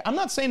 who cares? I'm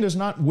not saying there's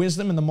not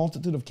wisdom in the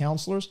multitude of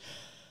counselors,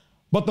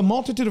 but the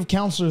multitude of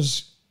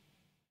counselors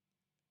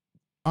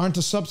aren't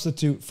a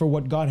substitute for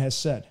what God has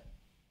said.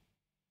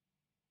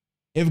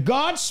 If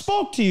God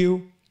spoke to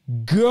you,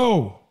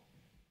 go.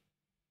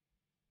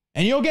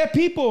 And you'll get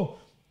people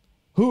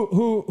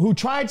who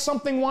tried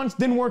something once,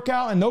 didn't work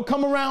out, and they'll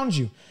come around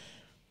you.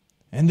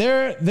 And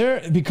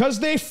they're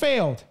because they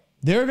failed,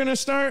 they're going to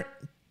start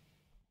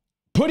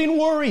putting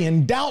worry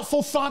and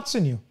doubtful thoughts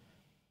in you.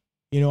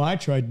 You know, I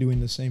tried doing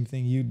the same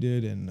thing you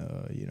did, and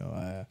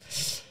I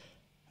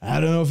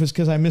don't know if it's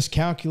because I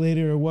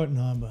miscalculated or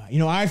whatnot, but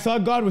I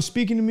thought God was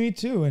speaking to me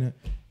too, and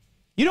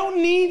you don't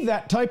need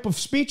that type of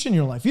speech in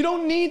your life. You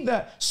don't need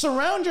that.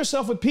 Surround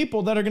yourself with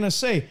people that are going to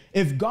say,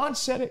 if God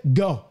said it,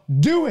 go.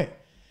 Do it.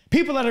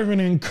 People that are going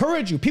to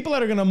encourage you. People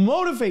that are going to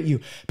motivate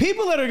you.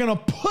 People that are going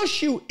to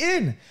push you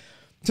in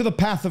to the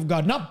path of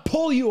God, not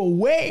pull you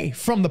away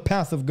from the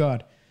path of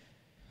God.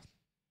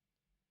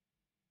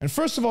 And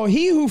first of all,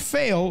 he who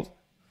failed,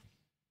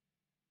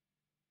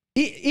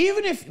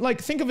 even if,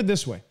 think of it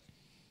this way.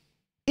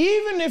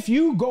 Even if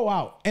you go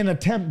out and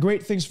attempt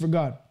great things for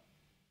God,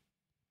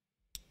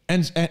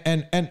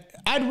 and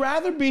I'd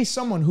rather be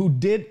someone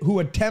who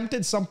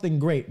attempted something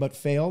great but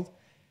failed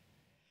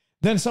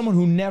than someone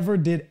who never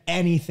did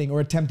anything or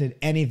attempted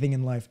anything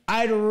in life.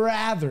 I'd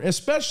rather,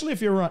 especially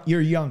if you're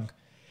young,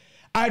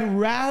 I'd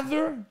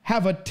rather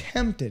have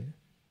attempted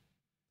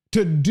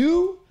to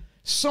do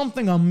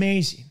something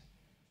amazing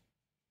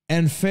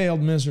and failed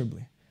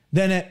miserably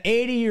than at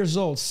 80 years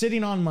old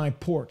sitting on my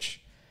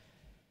porch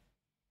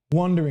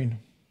wondering,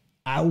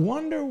 I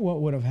wonder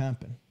what would have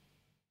happened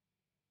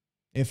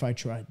if I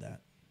tried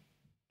that.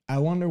 I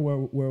wonder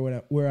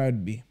where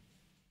I'd be.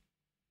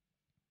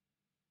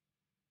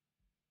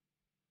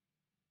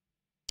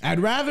 I'd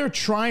rather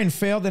try and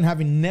fail than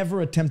having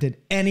never attempted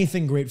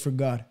anything great for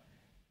God.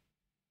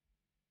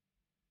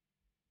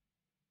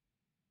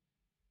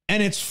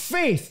 And it's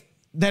faith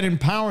that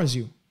empowers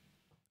you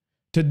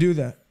to do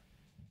that.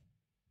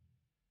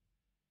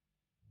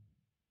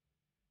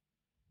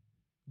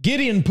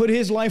 Gideon put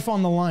his life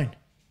on the line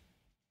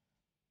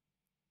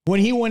when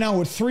he went out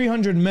with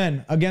 300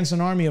 men against an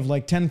army of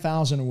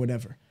 10,000 or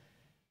whatever.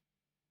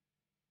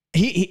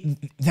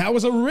 That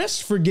was a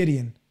risk for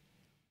Gideon.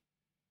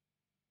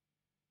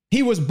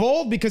 He was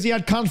bold because he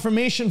had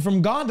confirmation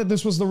from God that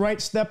this was the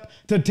right step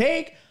to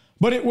take,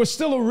 but it was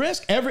still a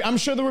risk. I'm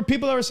sure there were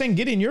people that were saying,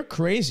 Gideon, you're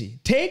crazy.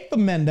 Take the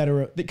men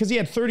because he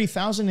had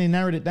 30,000 and he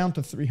narrowed it down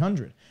to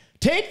 300.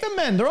 Take the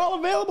men. They're all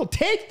available.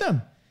 Take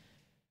them.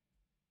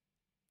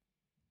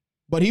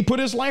 But he put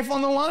his life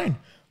on the line.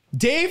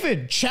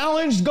 David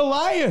challenged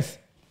Goliath,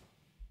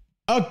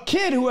 a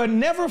kid who had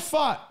never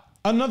fought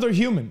another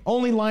human,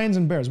 only lions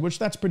and bears, which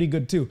that's pretty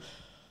good too.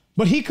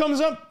 But he comes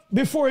up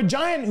before a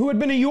giant who had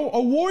been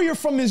a warrior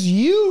from his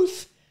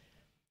youth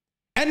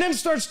and then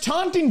starts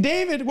taunting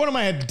David. What am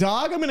I, a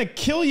dog? I'm going to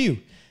kill you.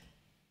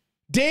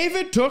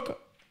 David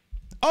took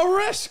a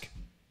risk.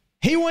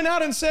 He went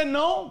out and said,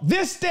 no,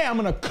 this day I'm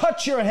going to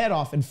cut your head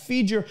off and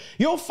feed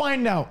you'll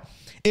find out.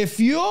 If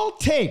you'll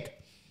take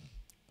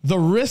the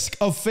risk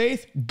of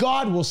faith,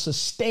 God will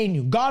sustain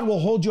you. God will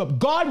hold you up.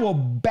 God will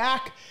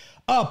back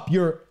up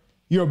your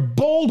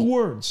bold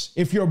words.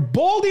 If you're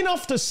bold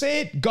enough to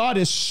say it, God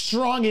is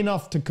strong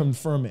enough to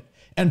confirm it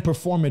and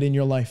perform it in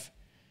your life.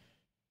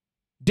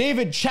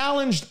 David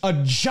challenged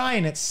a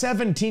giant at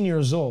 17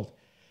 years old.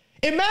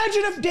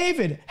 Imagine if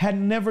David had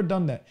never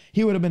done that.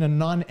 He would have been a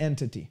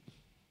non-entity.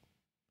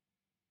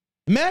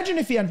 Imagine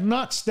if he had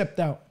not stepped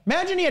out.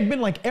 Imagine he had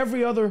been like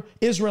every other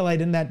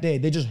Israelite in that day.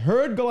 They just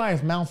heard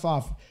Goliath mouth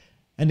off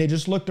and they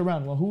just looked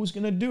around. Well, who's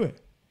going to do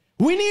it?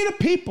 We need a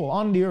people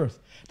on the earth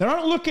that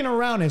aren't looking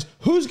around as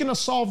who's going to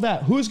solve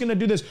that? Who's going to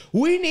do this?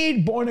 We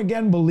need born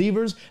again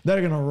believers that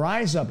are going to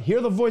rise up,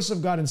 hear the voice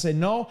of God and say,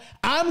 no,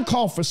 I'm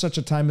called for such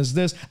a time as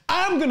this.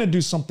 I'm going to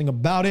do something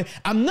about it.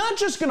 I'm not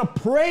just going to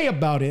pray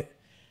about it.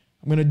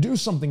 I'm going to do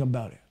something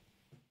about it.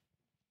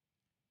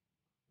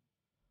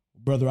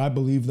 Brother, I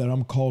believe that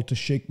I'm called to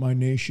shake my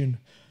nation.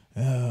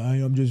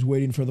 I'm just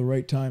waiting for the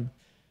right time.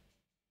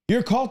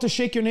 You're called to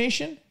shake your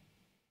nation?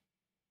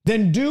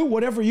 Then do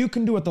whatever you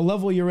can do at the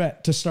level you're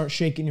at to start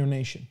shaking your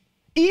nation.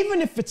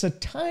 Even if it's a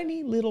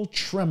tiny little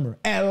tremor,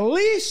 at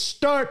least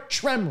start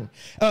tremor.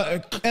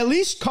 At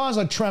least cause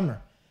a tremor.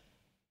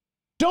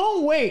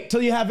 Don't wait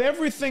till you have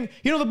everything.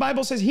 You know, the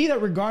Bible says, he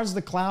that regards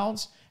the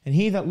clouds and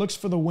he that looks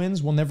for the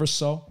winds will never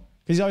sow.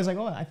 Because he's always like,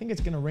 oh, I think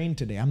it's going to rain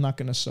today. I'm not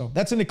going to sow.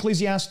 That's in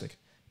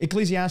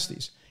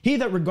Ecclesiastes. He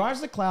that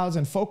regards the clouds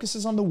and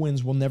focuses on the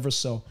winds will never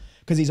sow.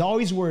 Because he's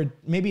always worried,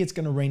 maybe it's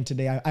going to rain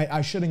today.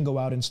 I shouldn't go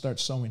out and start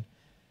sowing.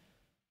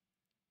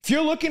 If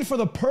you're looking for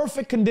the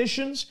perfect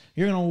conditions,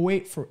 you're going to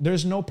wait for,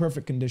 there's no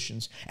perfect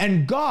conditions.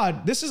 And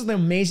God, this is the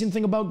amazing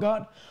thing about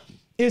God,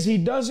 is he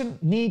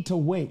doesn't need to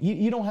wait.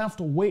 You don't have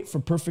to wait for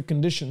perfect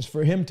conditions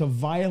for him to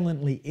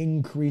violently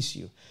increase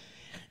you.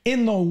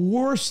 In the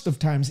worst of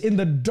times, in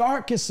the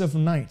darkest of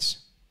nights,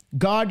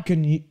 God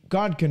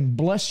can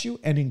bless you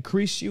and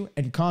increase you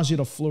and cause you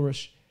to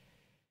flourish.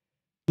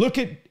 Look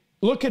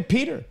at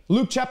Peter,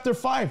 Luke chapter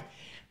 5.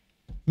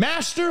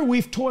 Master,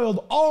 we've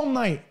toiled all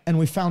night and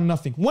we found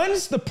nothing.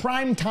 When's the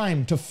prime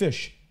time to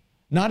fish?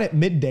 Not at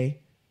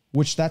midday,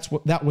 which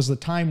that was the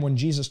time when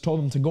Jesus told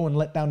him to go and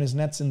let down his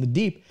nets in the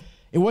deep.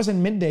 It wasn't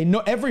midday. No,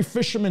 every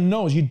fisherman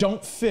knows you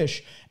don't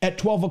fish at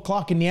 12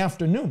 o'clock in the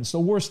afternoon. It's the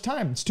worst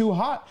time. It's too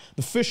hot.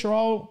 The fish they're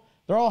all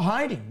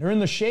hiding. They're in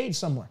the shade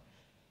somewhere.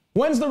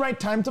 When's the right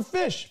time to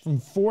fish? From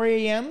 4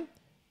 a.m.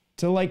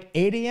 to like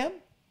 8 a.m.?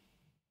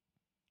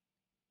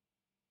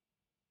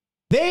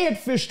 They had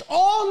fished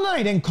all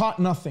night and caught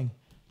nothing.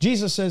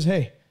 Jesus says,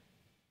 hey,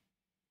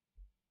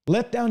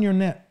 let down your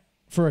net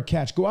for a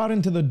catch. Go out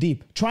into the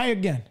deep. Try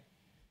again.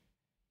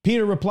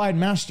 Peter replied,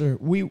 Master,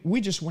 we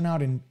just went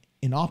out in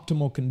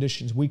optimal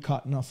conditions. We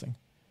caught nothing.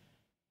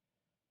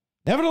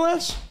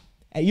 Nevertheless,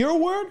 at your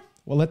word,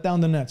 we'll let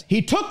down the nets.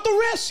 He took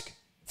the risk.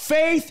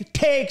 Faith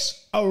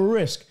takes a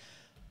risk.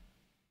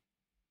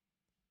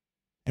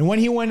 And when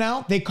he went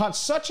out, they caught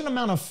such an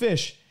amount of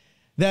fish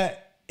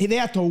that they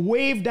had to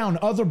wave down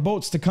other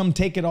boats to come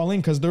take it all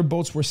in because their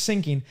boats were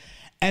sinking.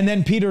 And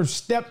then Peter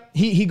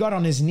he got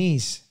on his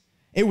knees.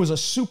 It was a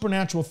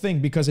supernatural thing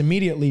because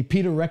immediately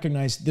Peter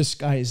recognized this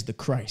guy is the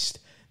Christ.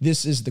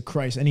 This is the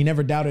Christ. And he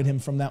never doubted him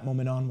from that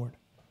moment onward.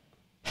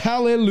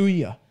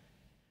 Hallelujah.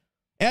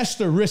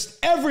 Esther risked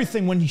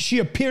everything when she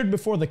appeared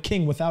before the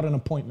king without an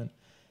appointment.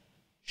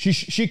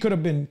 She could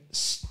have been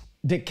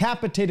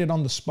decapitated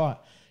on the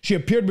spot. She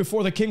appeared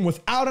before the king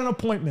without an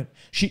appointment.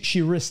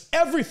 She risked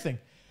everything.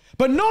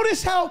 But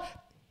notice how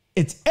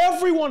it's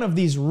every one of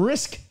these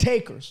risk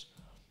takers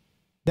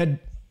that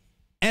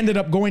ended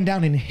up going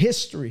down in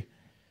history.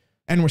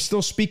 And we're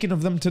still speaking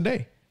of them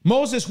today.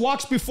 Moses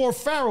walks before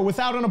Pharaoh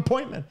without an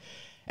appointment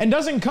and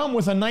doesn't come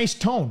with a nice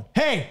tone.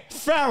 Hey,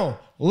 Pharaoh,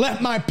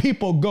 let my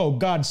people go,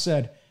 God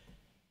said.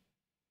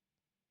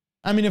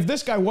 I mean, if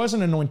this guy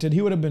wasn't anointed,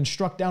 he would have been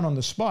struck down on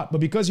the spot. But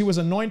because he was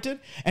anointed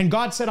and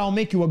God said, I'll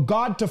make you a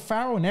god to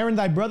Pharaoh and Aaron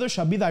thy brother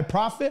shall be thy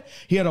prophet.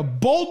 He had a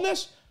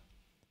boldness.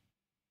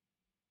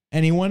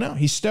 And he went out.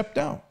 He stepped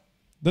out.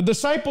 The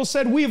disciples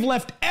said, we've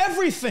left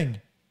everything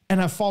and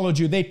have followed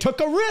you. They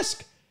took a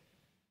risk.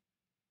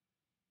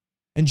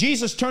 And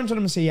Jesus turned to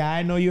them and said, yeah,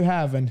 I know you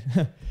have. And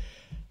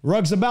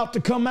rug's about to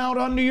come out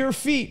under your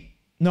feet.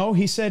 No,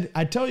 he said,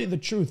 I tell you the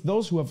truth.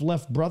 Those who have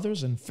left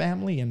brothers and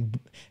family and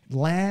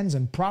lands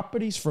and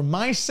properties for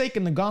my sake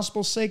and the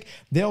gospel's sake,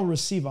 they'll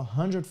receive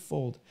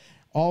 100-fold.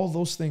 All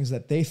those things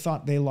that they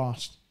thought they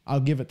lost, I'll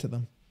give it to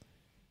them.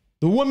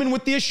 The woman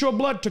with the issue of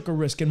blood took a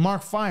risk in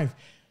Mark 5.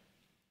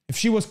 If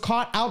she was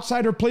caught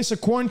outside her place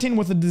of quarantine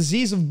with a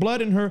disease of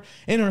blood in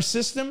her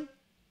system,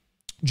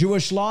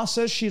 Jewish law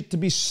says she had to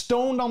be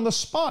stoned on the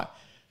spot.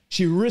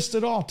 She risked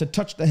it all to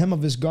touch the hem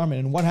of his garment.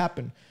 And what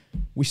happened?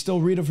 We still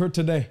read of her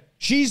today.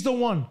 She's the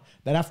one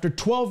that after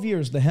 12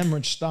 years, the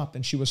hemorrhage stopped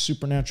and she was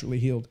supernaturally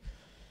healed.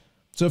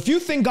 So if you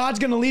think God's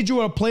going to lead you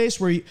to a place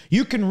where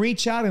you can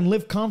reach out and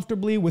live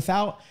comfortably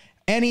without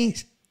any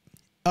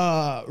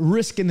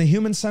risk in the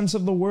human sense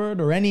of the word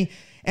or any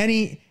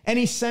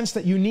sense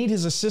that you need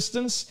his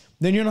assistance,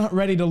 then you're not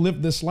ready to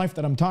live this life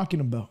that I'm talking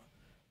about.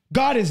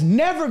 God is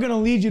never going to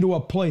lead you to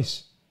a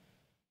place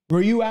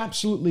where you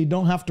absolutely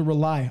don't have to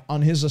rely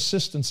on his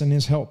assistance and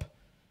his help.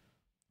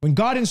 When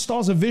God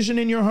installs a vision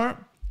in your heart,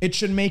 it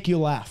should make you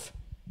laugh.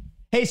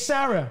 Hey,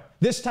 Sarah,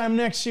 this time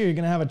next year, you're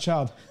going to have a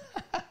child.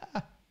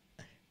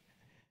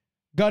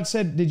 God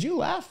said, did you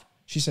laugh?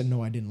 She said,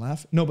 no, I didn't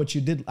laugh. No, but you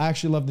did. I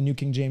actually love the New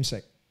King James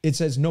sect. It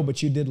says, no,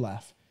 but you did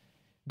laugh.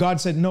 God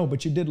said, no,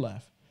 but you did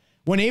laugh.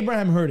 When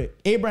Abraham heard it,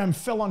 Abraham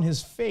fell on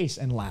his face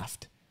and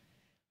laughed.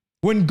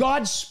 When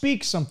God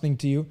speaks something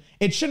to you,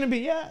 it shouldn't be,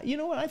 yeah, you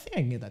know what? I think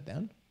I can get that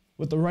done.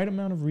 with the right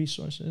amount of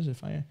resources,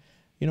 if I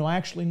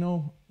actually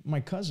know my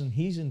cousin,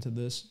 he's into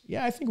this.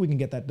 Yeah, I think we can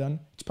get that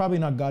done. It's probably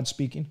not God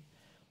speaking.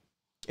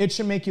 It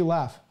should make you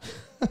laugh.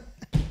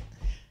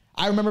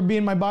 I remember being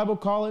in my Bible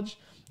college,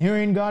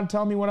 hearing God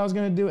tell me what I was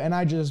going to do, and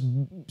I just,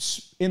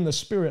 in the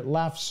spirit,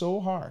 laughed so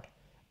hard.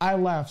 I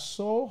laughed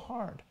so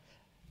hard.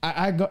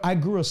 I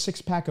grew a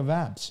 6-pack of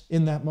abs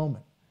in that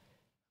moment.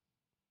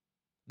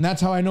 And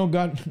that's how I know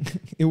God,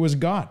 it was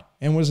God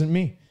and wasn't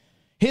me.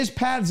 His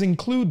paths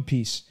include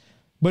peace,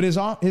 but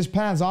his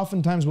paths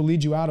oftentimes will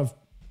lead you out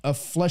of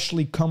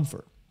fleshly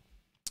comfort.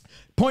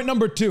 Point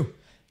number 2.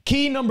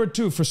 Key number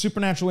 2 for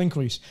supernatural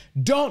increase.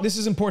 This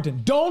is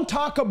important. Don't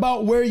talk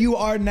about where you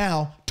are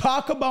now.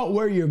 Talk about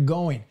where you're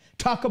going.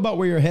 Talk about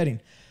where you're heading.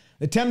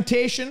 The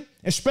temptation,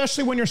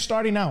 especially when you're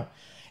starting out,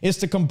 is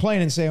to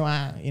complain and say,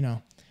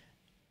 well,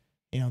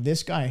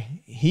 this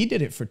guy, he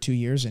did it for 2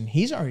 years and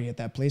he's already at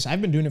that place.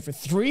 I've been doing it for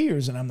 3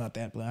 years and I'm not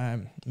that.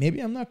 Maybe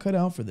I'm not cut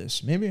out for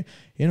this. Maybe,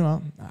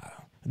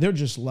 they're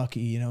just lucky,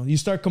 You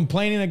start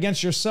complaining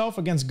against yourself,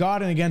 against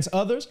God, and against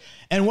others.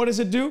 And what does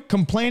it do?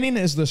 Complaining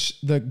is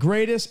the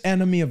greatest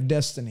enemy of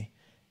destiny.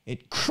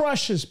 It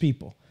crushes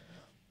people.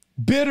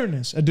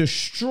 Bitterness, a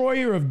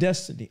destroyer of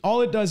destiny. All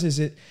it does is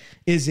it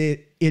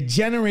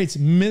generates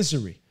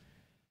misery.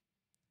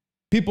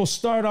 People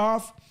start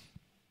off,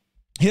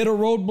 hit a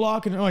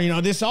roadblock,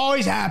 and this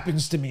always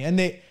happens to me. And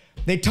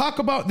they talk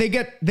about,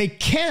 they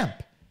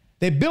camp.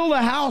 They build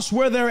a house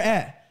where they're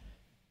at.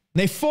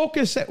 They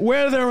focus at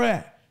where they're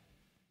at.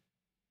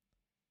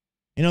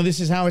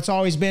 This is how it's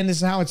always been. This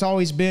is how it's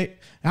always been,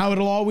 how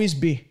it'll always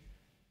be.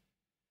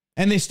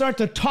 And they start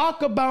to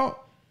talk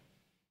about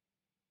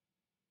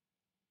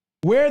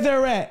where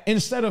they're at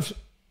instead of,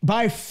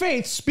 by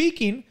faith,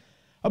 speaking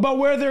about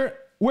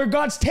where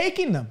God's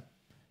taking them.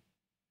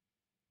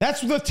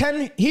 That's the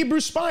 10 Hebrew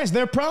spies,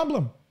 their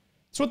problem.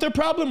 That's what their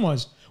problem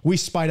was. We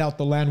spied out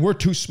the land. We're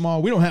too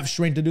small. We don't have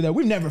strength to do that.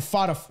 We've never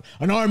fought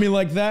an army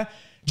like that.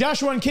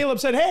 Joshua and Caleb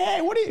said,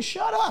 hey,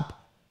 shut up.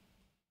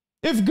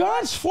 If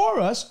God's for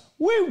us,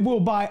 we will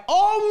by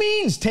all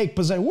means take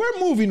possession. We're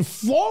moving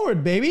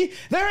forward, baby.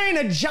 There ain't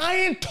a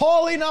giant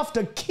tall enough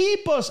to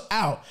keep us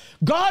out.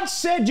 God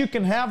said you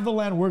can have the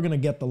land. We're going to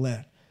get the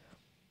land.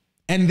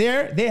 And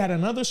they had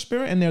another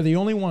spirit, and they're the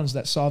only ones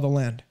that saw the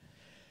land.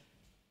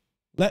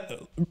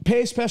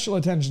 Pay special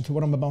attention to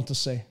what I'm about to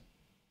say.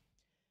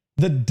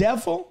 The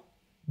devil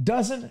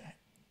doesn't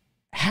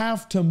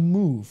have to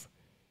move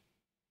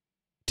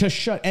to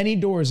shut any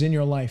doors in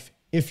your life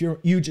if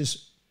you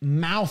just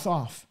mouth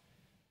off.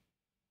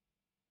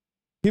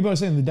 People are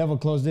saying the devil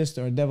closed this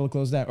door, the devil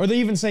closed that. Or they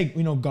even say,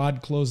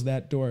 God closed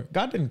that door.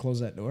 God didn't close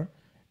that door.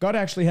 God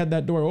actually had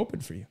that door open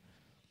for you.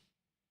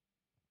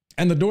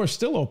 And the door is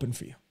still open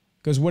for you.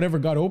 Because whatever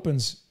God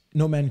opens,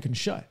 no man can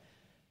shut.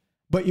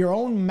 But your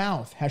own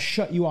mouth has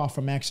shut you off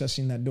from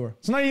accessing that door.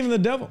 It's not even the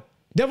devil.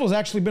 The devil's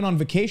actually been on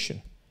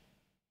vacation.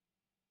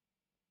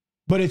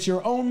 But it's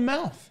your own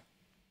mouth.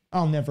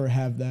 I'll never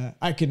have that.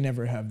 I could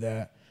never have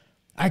that.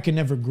 I can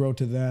never grow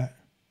to that.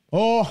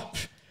 Oh,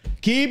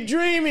 keep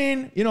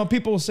dreaming.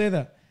 People will say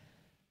that.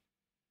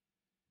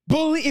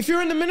 If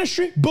you're in the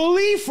ministry,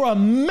 believe for a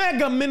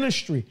mega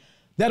ministry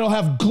that'll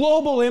have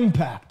global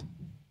impact.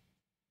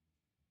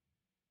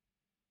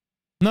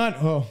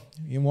 Not,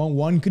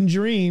 one can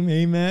dream,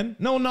 amen.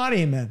 No, not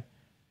amen.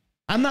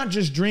 I'm not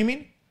just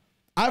dreaming.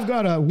 I've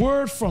got a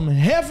word from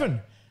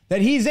heaven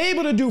that he's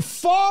able to do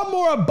far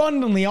more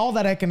abundantly all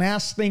that I can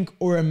ask, think,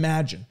 or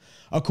imagine,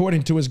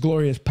 according to his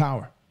glorious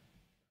power.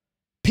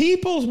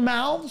 People's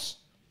mouths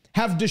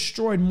have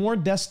destroyed more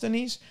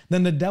destinies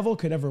than the devil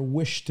could ever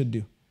wish to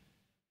do.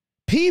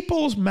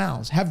 People's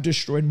mouths have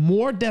destroyed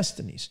more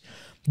destinies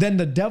than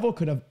the devil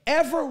could have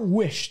ever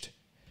wished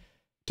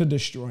to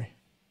destroy.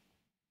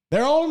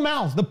 Their own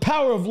mouth, the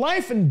power of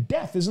life and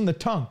death is in the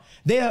tongue.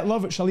 They that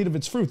love it shall eat of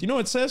its fruit.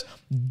 It says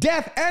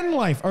death and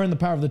life are in the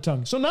power of the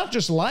tongue. So not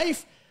just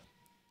life.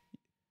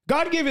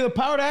 God gave you the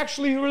power to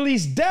actually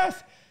release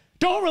death.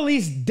 Don't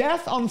release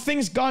death on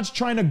things God's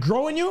trying to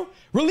grow in you.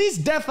 Release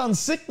death on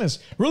sickness.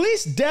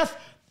 Release death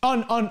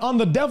on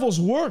the devil's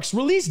works.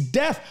 Release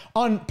death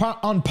on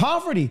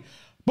poverty.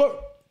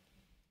 But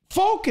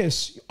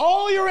focus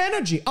all your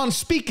energy on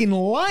speaking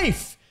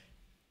life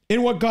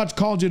in what God's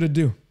called you to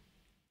do.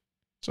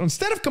 So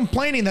instead of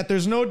complaining that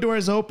there's no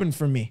doors open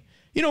for me,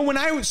 when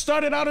I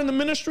started out in the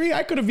ministry,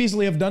 I could have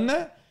easily have done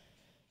that.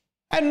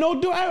 I had no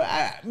door.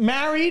 I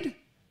married,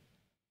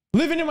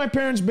 living in my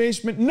parents'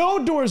 basement,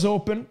 no doors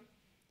open.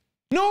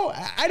 No,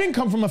 I didn't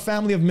come from a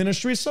family of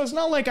ministry, so it's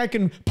not like I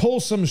can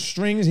pull some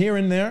strings here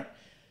and there.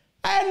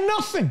 I had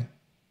nothing.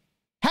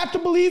 Had to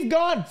believe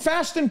God,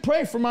 fast and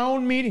pray for my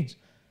own meetings.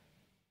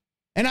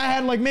 And I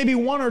had maybe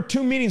 1 or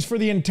 2 meetings for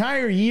the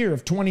entire year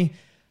of 2015,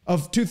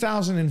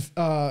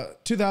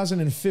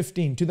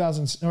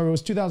 or it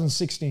was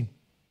 2016.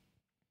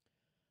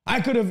 I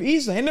could have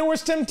easily, and there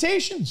was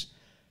temptations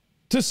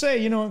to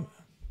say, no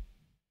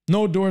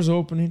doors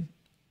opening.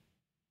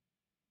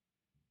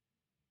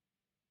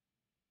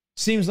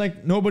 Seems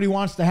like nobody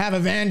wants to have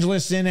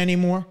evangelists in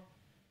anymore.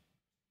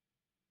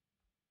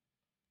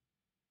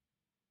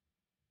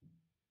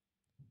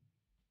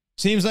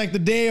 Seems like the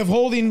day of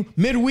holding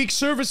midweek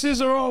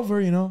services are over,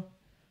 you know.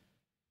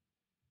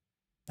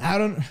 I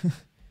don't...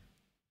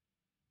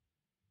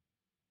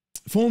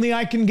 If only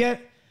I can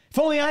get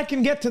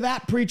to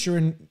that preacher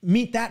and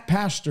meet that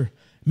pastor,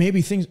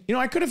 maybe things... You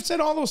know, I could have said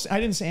all those... I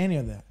didn't say any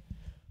of that.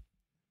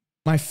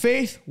 My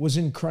faith was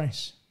in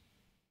Christ.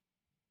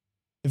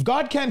 If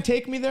God can't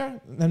take me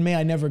there, then may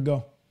I never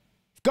go.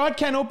 If God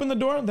can't open the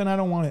door, then I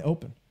don't want it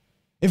open.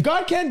 If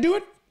God can't do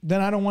it,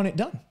 then I don't want it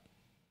done.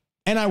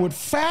 And I would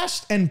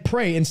fast and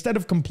pray instead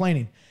of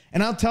complaining.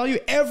 And I'll tell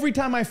you, every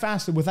time I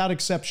fasted, without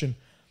exception,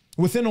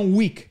 within a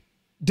week,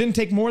 didn't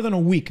take more than a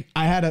week,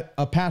 I had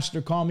a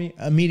pastor call me,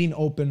 a meeting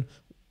open,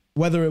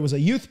 whether it was a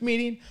youth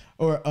meeting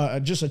or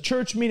just a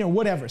church meeting or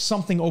whatever,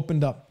 something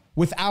opened up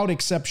without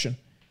exception.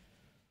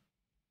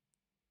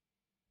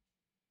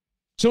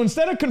 So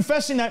instead of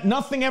confessing that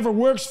nothing ever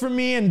works for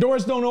me and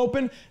doors don't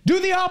open, do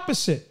the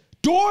opposite.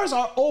 Doors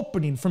are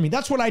opening for me.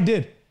 That's what I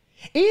did.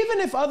 Even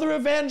if other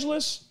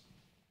evangelists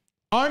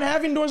aren't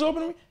having doors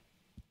open to me,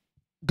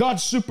 God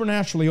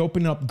supernaturally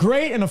opened up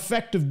great and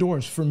effective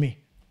doors for me.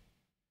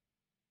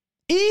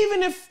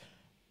 Even if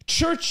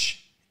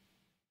church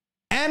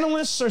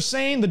analysts are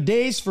saying the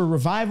days for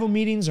revival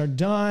meetings are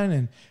done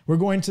and we're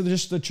going to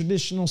just the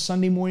traditional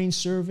Sunday morning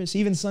service,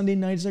 even Sunday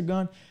nights are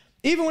gone.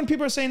 Even when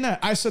people are saying that,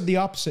 I said the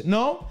opposite.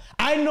 No,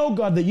 I know,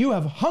 God, that you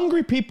have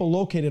hungry people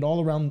located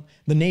all around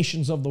the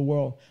nations of the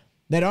world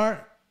that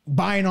aren't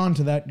buying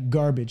onto that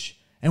garbage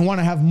and want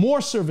to have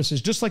more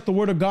services, just like the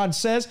word of God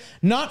says,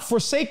 not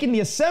forsaking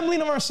the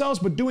assembling of ourselves,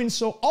 but doing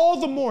so all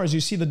the more as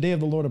you see the day of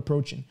the Lord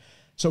approaching.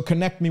 So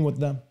connect me with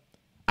them.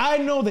 I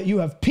know that you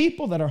have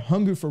people that are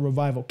hungry for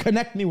revival.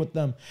 Connect me with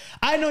them.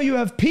 I know you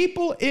have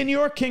people in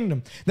your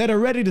kingdom that are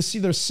ready to see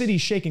their city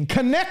shaking.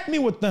 Connect me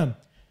with them.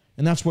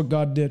 And that's what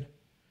God did.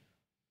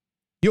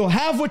 You'll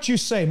have what you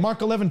say, Mark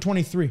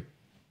 11:23,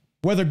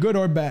 whether good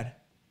or bad.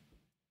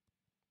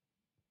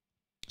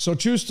 So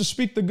choose to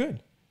speak the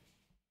good.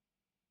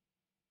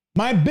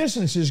 My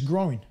business is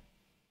growing.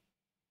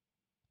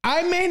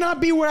 I may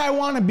not be where I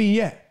want to be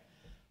yet,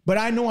 but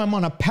I know I'm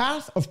on a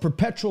path of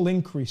perpetual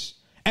increase.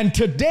 And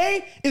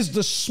today is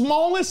the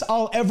smallest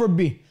I'll ever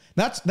be.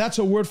 That's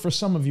a word for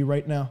some of you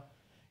right now.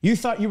 You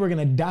thought you were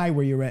going to die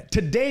where you're at.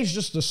 Today's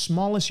just the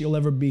smallest you'll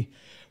ever be.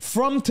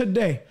 From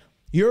today,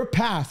 your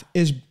path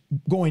is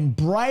going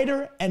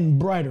brighter and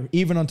brighter,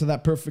 even unto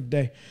that perfect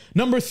day.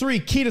 Number 3,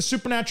 key to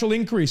supernatural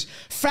increase.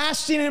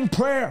 Fasting and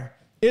prayer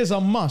is a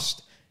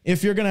must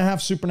if you're going to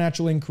have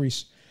supernatural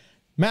increase.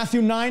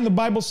 Matthew 9, the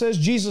Bible says,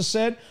 Jesus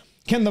said,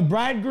 can the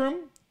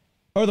bridegroom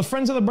or the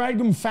friends of the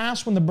bridegroom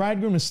fast when the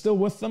bridegroom is still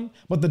with them?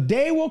 But the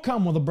day will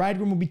come when the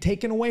bridegroom will be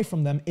taken away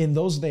from them. In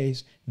those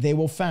days, they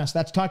will fast.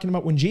 That's talking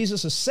about when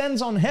Jesus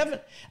ascends on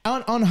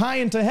high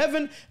into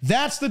heaven.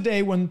 That's the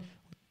day when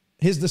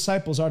his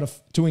disciples are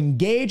to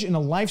engage in a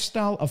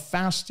lifestyle of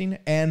fasting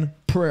and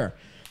prayer.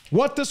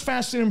 What does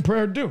fasting and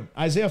prayer do?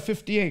 Isaiah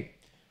 58.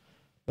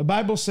 The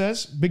Bible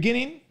says,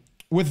 beginning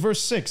with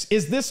verse 6,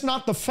 is this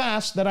not the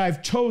fast that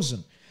I've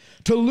chosen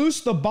to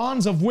loose the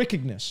bonds of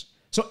wickedness?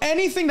 So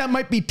anything that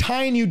might be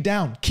tying you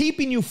down,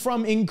 keeping you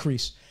from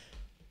increase.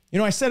 You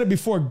know, I said it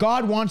before,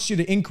 God wants you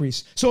to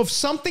increase. So if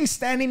something's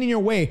standing in your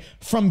way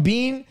from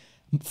being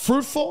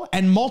fruitful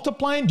and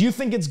multiplying, do you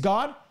think it's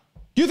God?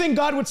 Do you think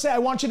God would say, I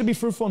want you to be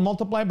fruitful and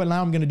multiply, but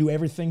now I'm going to do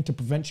everything to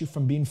prevent you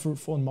from being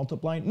fruitful and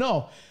multiplying?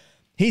 No.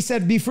 He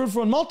said, be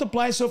fruitful and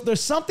multiply. So if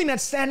there's something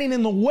that's standing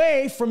in the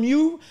way from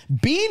you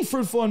being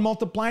fruitful and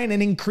multiplying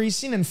and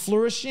increasing and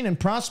flourishing and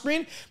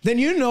prospering, then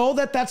you know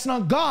that that's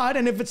not God.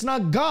 And if it's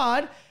not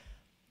God,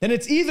 then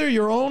it's either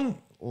your own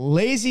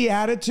lazy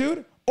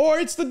attitude or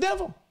it's the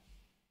devil.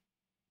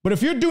 But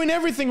if you're doing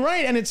everything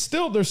right and it's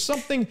still, there's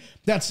something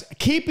that's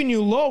keeping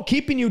you low,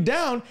 keeping you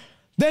down,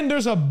 then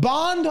there's a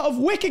bond of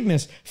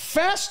wickedness.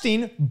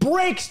 Fasting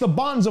breaks the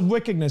bonds of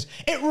wickedness.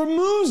 It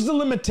removes the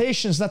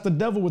limitations that the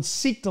devil would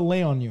seek to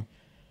lay on you.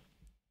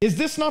 Is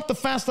this not the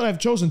fast that I've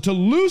chosen? To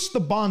loose the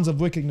bonds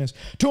of wickedness,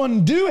 to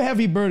undo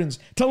heavy burdens,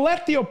 to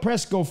let the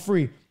oppressed go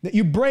free, that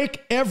you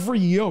break every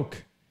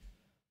yoke.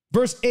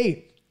 Verse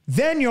 8,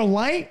 then your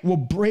light will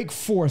break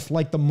forth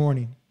like the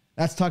morning.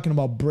 That's talking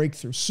about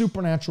breakthrough,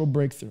 supernatural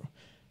breakthrough.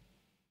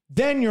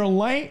 Then your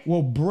light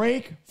will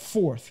break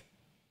forth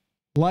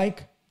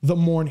like the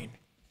morning.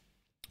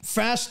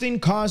 Fasting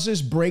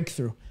causes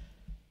breakthrough.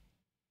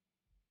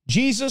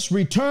 Jesus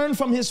returned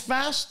from his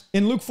fast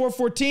in Luke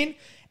 4:14,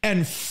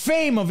 and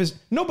fame of his...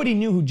 Nobody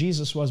knew who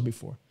Jesus was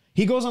before.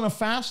 He goes on a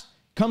fast,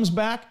 comes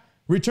back,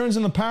 returns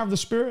in the power of the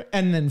Spirit,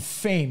 and then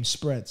fame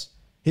spreads.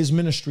 His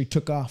ministry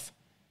took off.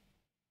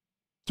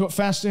 That's what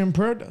fasting and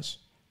prayer does.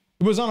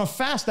 It was on a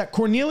fast that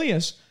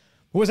Cornelius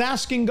was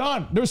asking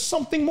God. There's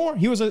something more.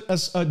 He was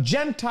a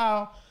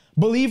Gentile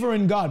believer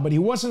in God, but he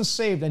wasn't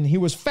saved, and he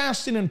was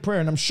fasting in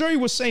prayer, and I'm sure he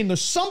was saying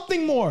there's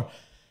something more.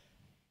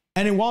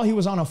 And then while he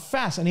was on a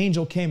fast, an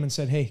angel came and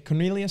said, hey,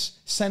 Cornelius,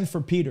 send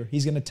for Peter.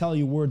 He's going to tell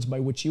you words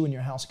by which you and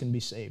your house can be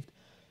saved.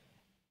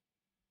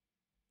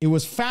 It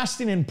was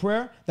fasting and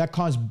prayer that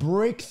caused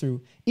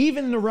breakthrough,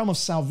 even in the realm of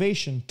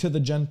salvation, to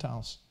the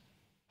Gentiles.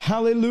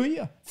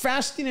 Hallelujah.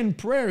 Fasting and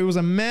prayer. It was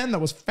a man that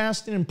was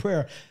fasting and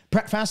prayer,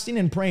 fasting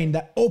and praying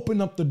that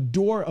opened up the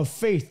door of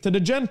faith to the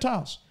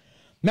Gentiles.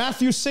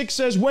 Matthew 6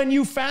 says, when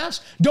you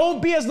fast,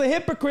 don't be as the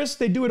hypocrites.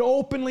 They do it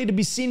openly to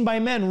be seen by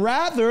men.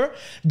 Rather,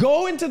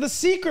 go into the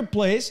secret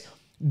place,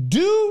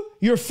 do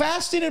your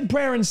fasting and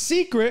prayer in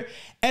secret,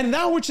 and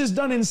that which is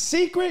done in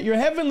secret, your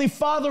heavenly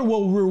Father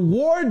will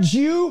reward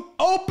you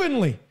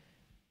openly.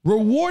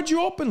 Reward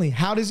you openly.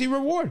 How does he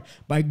reward?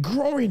 By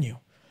growing you.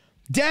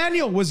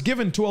 Daniel was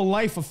given to a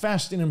life of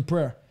fasting and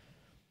prayer.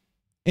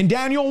 In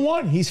Daniel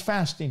 1, he's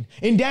fasting.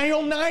 In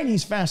Daniel 9,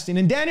 he's fasting.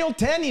 In Daniel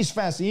 10, he's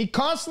fasting. He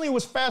constantly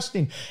was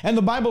fasting. And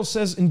the Bible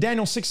says in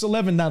Daniel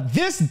 6:11, now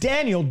this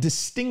Daniel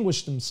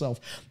distinguished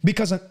himself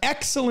because an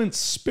excellent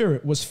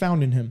spirit was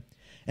found in him.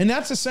 And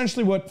that's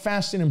essentially what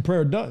fasting and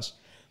prayer does.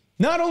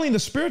 Not only the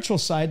spiritual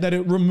side, that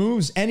it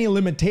removes any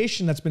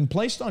limitation that's been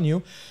placed on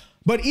you,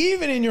 but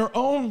even in your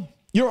own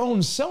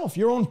self,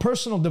 your own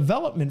personal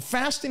development,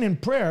 fasting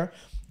and prayer,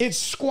 it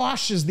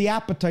squashes the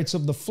appetites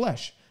of the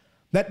flesh.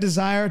 That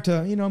desire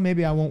to,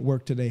 maybe I won't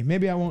work today.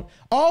 Maybe I won't.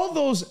 All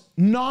those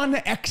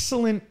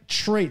non-excellent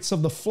traits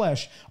of the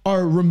flesh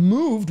are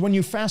removed when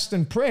you fast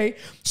and pray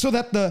so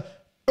that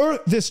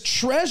this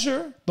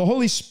treasure, the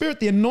Holy Spirit,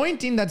 the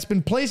anointing that's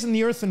been placed in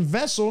the earthen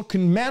vessel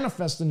can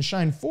manifest and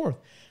shine forth.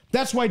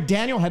 That's why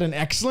Daniel had an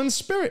excellent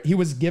spirit. He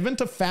was given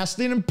to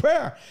fasting and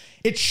prayer.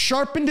 It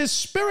sharpened his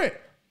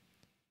spirit.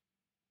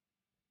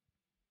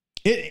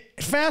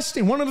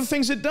 Fasting, one of the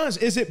things it does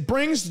is it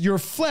brings your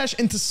flesh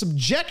into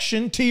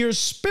subjection to your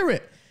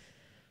spirit.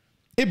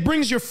 It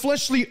brings your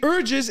fleshly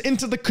urges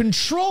into the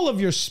control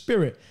of your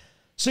spirit.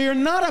 So you're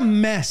not a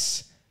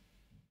mess.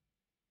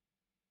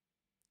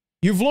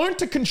 You've learned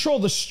to control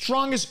the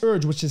strongest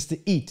urge, which is to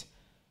eat.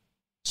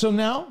 So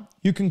now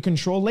you can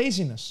control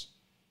laziness.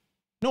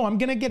 No, I'm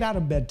going to get out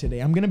of bed today.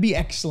 I'm going to be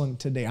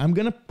excellent today. I'm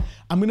going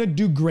to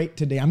do great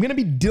today. I'm going to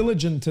be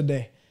diligent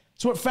today.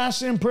 That's what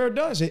fasting and prayer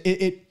does.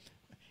 It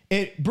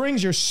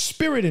brings your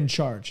spirit in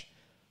charge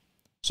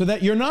so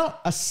that you're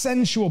not a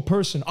sensual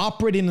person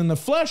operating in the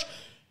flesh.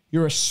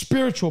 You're a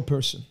spiritual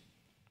person.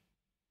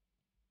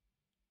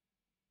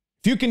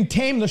 If you can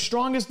tame the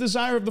strongest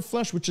desire of the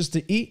flesh, which is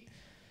to eat,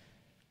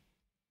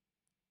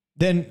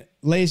 then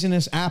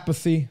laziness,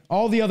 apathy,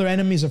 all the other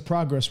enemies of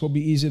progress will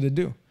be easy to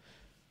do.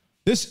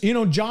 This,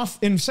 in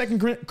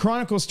 2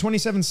 Chronicles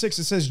 27:6,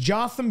 it says,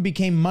 Jotham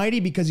became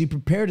mighty because he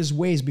prepared his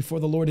ways before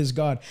the Lord his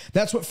God.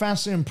 That's what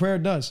fasting and prayer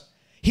does.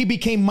 He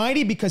became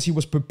mighty because he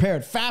was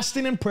prepared.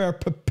 Fasting and prayer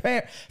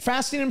prepares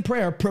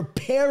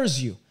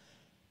you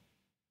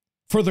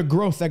for the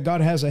growth that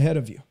God has ahead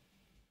of you.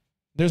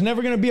 There's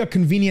never going to be a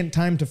convenient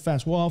time to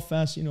fast. Well, I'll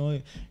fast,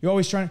 you're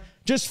always trying.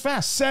 Just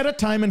fast. Set a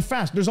time and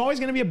fast. There's always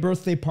going to be a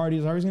birthday party.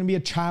 There's always going to be a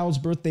child's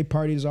birthday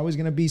party. There's always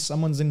going to be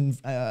someone's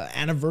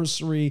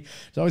anniversary.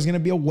 There's always going to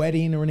be a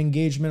wedding or an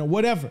engagement or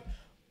whatever.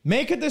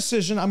 Make a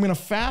decision. I'm going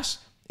to fast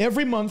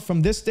every month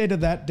from this day to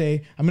that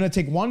day. I'm going to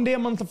take 1 day a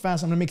month to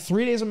fast. I'm going to make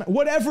 3 days a month.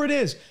 Whatever it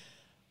is.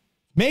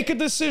 Make a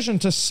decision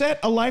to set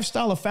a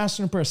lifestyle of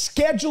fasting and prayer.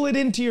 Schedule it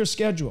into your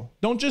schedule.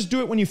 Don't just do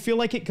it when you feel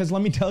like it, because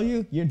let me tell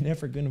you, you're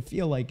never going to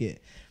feel like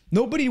it.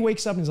 Nobody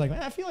wakes up and is like,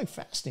 I feel like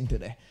fasting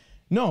today.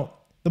 No,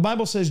 the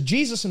Bible says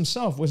Jesus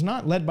himself was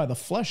not led by the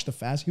flesh to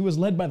fast. He was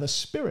led by the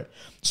Spirit.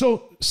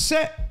 So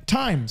set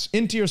times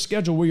into your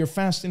schedule where you're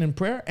fasting and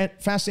praying,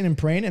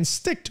 and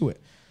stick to it.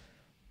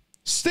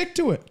 Stick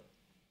to it.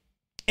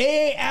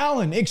 A.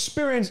 Allen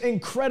experienced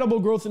incredible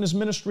growth in his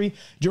ministry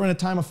during a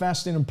time of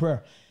fasting and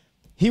prayer.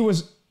 He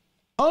was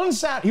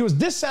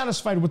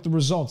dissatisfied with the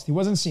results. He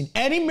wasn't seeing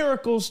any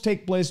miracles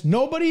take place.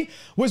 Nobody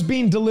was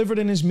being delivered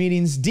in his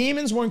meetings.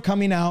 Demons weren't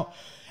coming out.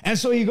 And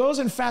so he goes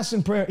and fasts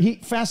and prayer. He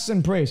fasts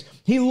and prays.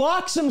 He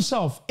locks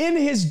himself in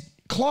his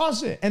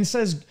closet and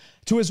says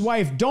to his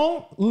wife,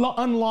 don't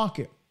unlock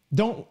it.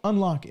 Don't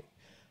unlock it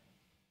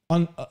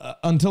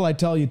until I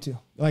tell you to.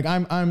 Like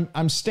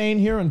I'm staying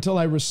here until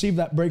I receive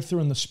that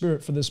breakthrough in the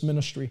Spirit for this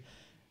ministry.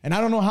 And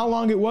I don't know how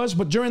long it was,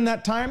 but during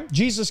that time,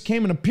 Jesus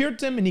came and appeared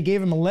to him, and he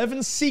gave him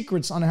 11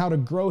 secrets on how to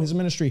grow his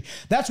ministry.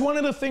 That's one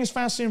of the things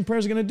fasting and prayer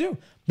is going to do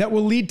that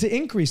will lead to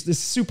increase, this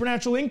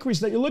supernatural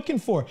increase that you're looking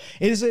for.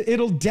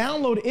 It'll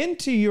download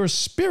into your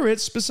spirit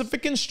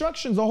specific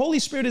instructions. The Holy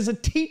Spirit is a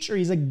teacher.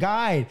 He's a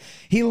guide.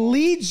 He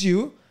leads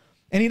you,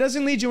 and he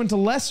doesn't lead you into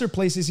lesser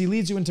places. He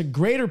leads you into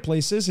greater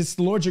places. It's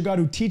the Lord your God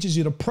who teaches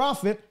you to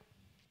profit.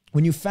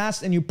 When you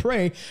fast and you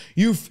pray,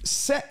 you've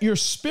set your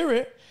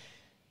spirit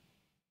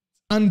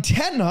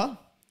antenna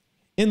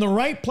in the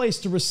right place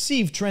to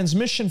receive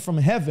transmission from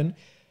heaven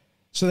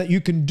so that you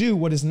can do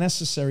what is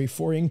necessary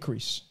for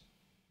increase.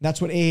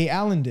 That's what A.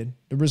 Allen did.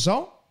 The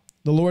result,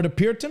 the Lord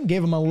appeared to him,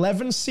 gave him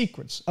 11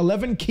 secrets,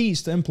 11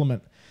 keys to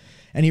implement.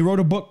 And he wrote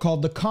a book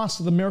called The Cost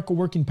of the Miracle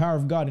Working Power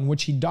of God, in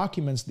which he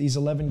documents these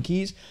 11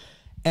 keys.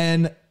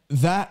 And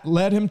that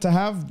led him to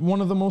have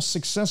one of the most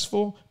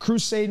successful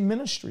crusade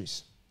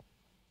ministries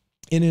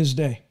in his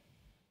day.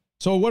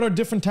 So what are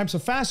different types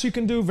of fasts you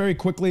can do? Very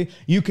quickly,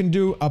 you can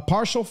do a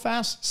partial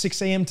fast,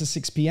 6 a.m. to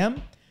 6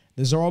 p.m.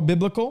 These are all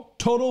biblical.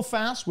 Total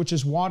fast, which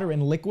is water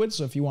and liquids.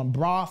 So if you want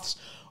broths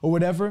or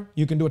whatever,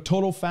 you can do a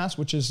total fast,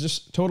 which is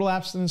just total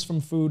abstinence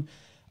from food,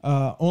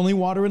 only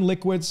water and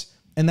liquids,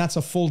 and that's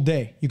a full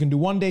day. You can do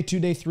 1 day, 2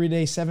 days, 3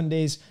 days, 7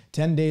 days,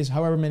 10 days,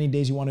 however many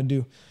days you want to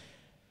do.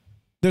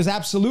 There's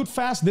absolute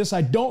fast. This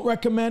I don't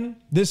recommend.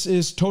 This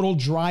is total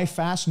dry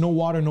fast, no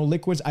water, no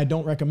liquids. I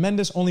don't recommend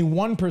this. Only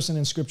one person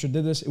in scripture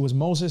did this. It was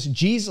Moses.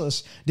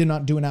 Jesus did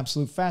not do an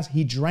absolute fast.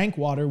 He drank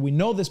water. We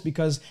know this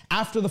because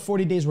after the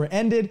 40 days were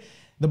ended,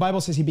 the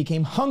Bible says he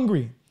became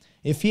hungry.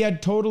 If he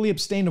had totally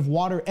abstained of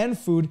water and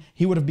food,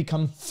 he would have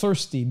become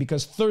thirsty,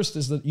 because thirst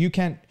is that you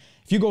can't,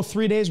 if you go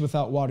 3 days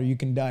without water, you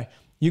can die.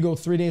 You go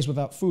 3 days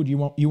without food, you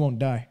won't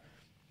die.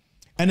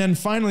 And then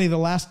finally, the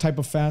last type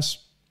of fast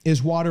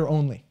is water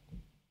only.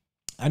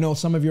 I know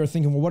some of you are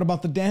thinking, well, what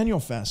about the Daniel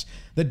fast?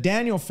 The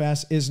Daniel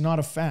fast is not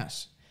a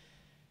fast.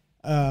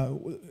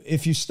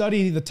 If you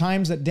study the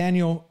times that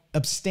Daniel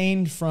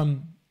abstained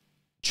from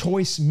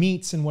choice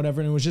meats and whatever,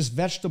 and it was just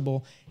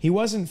vegetable, he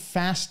wasn't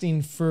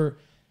fasting for,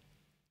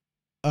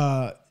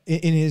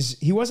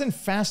 he wasn't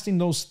fasting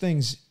those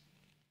things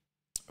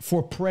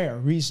for prayer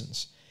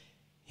reasons.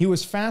 He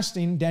was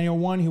fasting, Daniel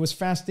 1, he was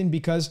fasting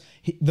because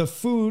the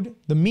food,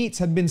 the meats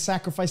had been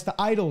sacrificed to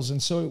idols.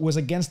 And so it was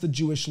against the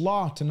Jewish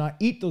law to not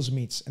eat those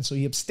meats. And so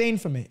he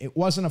abstained from it. It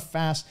wasn't a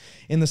fast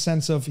in the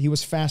sense of he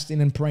was fasting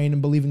and praying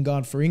and believing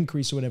God for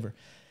increase or whatever.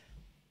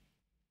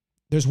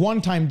 There's one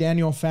time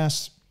Daniel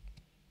fasts,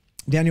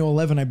 Daniel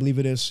 11, I believe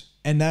it is.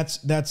 And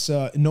that's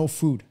no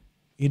food.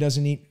 He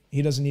doesn't eat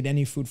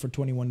any food for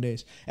 21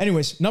 days.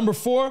 Anyways, number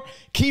 4,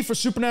 key for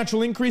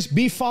supernatural increase: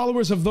 be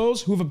followers of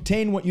those who've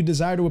obtained what you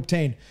desire to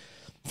obtain.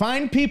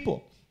 Find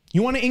people.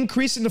 You want to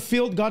increase in the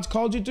field God's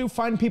called you to?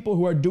 Find people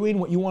who are doing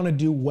what you want to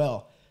do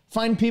well.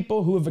 Find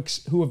people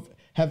who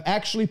have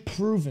actually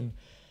proven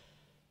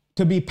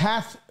to be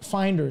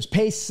pathfinders,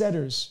 pace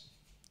setters,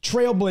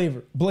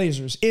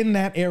 trailblazers in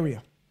that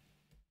area.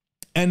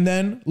 And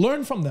then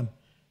learn from them.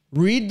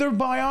 Read their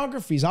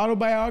biographies,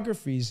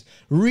 autobiographies.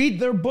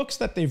 Read their books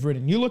that they've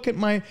written. You look at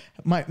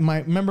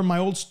remember my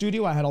old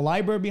studio? I had a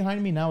library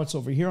behind me. Now it's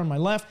over here on my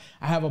left.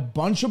 I have a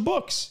bunch of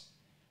books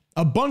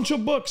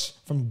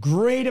from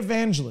great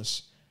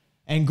evangelists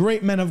and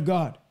great men of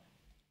God.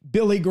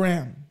 Billy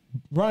Graham,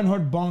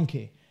 Reinhard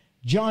Bonnke,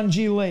 John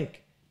G.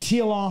 Lake,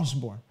 T.L.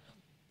 Osborne,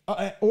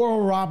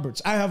 Oral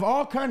Roberts. I have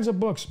all kinds of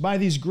books by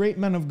these great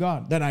men of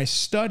God that I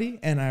study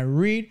and I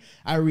read.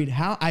 I read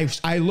how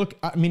I look.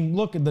 I mean,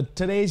 look at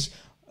today's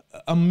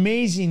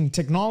amazing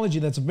technology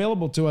that's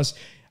available to us.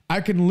 I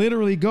can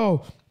literally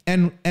go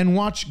and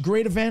watch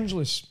great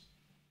evangelists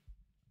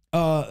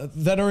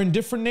that are in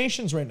different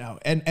nations right now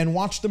and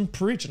watch them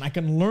preach, and I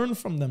can learn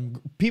from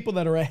them. People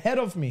that are ahead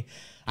of me,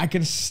 I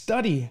can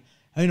study.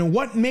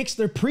 What makes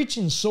their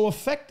preaching so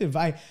effective.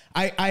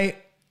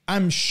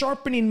 I'm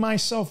sharpening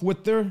myself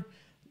with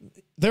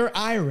their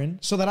iron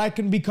so that I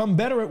can become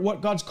better at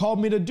what God's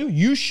called me to do.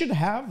 You should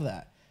have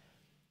that.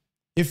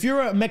 If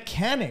you're a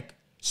mechanic,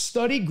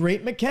 study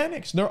great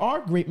mechanics. There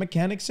are great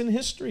mechanics in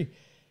history.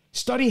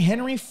 Study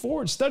Henry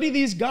Ford. Study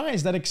these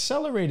guys that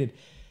accelerated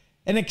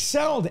and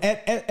excelled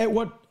at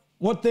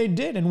what they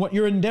did and what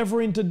you're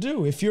endeavoring to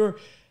do. If you're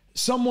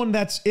someone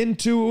that's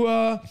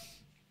into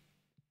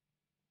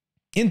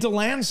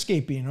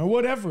landscaping or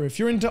whatever, if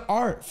you're into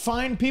art,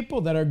 find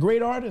people that are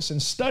great artists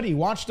and study,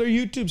 watch their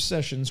YouTube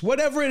sessions,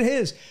 whatever it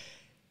is.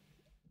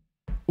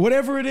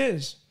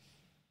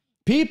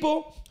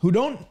 People who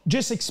don't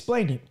just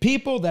explain it,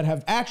 people that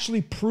have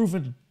actually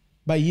proven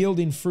by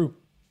yielding fruit.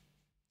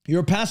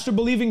 You're a pastor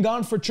believing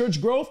God for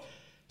church growth?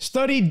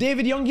 Study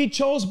David Yonggi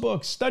Cho's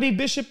books, study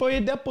Bishop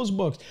Oyedepo's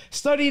books,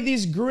 study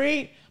these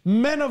great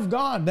men of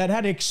God that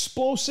had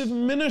explosive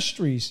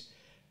ministries,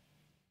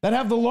 that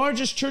have the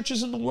largest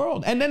churches in the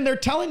world. And then they're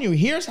telling you,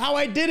 here's how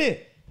I did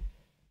it.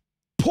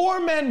 Poor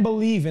men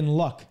believe in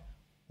luck.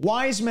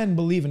 Wise men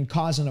believe in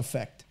cause and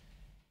effect.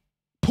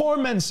 Poor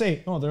men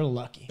say, oh, they're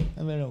lucky.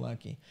 And they're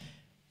lucky.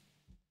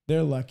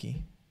 They're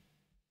lucky.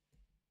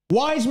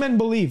 Wise men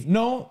believe,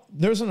 no,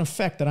 there's an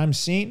effect that I'm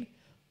seeing.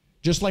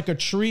 Just like a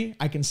tree,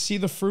 I can see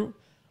the fruit,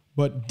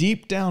 but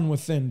deep down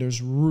within,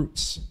 there's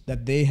roots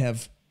that they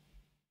have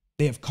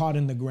caught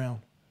in the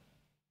ground.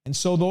 And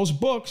so those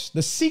books,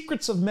 the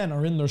secrets of men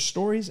are in their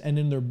stories and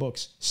in their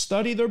books.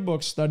 Study their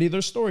books, study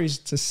their stories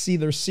to see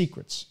their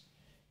secrets.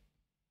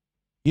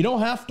 You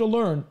don't have to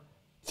learn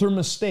through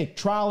mistake,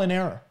 trial and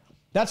error.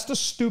 That's the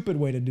stupid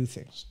way to do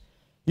things.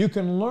 You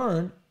can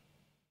learn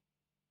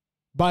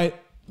by,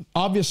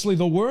 obviously,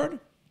 the Word,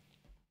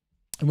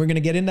 and we're going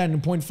to get in that in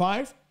point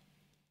 5,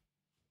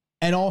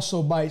 and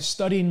also by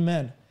studying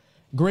men,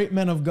 great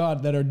men of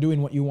God that are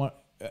doing what you want,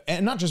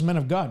 and not just men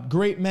of God,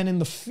 great men in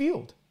the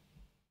field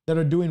that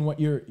are doing what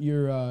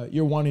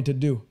you're wanting to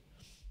do.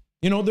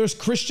 There's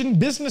Christian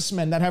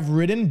businessmen that have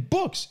written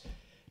books.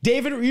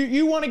 David,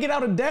 you want to get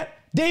out of debt?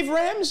 Dave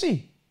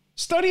Ramsey.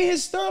 Study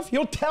his stuff.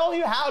 He'll tell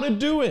you how to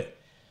do it.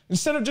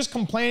 Instead of just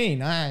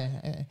complaining,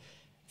 I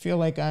feel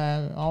like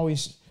I'm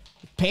always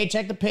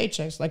paycheck to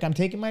paycheck. It's like I'm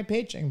taking my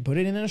paycheck and put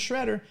it in a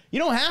shredder. You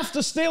don't have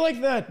to stay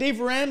like that. Dave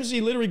Ramsey,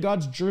 literally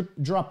God's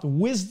dropped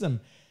wisdom.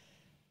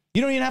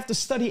 You don't even have to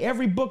study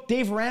every book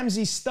Dave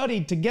Ramsey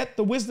studied to get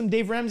the wisdom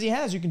Dave Ramsey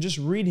has. You can just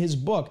read his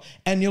book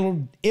and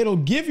it'll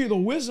give you the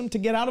wisdom to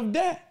get out of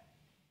debt.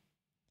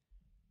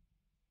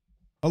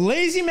 A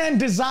lazy man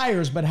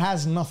desires but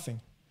has nothing.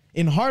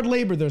 In hard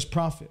labor, there's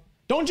profit.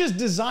 Don't just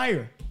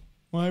desire.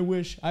 Well, I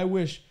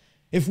wish.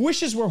 If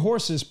wishes were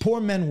horses, poor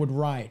men would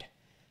ride.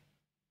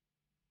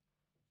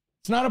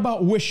 It's not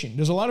about wishing.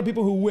 There's a lot of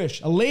people who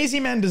wish. A lazy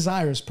man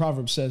desires,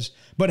 Proverbs says,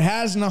 but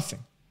has nothing.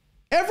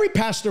 Every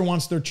pastor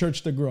wants their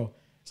church to grow.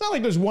 It's not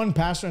like there's one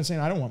pastor and saying,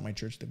 I don't want my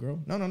church to grow.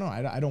 No.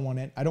 I don't want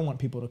it. I don't want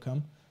people to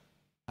come.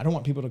 I don't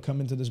want people to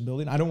come into this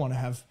building. I don't want to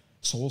have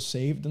souls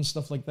saved and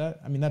stuff like that.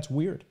 I mean, that's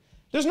weird.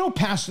 There's no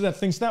pastor that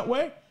thinks that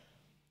way.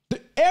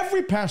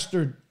 Every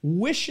pastor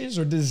wishes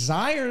or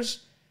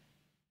desires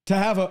to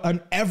have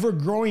an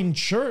ever-growing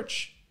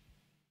church.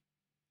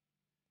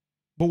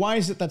 But why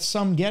is it that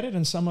some get it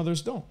and some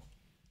others don't?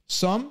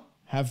 Some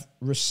have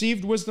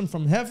received wisdom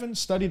from heaven,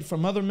 studied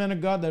from other men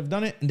of God that have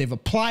done it, and they've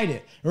applied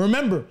it. And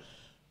remember,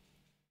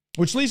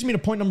 which leads me to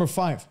point number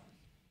 5.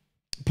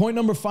 Point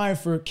number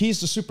 5 for keys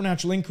to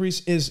supernatural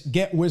increase is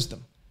get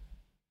wisdom.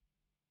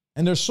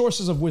 And there's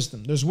sources of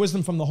wisdom. There's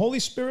wisdom from the Holy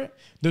Spirit.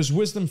 There's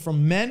wisdom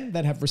from men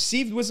that have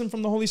received wisdom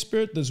from the Holy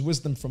Spirit. There's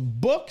wisdom from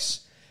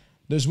books.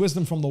 There's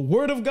wisdom from the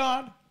Word of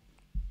God.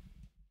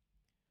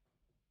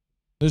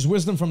 There's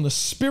wisdom from the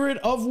Spirit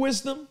of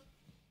wisdom.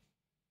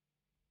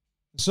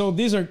 So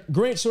these are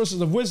great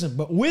sources of wisdom.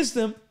 But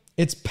wisdom,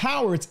 its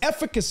power, its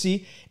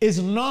efficacy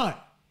is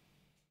not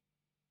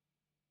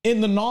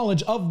in the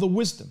knowledge of the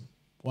wisdom.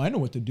 Well, I know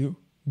what to do.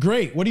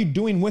 Great. What are you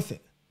doing with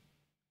it?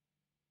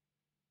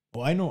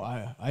 Well, I know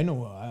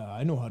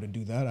how to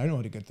do that. I know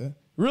how to get that.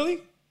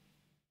 Really?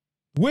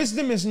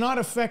 Wisdom is not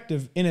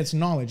effective in its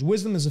knowledge.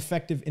 Wisdom is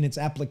effective in its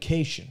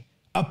application.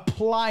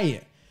 Apply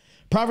it.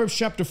 Proverbs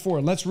chapter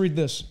 4. Let's read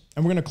this.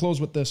 And we're going to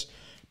close with this.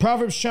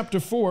 Proverbs chapter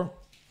 4.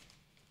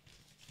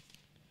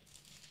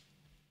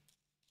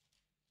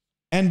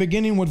 And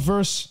beginning with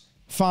verse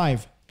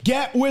 5.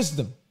 Get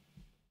wisdom.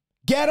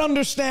 Get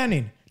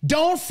understanding.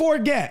 Don't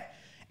forget.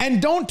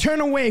 And don't turn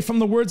away from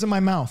the words of my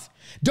mouth.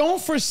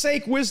 Don't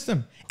forsake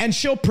wisdom, and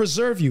she'll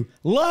preserve you.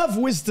 Love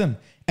wisdom,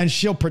 and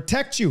she'll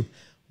protect you.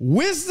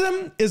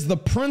 Wisdom is the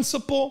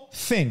principal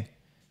thing.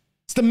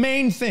 It's the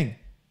main thing,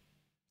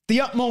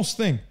 the utmost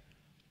thing.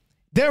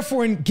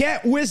 Therefore,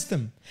 get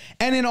wisdom,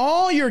 and in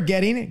all you're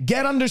getting,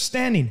 get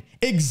understanding.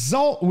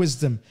 Exalt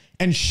wisdom,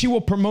 and she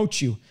will promote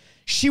you.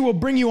 She will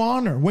bring you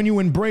honor when you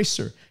embrace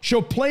her.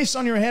 She'll place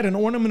on your head an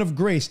ornament of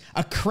grace,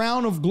 a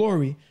crown of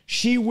glory.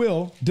 She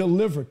will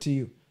deliver to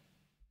you.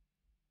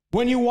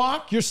 When you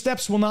walk, your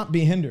steps will not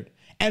be hindered.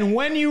 And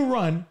when you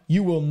run,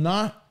 you will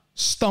not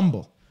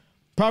stumble.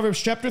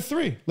 Proverbs chapter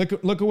 3. Look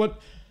at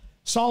what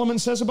Solomon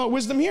says about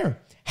wisdom here.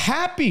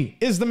 Happy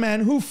is the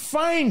man who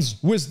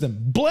finds wisdom.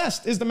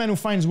 Blessed is the man who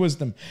finds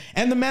wisdom.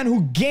 And the man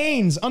who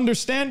gains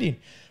understanding.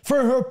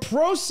 For her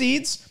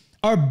proceeds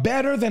are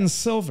better than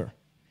silver,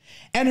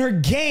 and her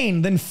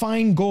gain than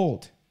fine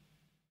gold.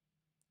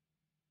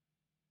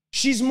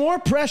 She's more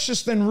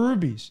precious than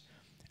rubies.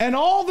 And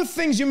all the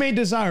things you may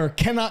desire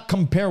cannot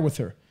compare with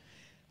her.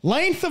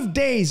 Length of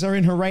days are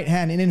in her right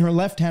hand, and in her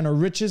left hand are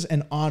riches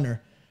and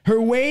honor. Her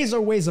ways are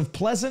ways of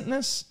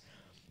pleasantness,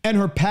 and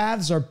her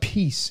paths are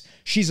peace.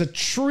 She's a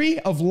tree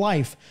of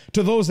life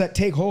to those that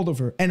take hold of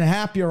her, and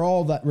happy are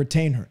all that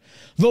retain her.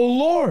 The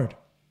Lord,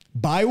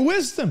 by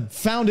wisdom,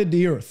 founded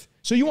the earth.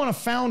 So you want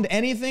to found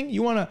anything?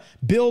 You want to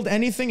build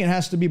anything? It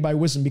has to be by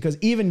wisdom, because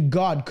even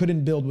God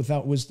couldn't build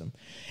without wisdom.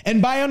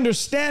 And by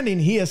understanding,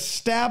 he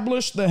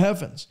established the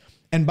heavens.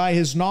 And by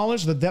his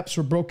knowledge, the depths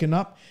were broken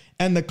up,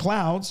 and the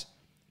clouds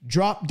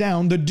dropped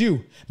down the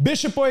dew.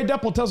 Bishop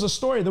Oyedepo tells a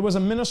story. There was a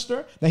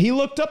minister that he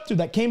looked up to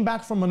that came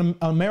back from an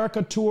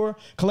America tour,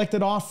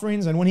 collected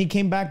offerings, and when he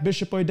came back,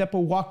 Bishop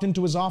Oyedepo walked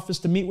into his office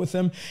to meet with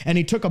him, and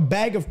he took a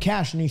bag of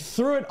cash, and he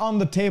threw it on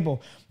the table,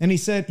 and he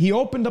said, he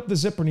opened up the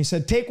zipper, and he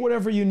said, take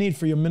whatever you need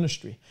for your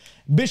ministry.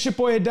 Bishop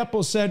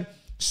Oyedepo said,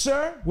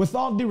 sir, with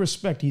all due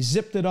respect, he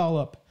zipped it all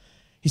up.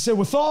 He said,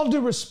 with all due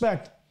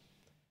respect,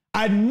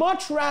 I'd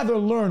much rather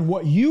learn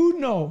what you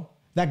know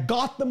that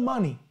got the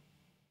money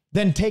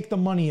than take the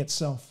money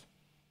itself.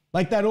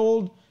 Like that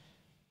old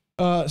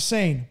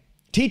saying,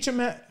 give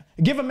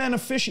a man a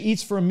fish, he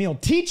eats for a meal.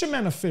 Teach a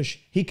man a fish,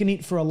 he can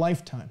eat for a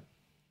lifetime.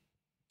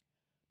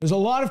 There's a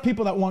lot of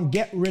people that want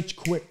get rich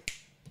quick,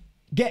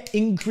 get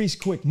increase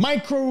quick,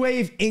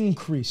 microwave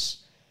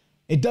increase.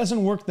 It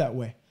doesn't work that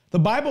way. The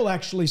Bible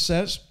actually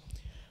says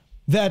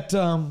that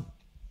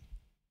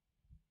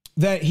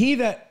he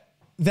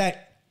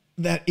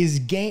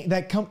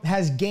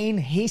has gained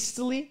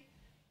hastily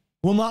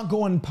will not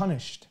go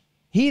unpunished.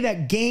 He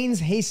that gains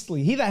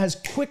hastily, he that has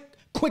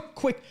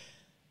quick,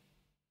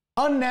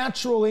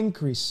 unnatural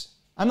increase.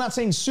 I'm not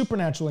saying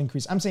supernatural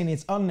increase. I'm saying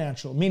it's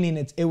unnatural,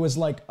 meaning it was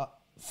like a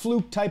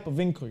fluke type of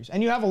increase.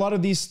 And you have a lot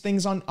of these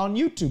things on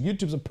YouTube.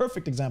 YouTube's a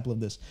perfect example of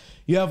this.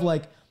 You have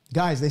like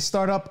guys, they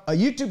start up a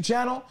YouTube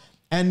channel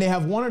and they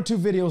have 1 or 2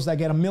 videos that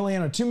get 1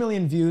 million or 2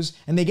 million views,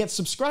 and they get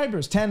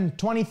subscribers, 10,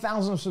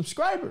 20,000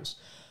 subscribers.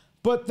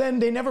 But then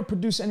they never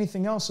produce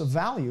anything else of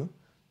value.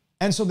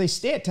 And so they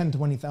stay at 10,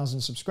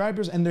 20,000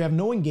 subscribers, and they have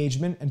no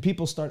engagement, and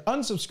people start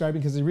unsubscribing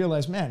because they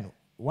realize, man,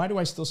 why do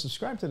I still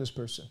subscribe to this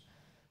person?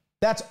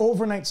 That's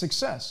overnight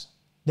success.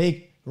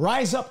 They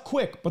rise up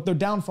quick, but their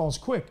downfall is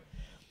quick.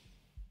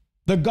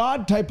 The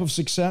God type of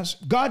success,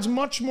 God's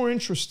much more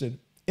interested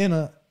in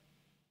a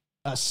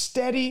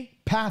steady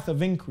path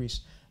of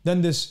increase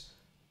than this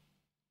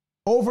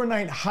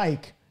overnight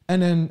hike,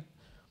 and then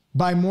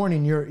by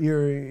morning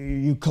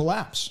you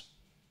collapse.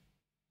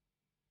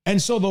 And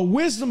so the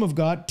wisdom of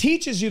God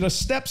teaches you the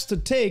steps to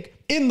take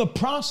in the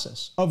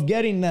process of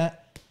getting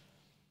that,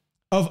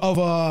 of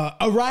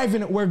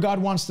arriving at where God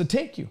wants to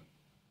take you.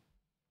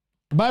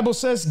 The Bible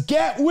says,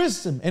 get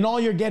wisdom. In all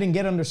you're getting,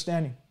 get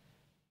understanding.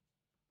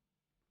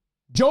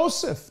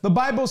 Joseph, the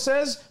Bible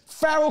says,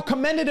 Pharaoh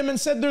commended him and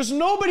said, there's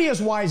nobody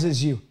as wise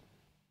as you.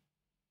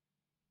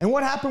 And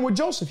what happened with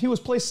Joseph? He was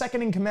placed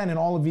second in command in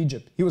all of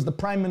Egypt. He was the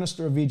prime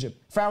minister of Egypt.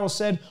 Pharaoh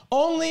said,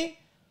 only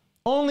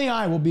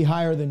I will be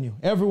higher than you.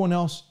 Everyone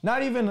else,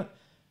 not even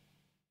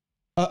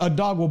a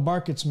dog will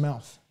bark its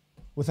mouth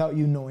without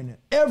you knowing it.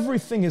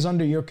 Everything is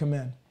under your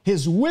command.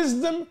 His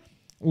wisdom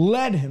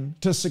led him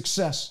to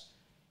success.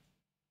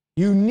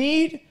 You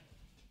need,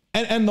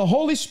 and the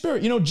Holy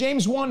Spirit,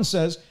 James 1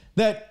 says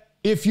that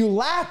if you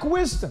lack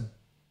wisdom,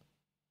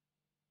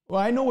 well,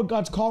 I know what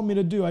God's called me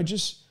to do. I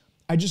just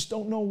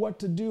don't know what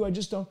to do.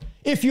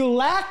 If you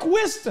lack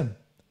wisdom,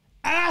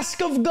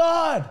 ask of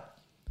God,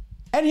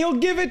 and he'll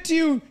give it to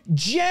you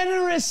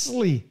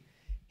generously.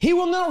 He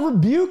will not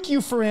rebuke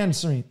you for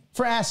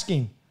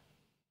asking.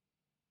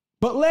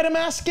 But let him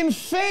ask in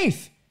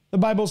faith. The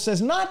Bible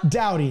says, not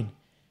doubting.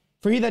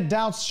 For he that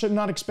doubts should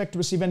not expect to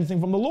receive anything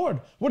from the Lord.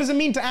 What does it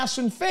mean to ask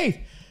in faith?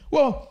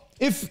 Well,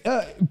 if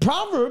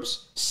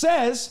Proverbs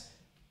says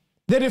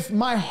that if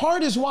my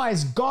heart is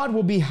wise, God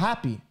will be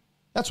happy.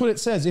 That's what it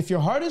says. If your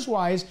heart is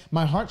wise,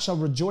 my heart shall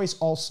rejoice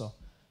also.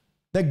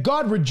 That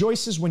God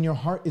rejoices when your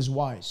heart is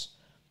wise.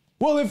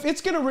 Well, if it's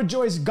going to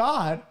rejoice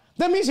God,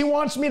 that means he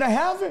wants me to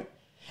have it.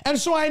 And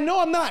so I know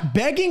I'm not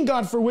begging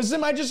God for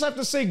wisdom. I just have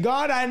to say,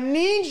 God, I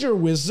need your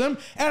wisdom,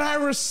 and I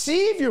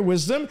receive your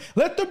wisdom.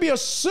 Let there be a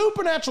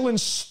supernatural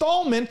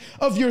installment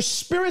of your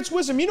Spirit's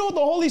wisdom. You know what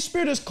the Holy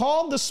Spirit is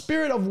called? The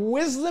Spirit of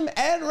wisdom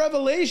and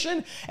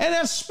revelation. And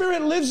that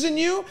Spirit lives in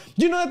you.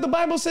 Do you know that the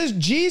Bible says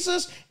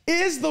Jesus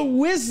is the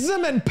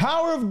wisdom and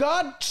power of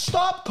God?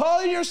 Stop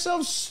calling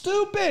yourself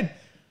stupid.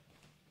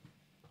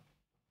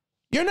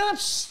 You're not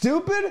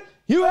stupid.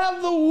 You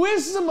have the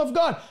wisdom of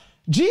God.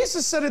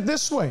 Jesus said it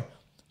this way.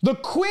 The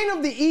queen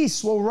of the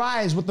east will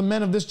rise with the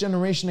men of this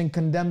generation and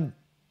condemn them.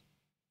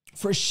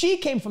 For she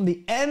came from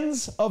the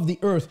ends of the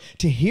earth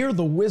to hear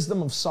the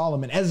wisdom of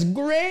Solomon. As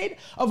great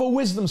of a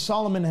wisdom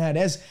Solomon had,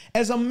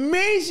 as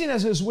amazing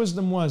as his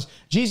wisdom was,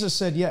 Jesus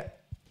said,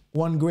 yet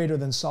one greater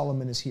than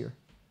Solomon is here.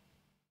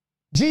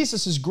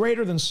 Jesus is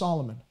greater than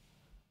Solomon.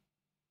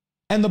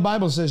 And the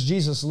Bible says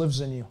Jesus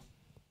lives in you.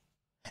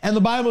 And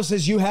the Bible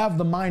says you have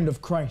the mind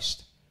of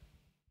Christ.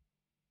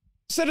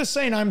 Instead of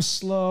saying, I'm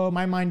slow,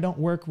 my mind don't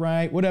work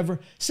right, whatever,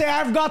 say,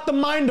 I've got the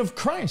mind of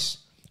Christ.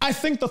 I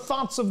think the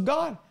thoughts of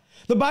God.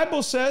 The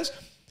Bible says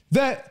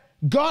that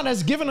God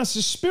has given us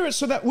His Spirit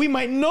so that we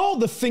might know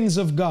the things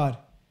of God.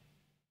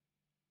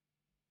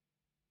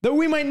 That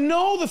we might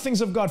know the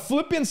things of God.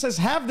 Philippians says,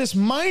 have this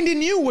mind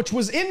in you, which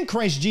was in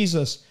Christ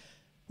Jesus.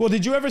 Well,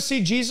 did you ever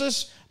see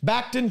Jesus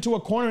backed into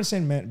a corner and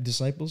saying, man,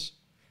 disciples,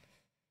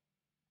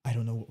 I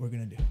don't know what we're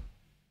going to do.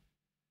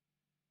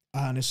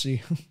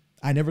 Honestly,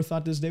 I never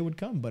thought this day would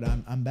come, but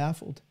I'm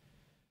baffled.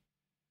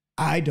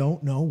 I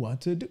don't know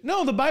what to do.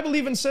 No, the Bible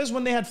even says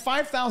when they had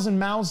 5,000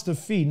 mouths to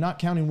feed, not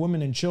counting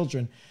women and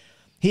children,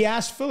 he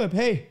asked Philip,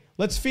 hey,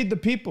 let's feed the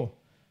people.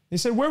 They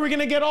said, where are we going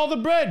to get all the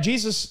bread?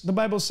 Jesus, the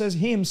Bible says,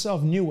 he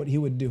himself knew what he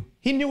would do.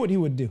 He knew what he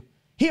would do.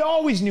 He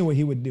always knew what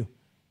he would do.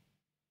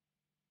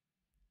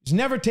 He's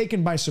never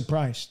taken by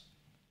surprise.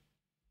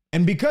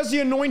 And because the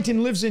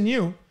anointing lives in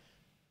you,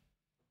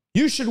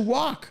 you should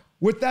walk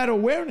with that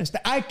awareness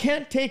that I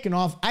can't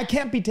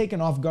be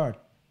taken off guard.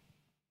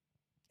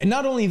 And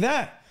not only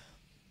that,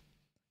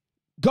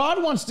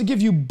 God wants to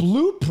give you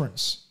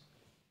blueprints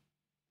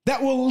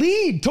that will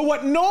lead to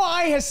what no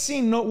eye has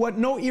seen, what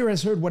no ear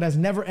has heard, what has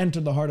never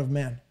entered the heart of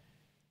man.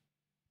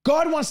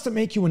 God wants to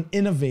make you an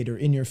innovator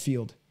in your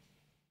field.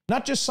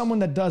 Not just someone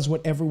that does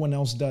what everyone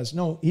else does.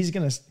 No, He's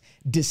going to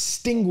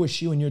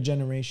distinguish you in your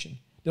generation.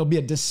 There'll be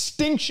a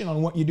distinction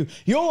on what you do.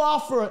 You'll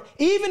offer,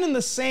 even in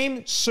the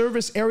same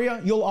service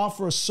area, you'll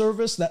offer a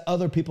service that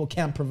other people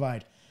can't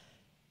provide.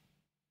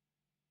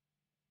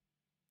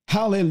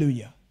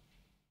 Hallelujah.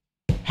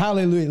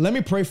 Hallelujah. Let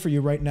me pray for you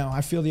right now.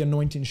 I feel the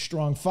anointing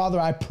strong. Father,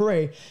 I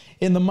pray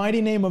in the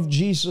mighty name of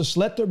Jesus,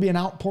 let there be an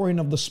outpouring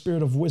of the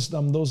Spirit of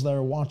wisdom, those that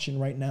are watching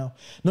right now.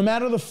 No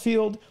matter the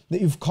field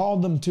that you've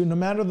called them to, no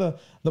matter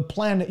the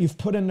plan that you've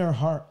put in their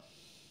heart,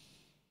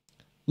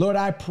 Lord,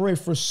 I pray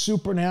for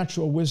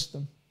supernatural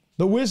wisdom.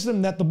 The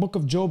wisdom that the book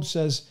of Job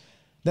says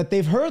that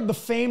they've heard the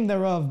fame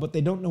thereof, but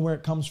they don't know where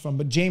it comes from.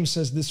 But James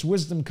says this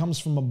wisdom comes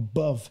from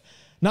above,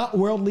 not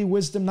worldly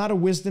wisdom, not a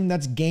wisdom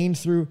that's gained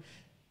through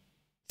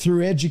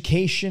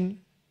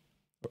education,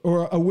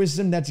 or a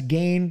wisdom that's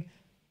gained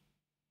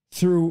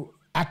through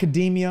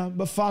academia,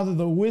 but Father,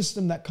 the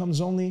wisdom that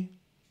comes only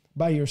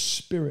by your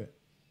Spirit.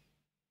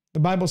 The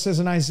Bible says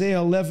in Isaiah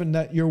 11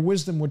 that your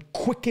wisdom would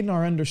quicken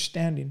our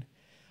understanding.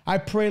 I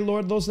pray,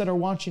 Lord, those that are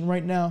watching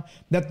right now,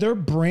 that their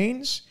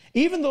brains,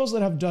 even those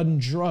that have done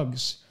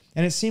drugs,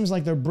 and it seems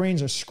like their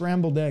brains are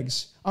scrambled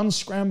eggs,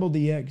 unscramble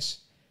the eggs,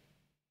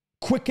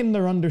 quicken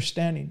their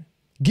understanding.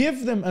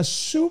 Give them a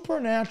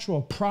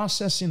supernatural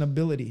processing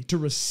ability to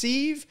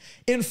receive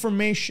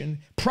information,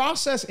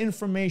 process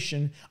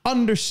information,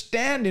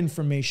 understand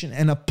information,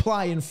 and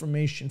apply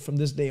information from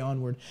this day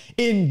onward.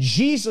 In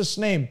Jesus'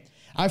 name,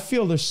 I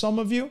feel there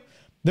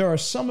are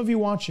some of you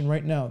watching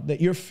right now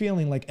that you're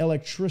feeling like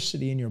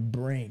electricity in your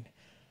brain.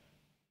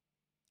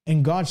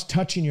 And God's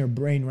touching your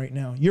brain right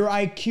now. Your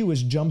IQ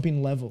is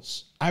jumping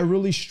levels. I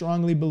really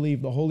strongly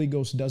believe the Holy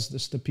Ghost does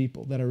this to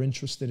people that are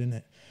interested in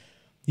it.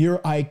 Your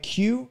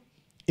IQ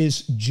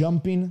is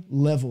jumping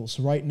levels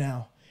right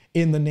now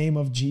in the name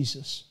of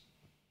Jesus.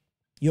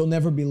 You'll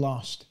never be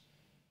lost.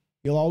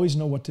 You'll always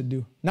know what to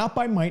do. Not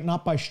by might,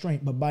 not by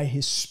strength, but by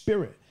His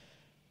Spirit.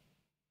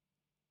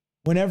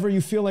 Whenever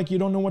you feel like you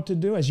don't know what to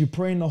do, as you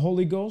pray in the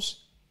Holy Ghost,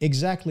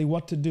 exactly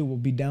what to do will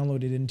be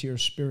downloaded into your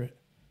spirit.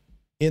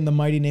 In the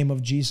mighty name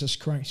of Jesus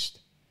Christ.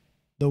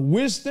 The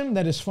wisdom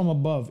that is from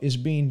above is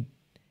being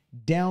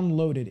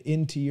downloaded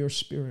into your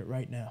spirit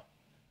right now.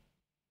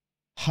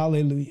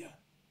 Hallelujah.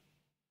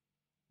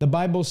 The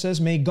Bible says,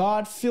 may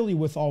God fill you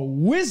with all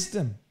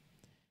wisdom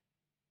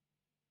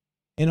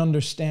and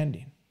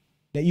understanding,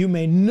 that you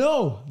may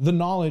know the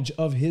knowledge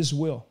of His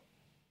will,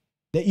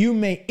 that you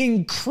may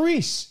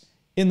increase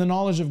in the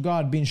knowledge of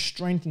God, being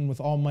strengthened with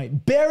all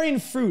might, bearing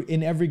fruit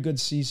in every good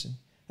season.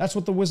 That's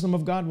what the wisdom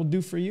of God will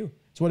do for you.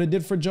 It's what it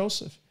did for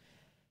Joseph.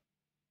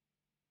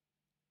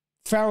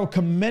 Pharaoh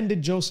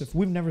commended Joseph.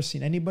 We've never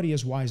seen anybody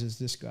as wise as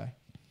this guy.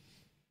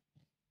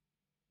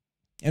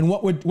 And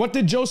what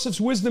did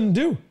Joseph's wisdom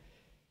do?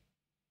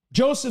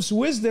 Joseph's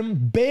wisdom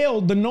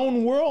bailed the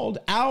known world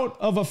out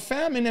of a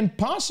famine and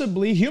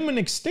possibly human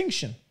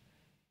extinction.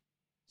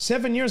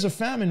 7 years of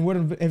famine would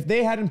have, if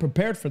they hadn't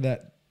prepared for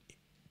that,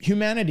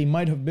 humanity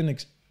might have been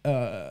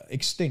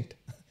extinct.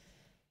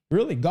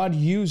 Really, God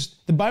used,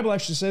 the Bible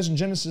actually says in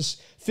Genesis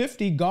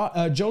 50,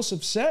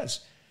 Joseph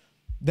says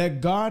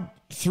that God,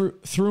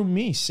 through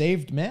me,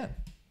 saved man.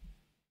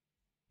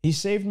 He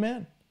saved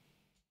man.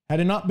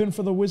 Had it not been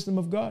for the wisdom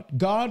of God,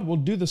 God will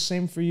do the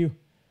same for you.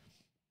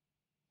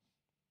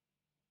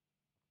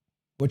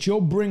 What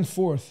you'll bring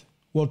forth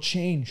will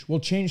change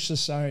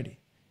society.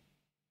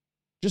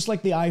 Just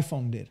like the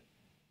iPhone did.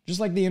 Just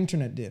like the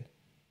internet did.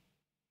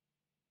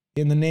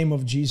 In the name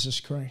of Jesus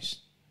Christ.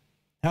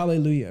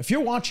 Hallelujah. If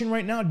you're watching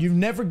right now, you've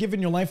never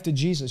given your life to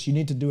Jesus, you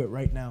need to do it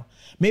right now.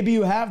 Maybe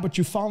you have, but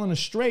you've fallen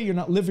astray. You're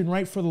not living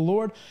right for the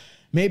Lord.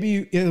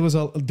 Maybe it was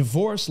a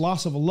divorce,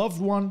 loss of a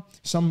loved one,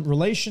 some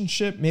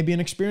relationship, maybe an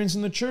experience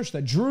in the church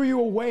that drew you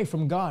away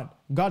from God.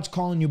 God's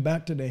calling you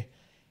back today.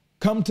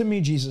 Come to me,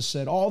 Jesus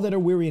said, all that are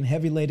weary and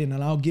heavy laden,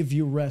 and I'll give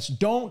you rest.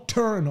 Don't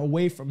turn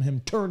away from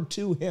Him. Turn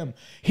to Him.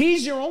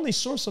 He's your only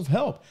source of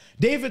help.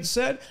 David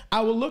said,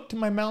 I will look to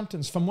my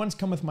mountains. From whence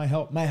cometh my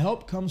help? My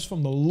help comes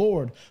from the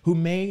Lord who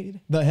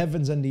made the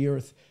heavens and the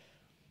earth.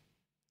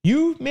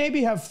 You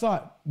maybe have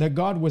thought that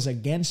God was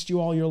against you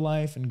all your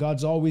life and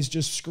God's always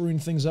just screwing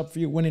things up for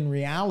you, when in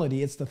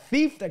reality, it's the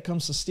thief that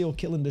comes to steal,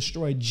 kill, and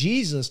destroy.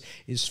 Jesus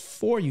is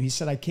for you. He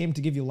said, I came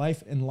to give you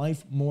life and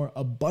life more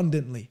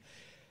abundantly.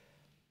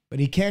 But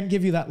He can't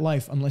give you that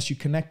life unless you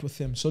connect with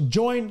Him. So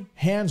join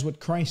hands with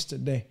Christ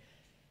today.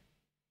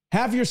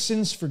 Have your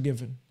sins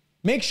forgiven.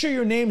 Make sure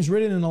your name's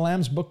written in the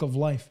Lamb's book of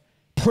life.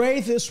 Pray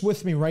this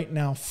with me right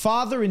now.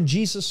 Father, in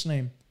Jesus'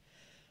 name,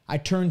 I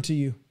turn to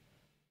you.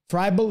 For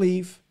I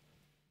believe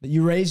that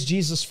you raised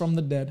Jesus from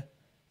the dead.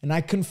 And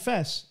I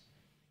confess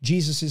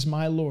Jesus is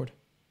my Lord.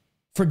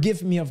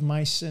 Forgive me of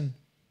my sin.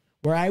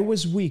 Where I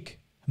was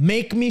weak,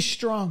 make me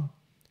strong.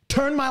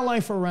 Turn my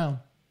life around.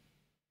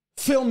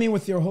 Fill me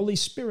with your Holy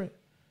Spirit,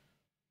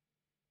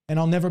 and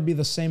I'll never be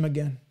the same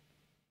again.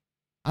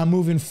 I'm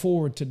moving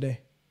forward today.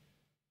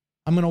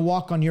 I'm going to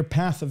walk on your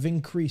path of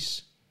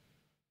increase.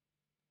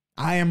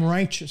 I am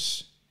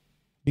righteous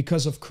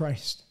because of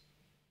Christ.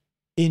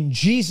 In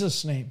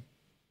Jesus' name,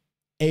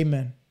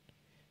 amen.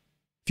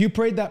 If you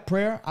prayed that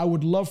prayer, I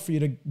would love for you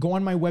to go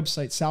on my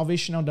website,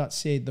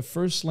 salvationnow.ca. The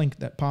first link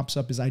that pops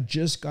up is I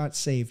just got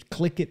saved.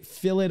 Click it,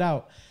 fill it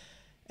out,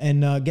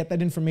 and get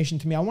that information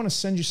to me. I want to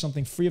send you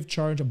something free of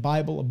charge, a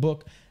Bible, a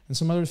book, and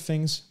some other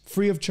things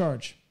free of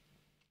charge.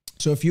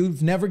 So if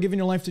you've never given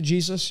your life to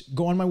Jesus,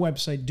 go on my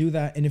website, do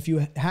that. And if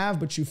you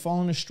have, but you've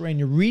fallen astray and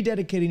you're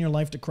rededicating your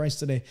life to Christ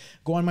today,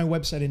 go on my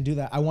website and do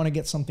that. I want to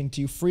get something to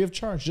you free of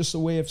charge, just a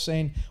way of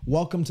saying,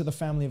 welcome to the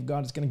family of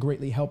God. It's going to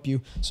greatly help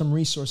you. Some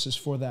resources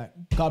for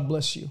that. God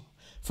bless you.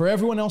 For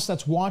everyone else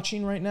that's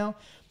watching right now,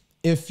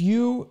 if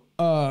you're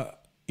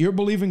you're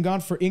believing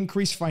God for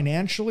increase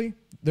financially,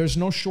 there's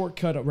no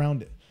shortcut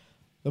around it.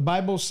 The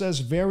Bible says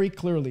very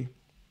clearly,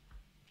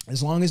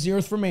 as long as the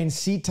earth remains,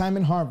 seed time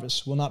and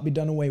harvest will not be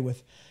done away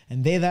with.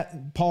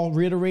 And Paul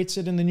reiterates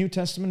it in the New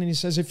Testament, and he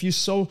says, if you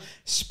sow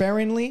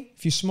sparingly,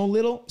 if you sow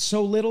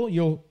little,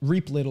 you'll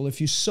reap little.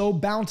 If you sow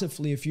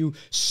bountifully, if you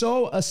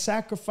sow a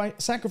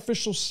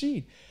sacrificial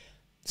seed,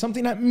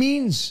 something that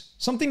means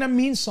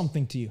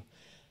something to you,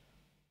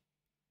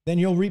 then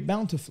you'll reap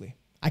bountifully.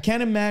 I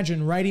can't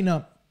imagine writing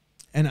up,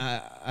 and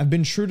I've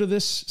been true to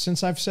this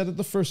since I've said it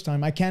the first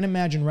time, I can't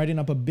imagine writing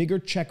up a bigger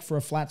check for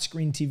a flat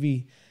screen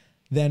TV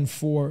than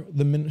for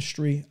the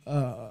ministry,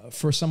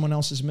 for someone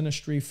else's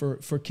ministry,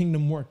 for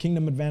kingdom work,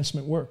 kingdom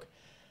advancement work.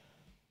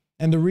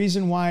 And the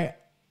reason why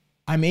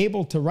I'm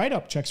able to write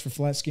up checks for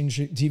flat screen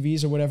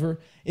TVs or whatever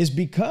is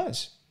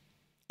because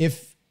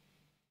if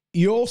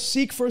you'll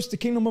seek first the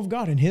kingdom of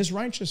God and his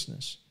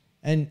righteousness,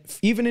 and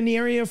even in the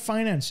area of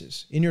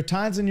finances, in your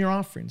tithes and your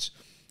offerings,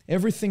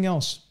 everything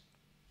else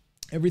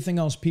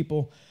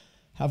people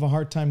have a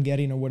hard time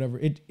getting or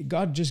whatever,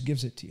 God just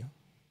gives it to you.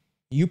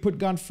 You put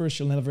God first,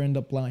 you'll never end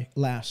up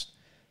last.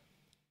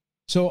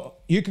 So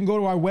you can go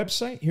to our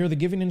website. Here are the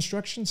giving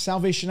instructions,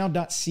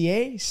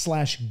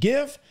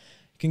 salvationnow.ca/give.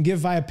 You can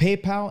give via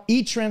PayPal,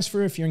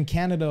 e-transfer if you're in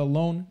Canada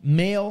alone,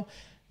 mail.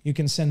 You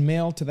can send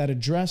mail to that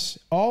address.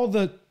 All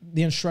the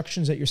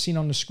instructions that you're seeing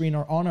on the screen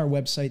are on our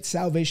website,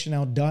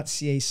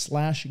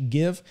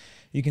 salvationnow.ca/give.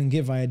 You can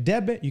give via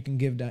debit. You can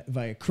give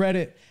via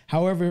credit,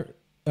 however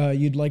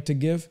you'd like to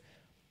give.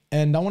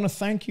 And I want to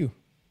thank you.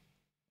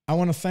 I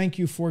want to thank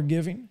you for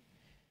giving.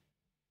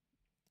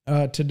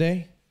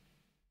 Today,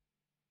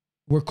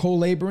 we're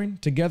co-laboring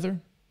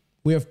together.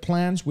 We have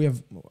plans.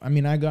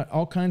 I got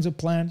all kinds of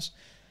plans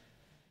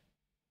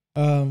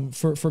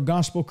for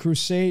gospel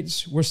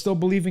crusades. We're still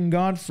believing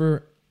God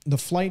for the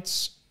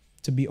flights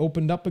to be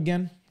opened up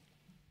again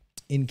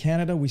in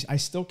Canada. I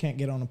still can't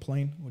get on a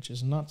plane, which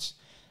is nuts.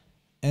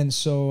 And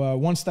so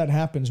once that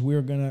happens,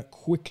 we're going to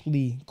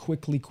quickly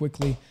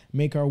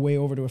make our way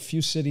over to a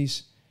few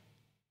cities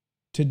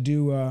to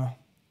do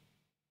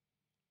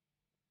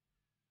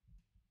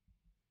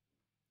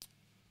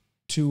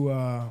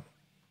to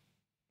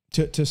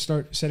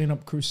start setting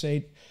up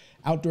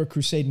outdoor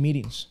crusade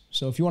meetings.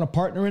 So if you want to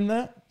partner in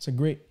that,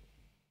 we're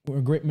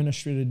a great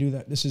ministry to do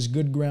that. This is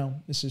good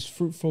ground. This is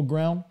fruitful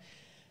ground.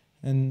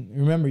 And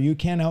remember, you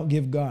can't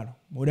outgive God.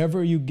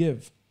 Whatever you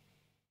give,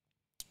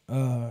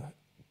 that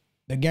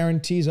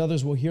guarantees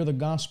others will hear the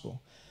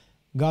gospel.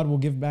 God will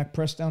give back,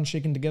 pressed down,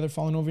 shaken together,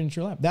 falling over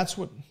into your lap. That's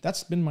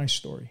been my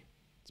story.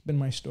 It's been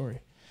my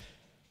story.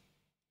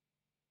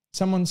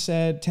 Someone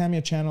said,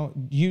 Tamia Channel,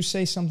 you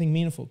say something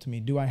meaningful to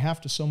me. Do I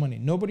have to sow money?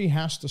 Nobody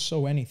has to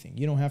sow anything.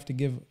 You don't have to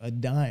give a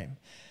dime.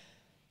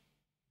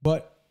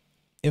 But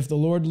if the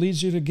Lord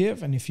leads you to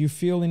give, and if you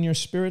feel in your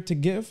spirit to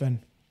give,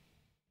 and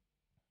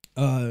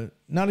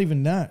not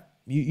even that,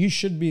 you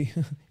should be,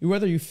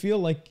 whether you feel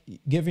like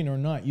giving or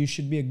not, you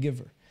should be a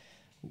giver.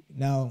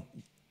 Now,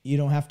 you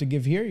don't have to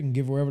give here. You can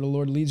give wherever the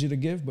Lord leads you to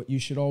give, but you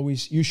should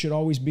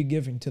always be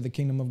giving to the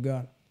kingdom of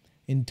God.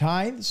 In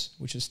tithes,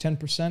 which is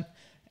 10%,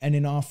 and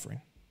in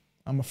offering.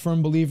 I'm a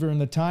firm believer in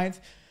the tithe.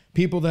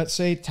 People that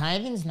say,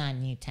 tithing's not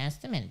New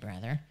Testament,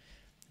 brother.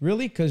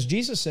 Really? Because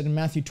Jesus said in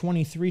Matthew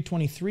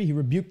 23:23, he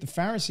rebuked the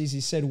Pharisees. He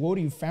said, woe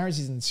to you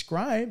Pharisees and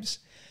scribes,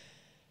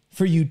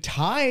 for you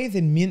tithe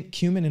in mint,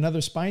 cumin, and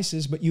other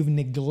spices, but you've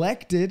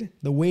neglected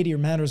the weightier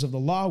matters of the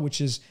law,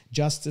 which is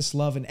justice,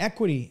 love, and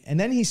equity. And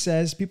then he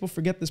says, people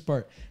forget this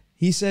part.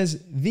 He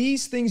says,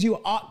 these things you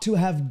ought to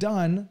have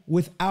done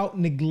without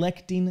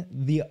neglecting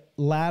the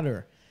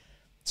latter.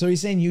 So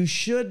he's saying you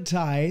should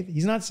tithe.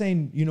 He's not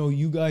saying,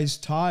 you guys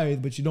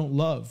tithe, but you don't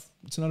love.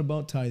 It's not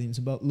about tithing. It's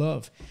about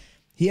love.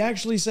 He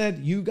actually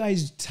said, you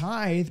guys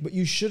tithe, but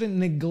you shouldn't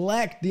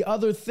neglect the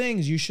other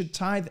things. You should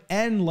tithe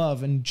and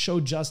love and show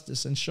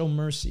justice and show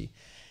mercy.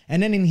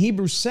 And then in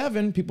Hebrews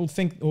 7, people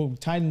think,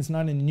 tithing's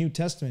not in the New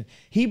Testament.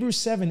 Hebrews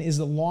 7 is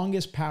the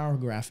longest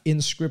paragraph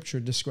in Scripture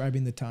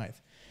describing the tithe.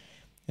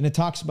 And it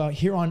talks about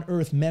here on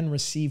earth, men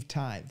receive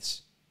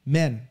tithes.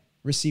 Men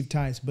receive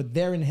tithes, but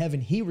there in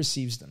heaven, he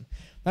receives them.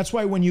 That's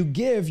why when you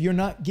give, you're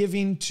not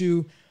giving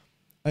to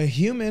a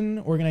human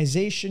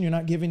organization. You're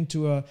not giving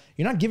to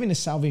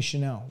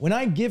Salvation Now. When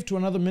I give to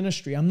another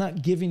ministry, I'm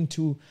not giving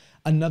to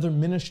another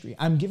ministry.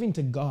 I'm giving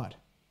to God.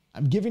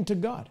 I'm giving to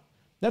God.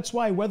 That's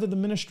why whether the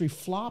ministry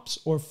flops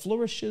or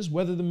flourishes,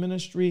 whether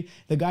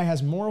the guy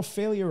has moral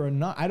failure or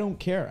not, I don't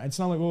care. It's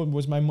not like,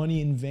 was my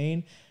money in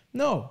vain?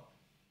 No.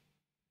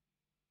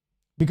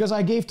 Because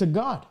I gave to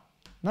God.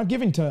 I'm not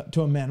giving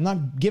to a man. I'm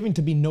not giving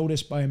to be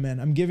noticed by a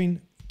man. I'm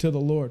giving to the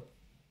Lord.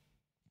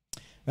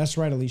 That's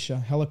right, Alicia.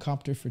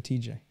 Helicopter for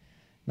TJ.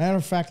 Matter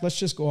of fact, let's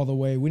just go all the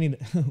way. We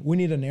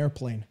need an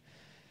airplane.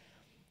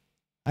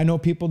 I know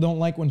people don't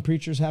like when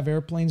preachers have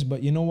airplanes,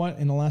 but you know what?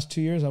 In the last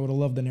 2 years, I would have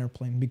loved an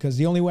airplane because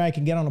the only way I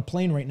can get on a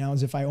plane right now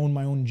is if I own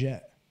my own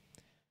jet.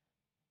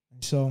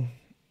 So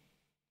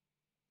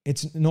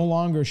it's no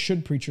longer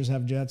should preachers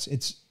have jets.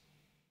 It's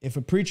if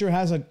a preacher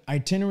has an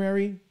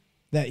itinerary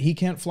that he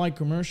can't fly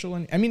commercial.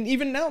 And I mean,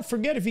 even now,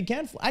 forget if he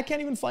can't, I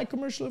can't even fly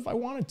commercial if I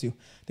wanted to.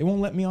 They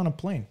won't let me on a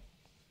plane.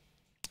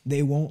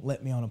 They won't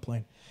let me on a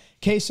plane.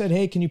 Kay said,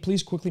 hey, can you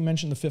please quickly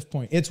mention the 5th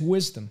point? It's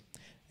wisdom.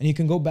 And you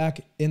can go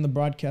back in the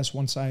broadcast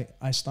once I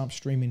stop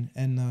streaming,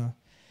 and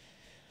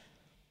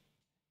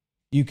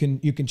you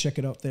can check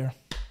it out there.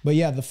 But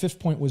yeah, the 5th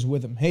point was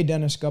with him. Hey,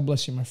 Dennis, God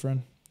bless you, my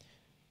friend.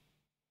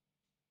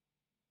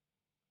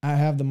 I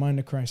have the mind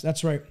of Christ.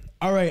 That's right.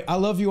 All right. I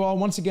love you all.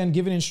 Once again,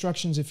 giving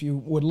instructions. If you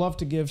would love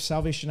to give,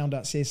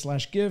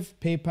 salvationnow.ca/give,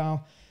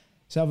 PayPal,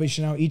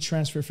 Salvation Now,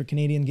 e-transfer for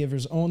Canadian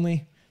givers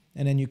only.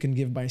 And then you can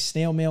give by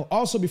snail mail.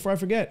 Also, before I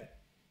forget,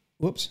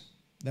 whoops,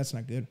 that's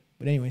not good.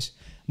 But anyways,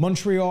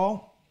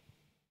 Montreal,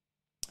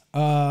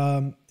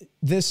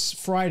 this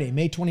Friday,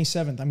 May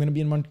 27th, I'm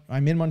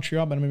in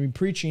Montreal, but I'm going to be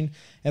preaching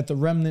at the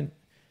Remnant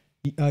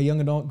young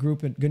adult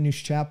group at Good News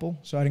Chapel.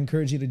 So I'd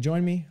encourage you to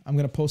join me. I'm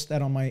going to post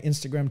that on my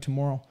Instagram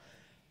tomorrow.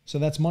 So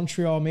that's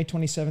Montreal, May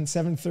 27th,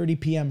 7:30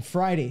 p.m.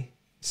 Friday,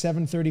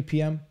 7:30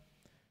 p.m.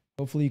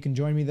 Hopefully you can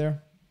join me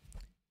there.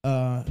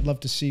 I'd love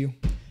to see you.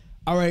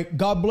 All right.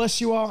 God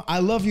bless you all. I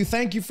love you.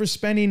 Thank you for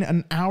spending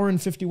an hour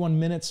and 51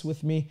 minutes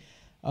with me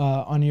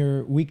on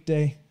your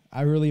weekday.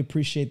 I really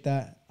appreciate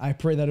that. I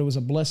pray that it was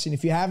a blessing.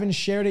 If you haven't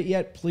shared it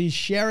yet, please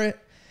share it.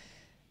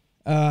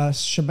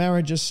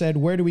 Shamara just said,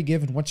 where do we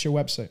give and what's your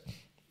website?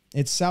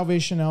 It's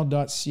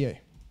salvationnow.ca.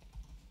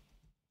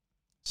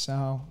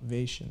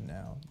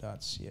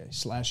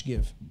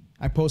 Salvationnow.ca/give.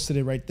 I posted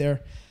it right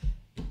there.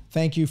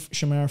 Thank you,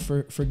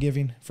 Shamara, for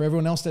giving. For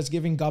everyone else that's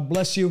giving, God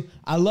bless you.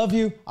 I love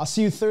you. I'll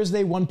see you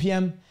Thursday, 1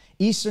 p.m.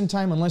 Eastern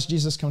time, unless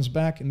Jesus comes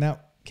back. In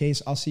that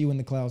case, I'll see you in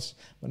the clouds.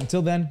 But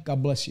until then,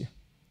 God bless you.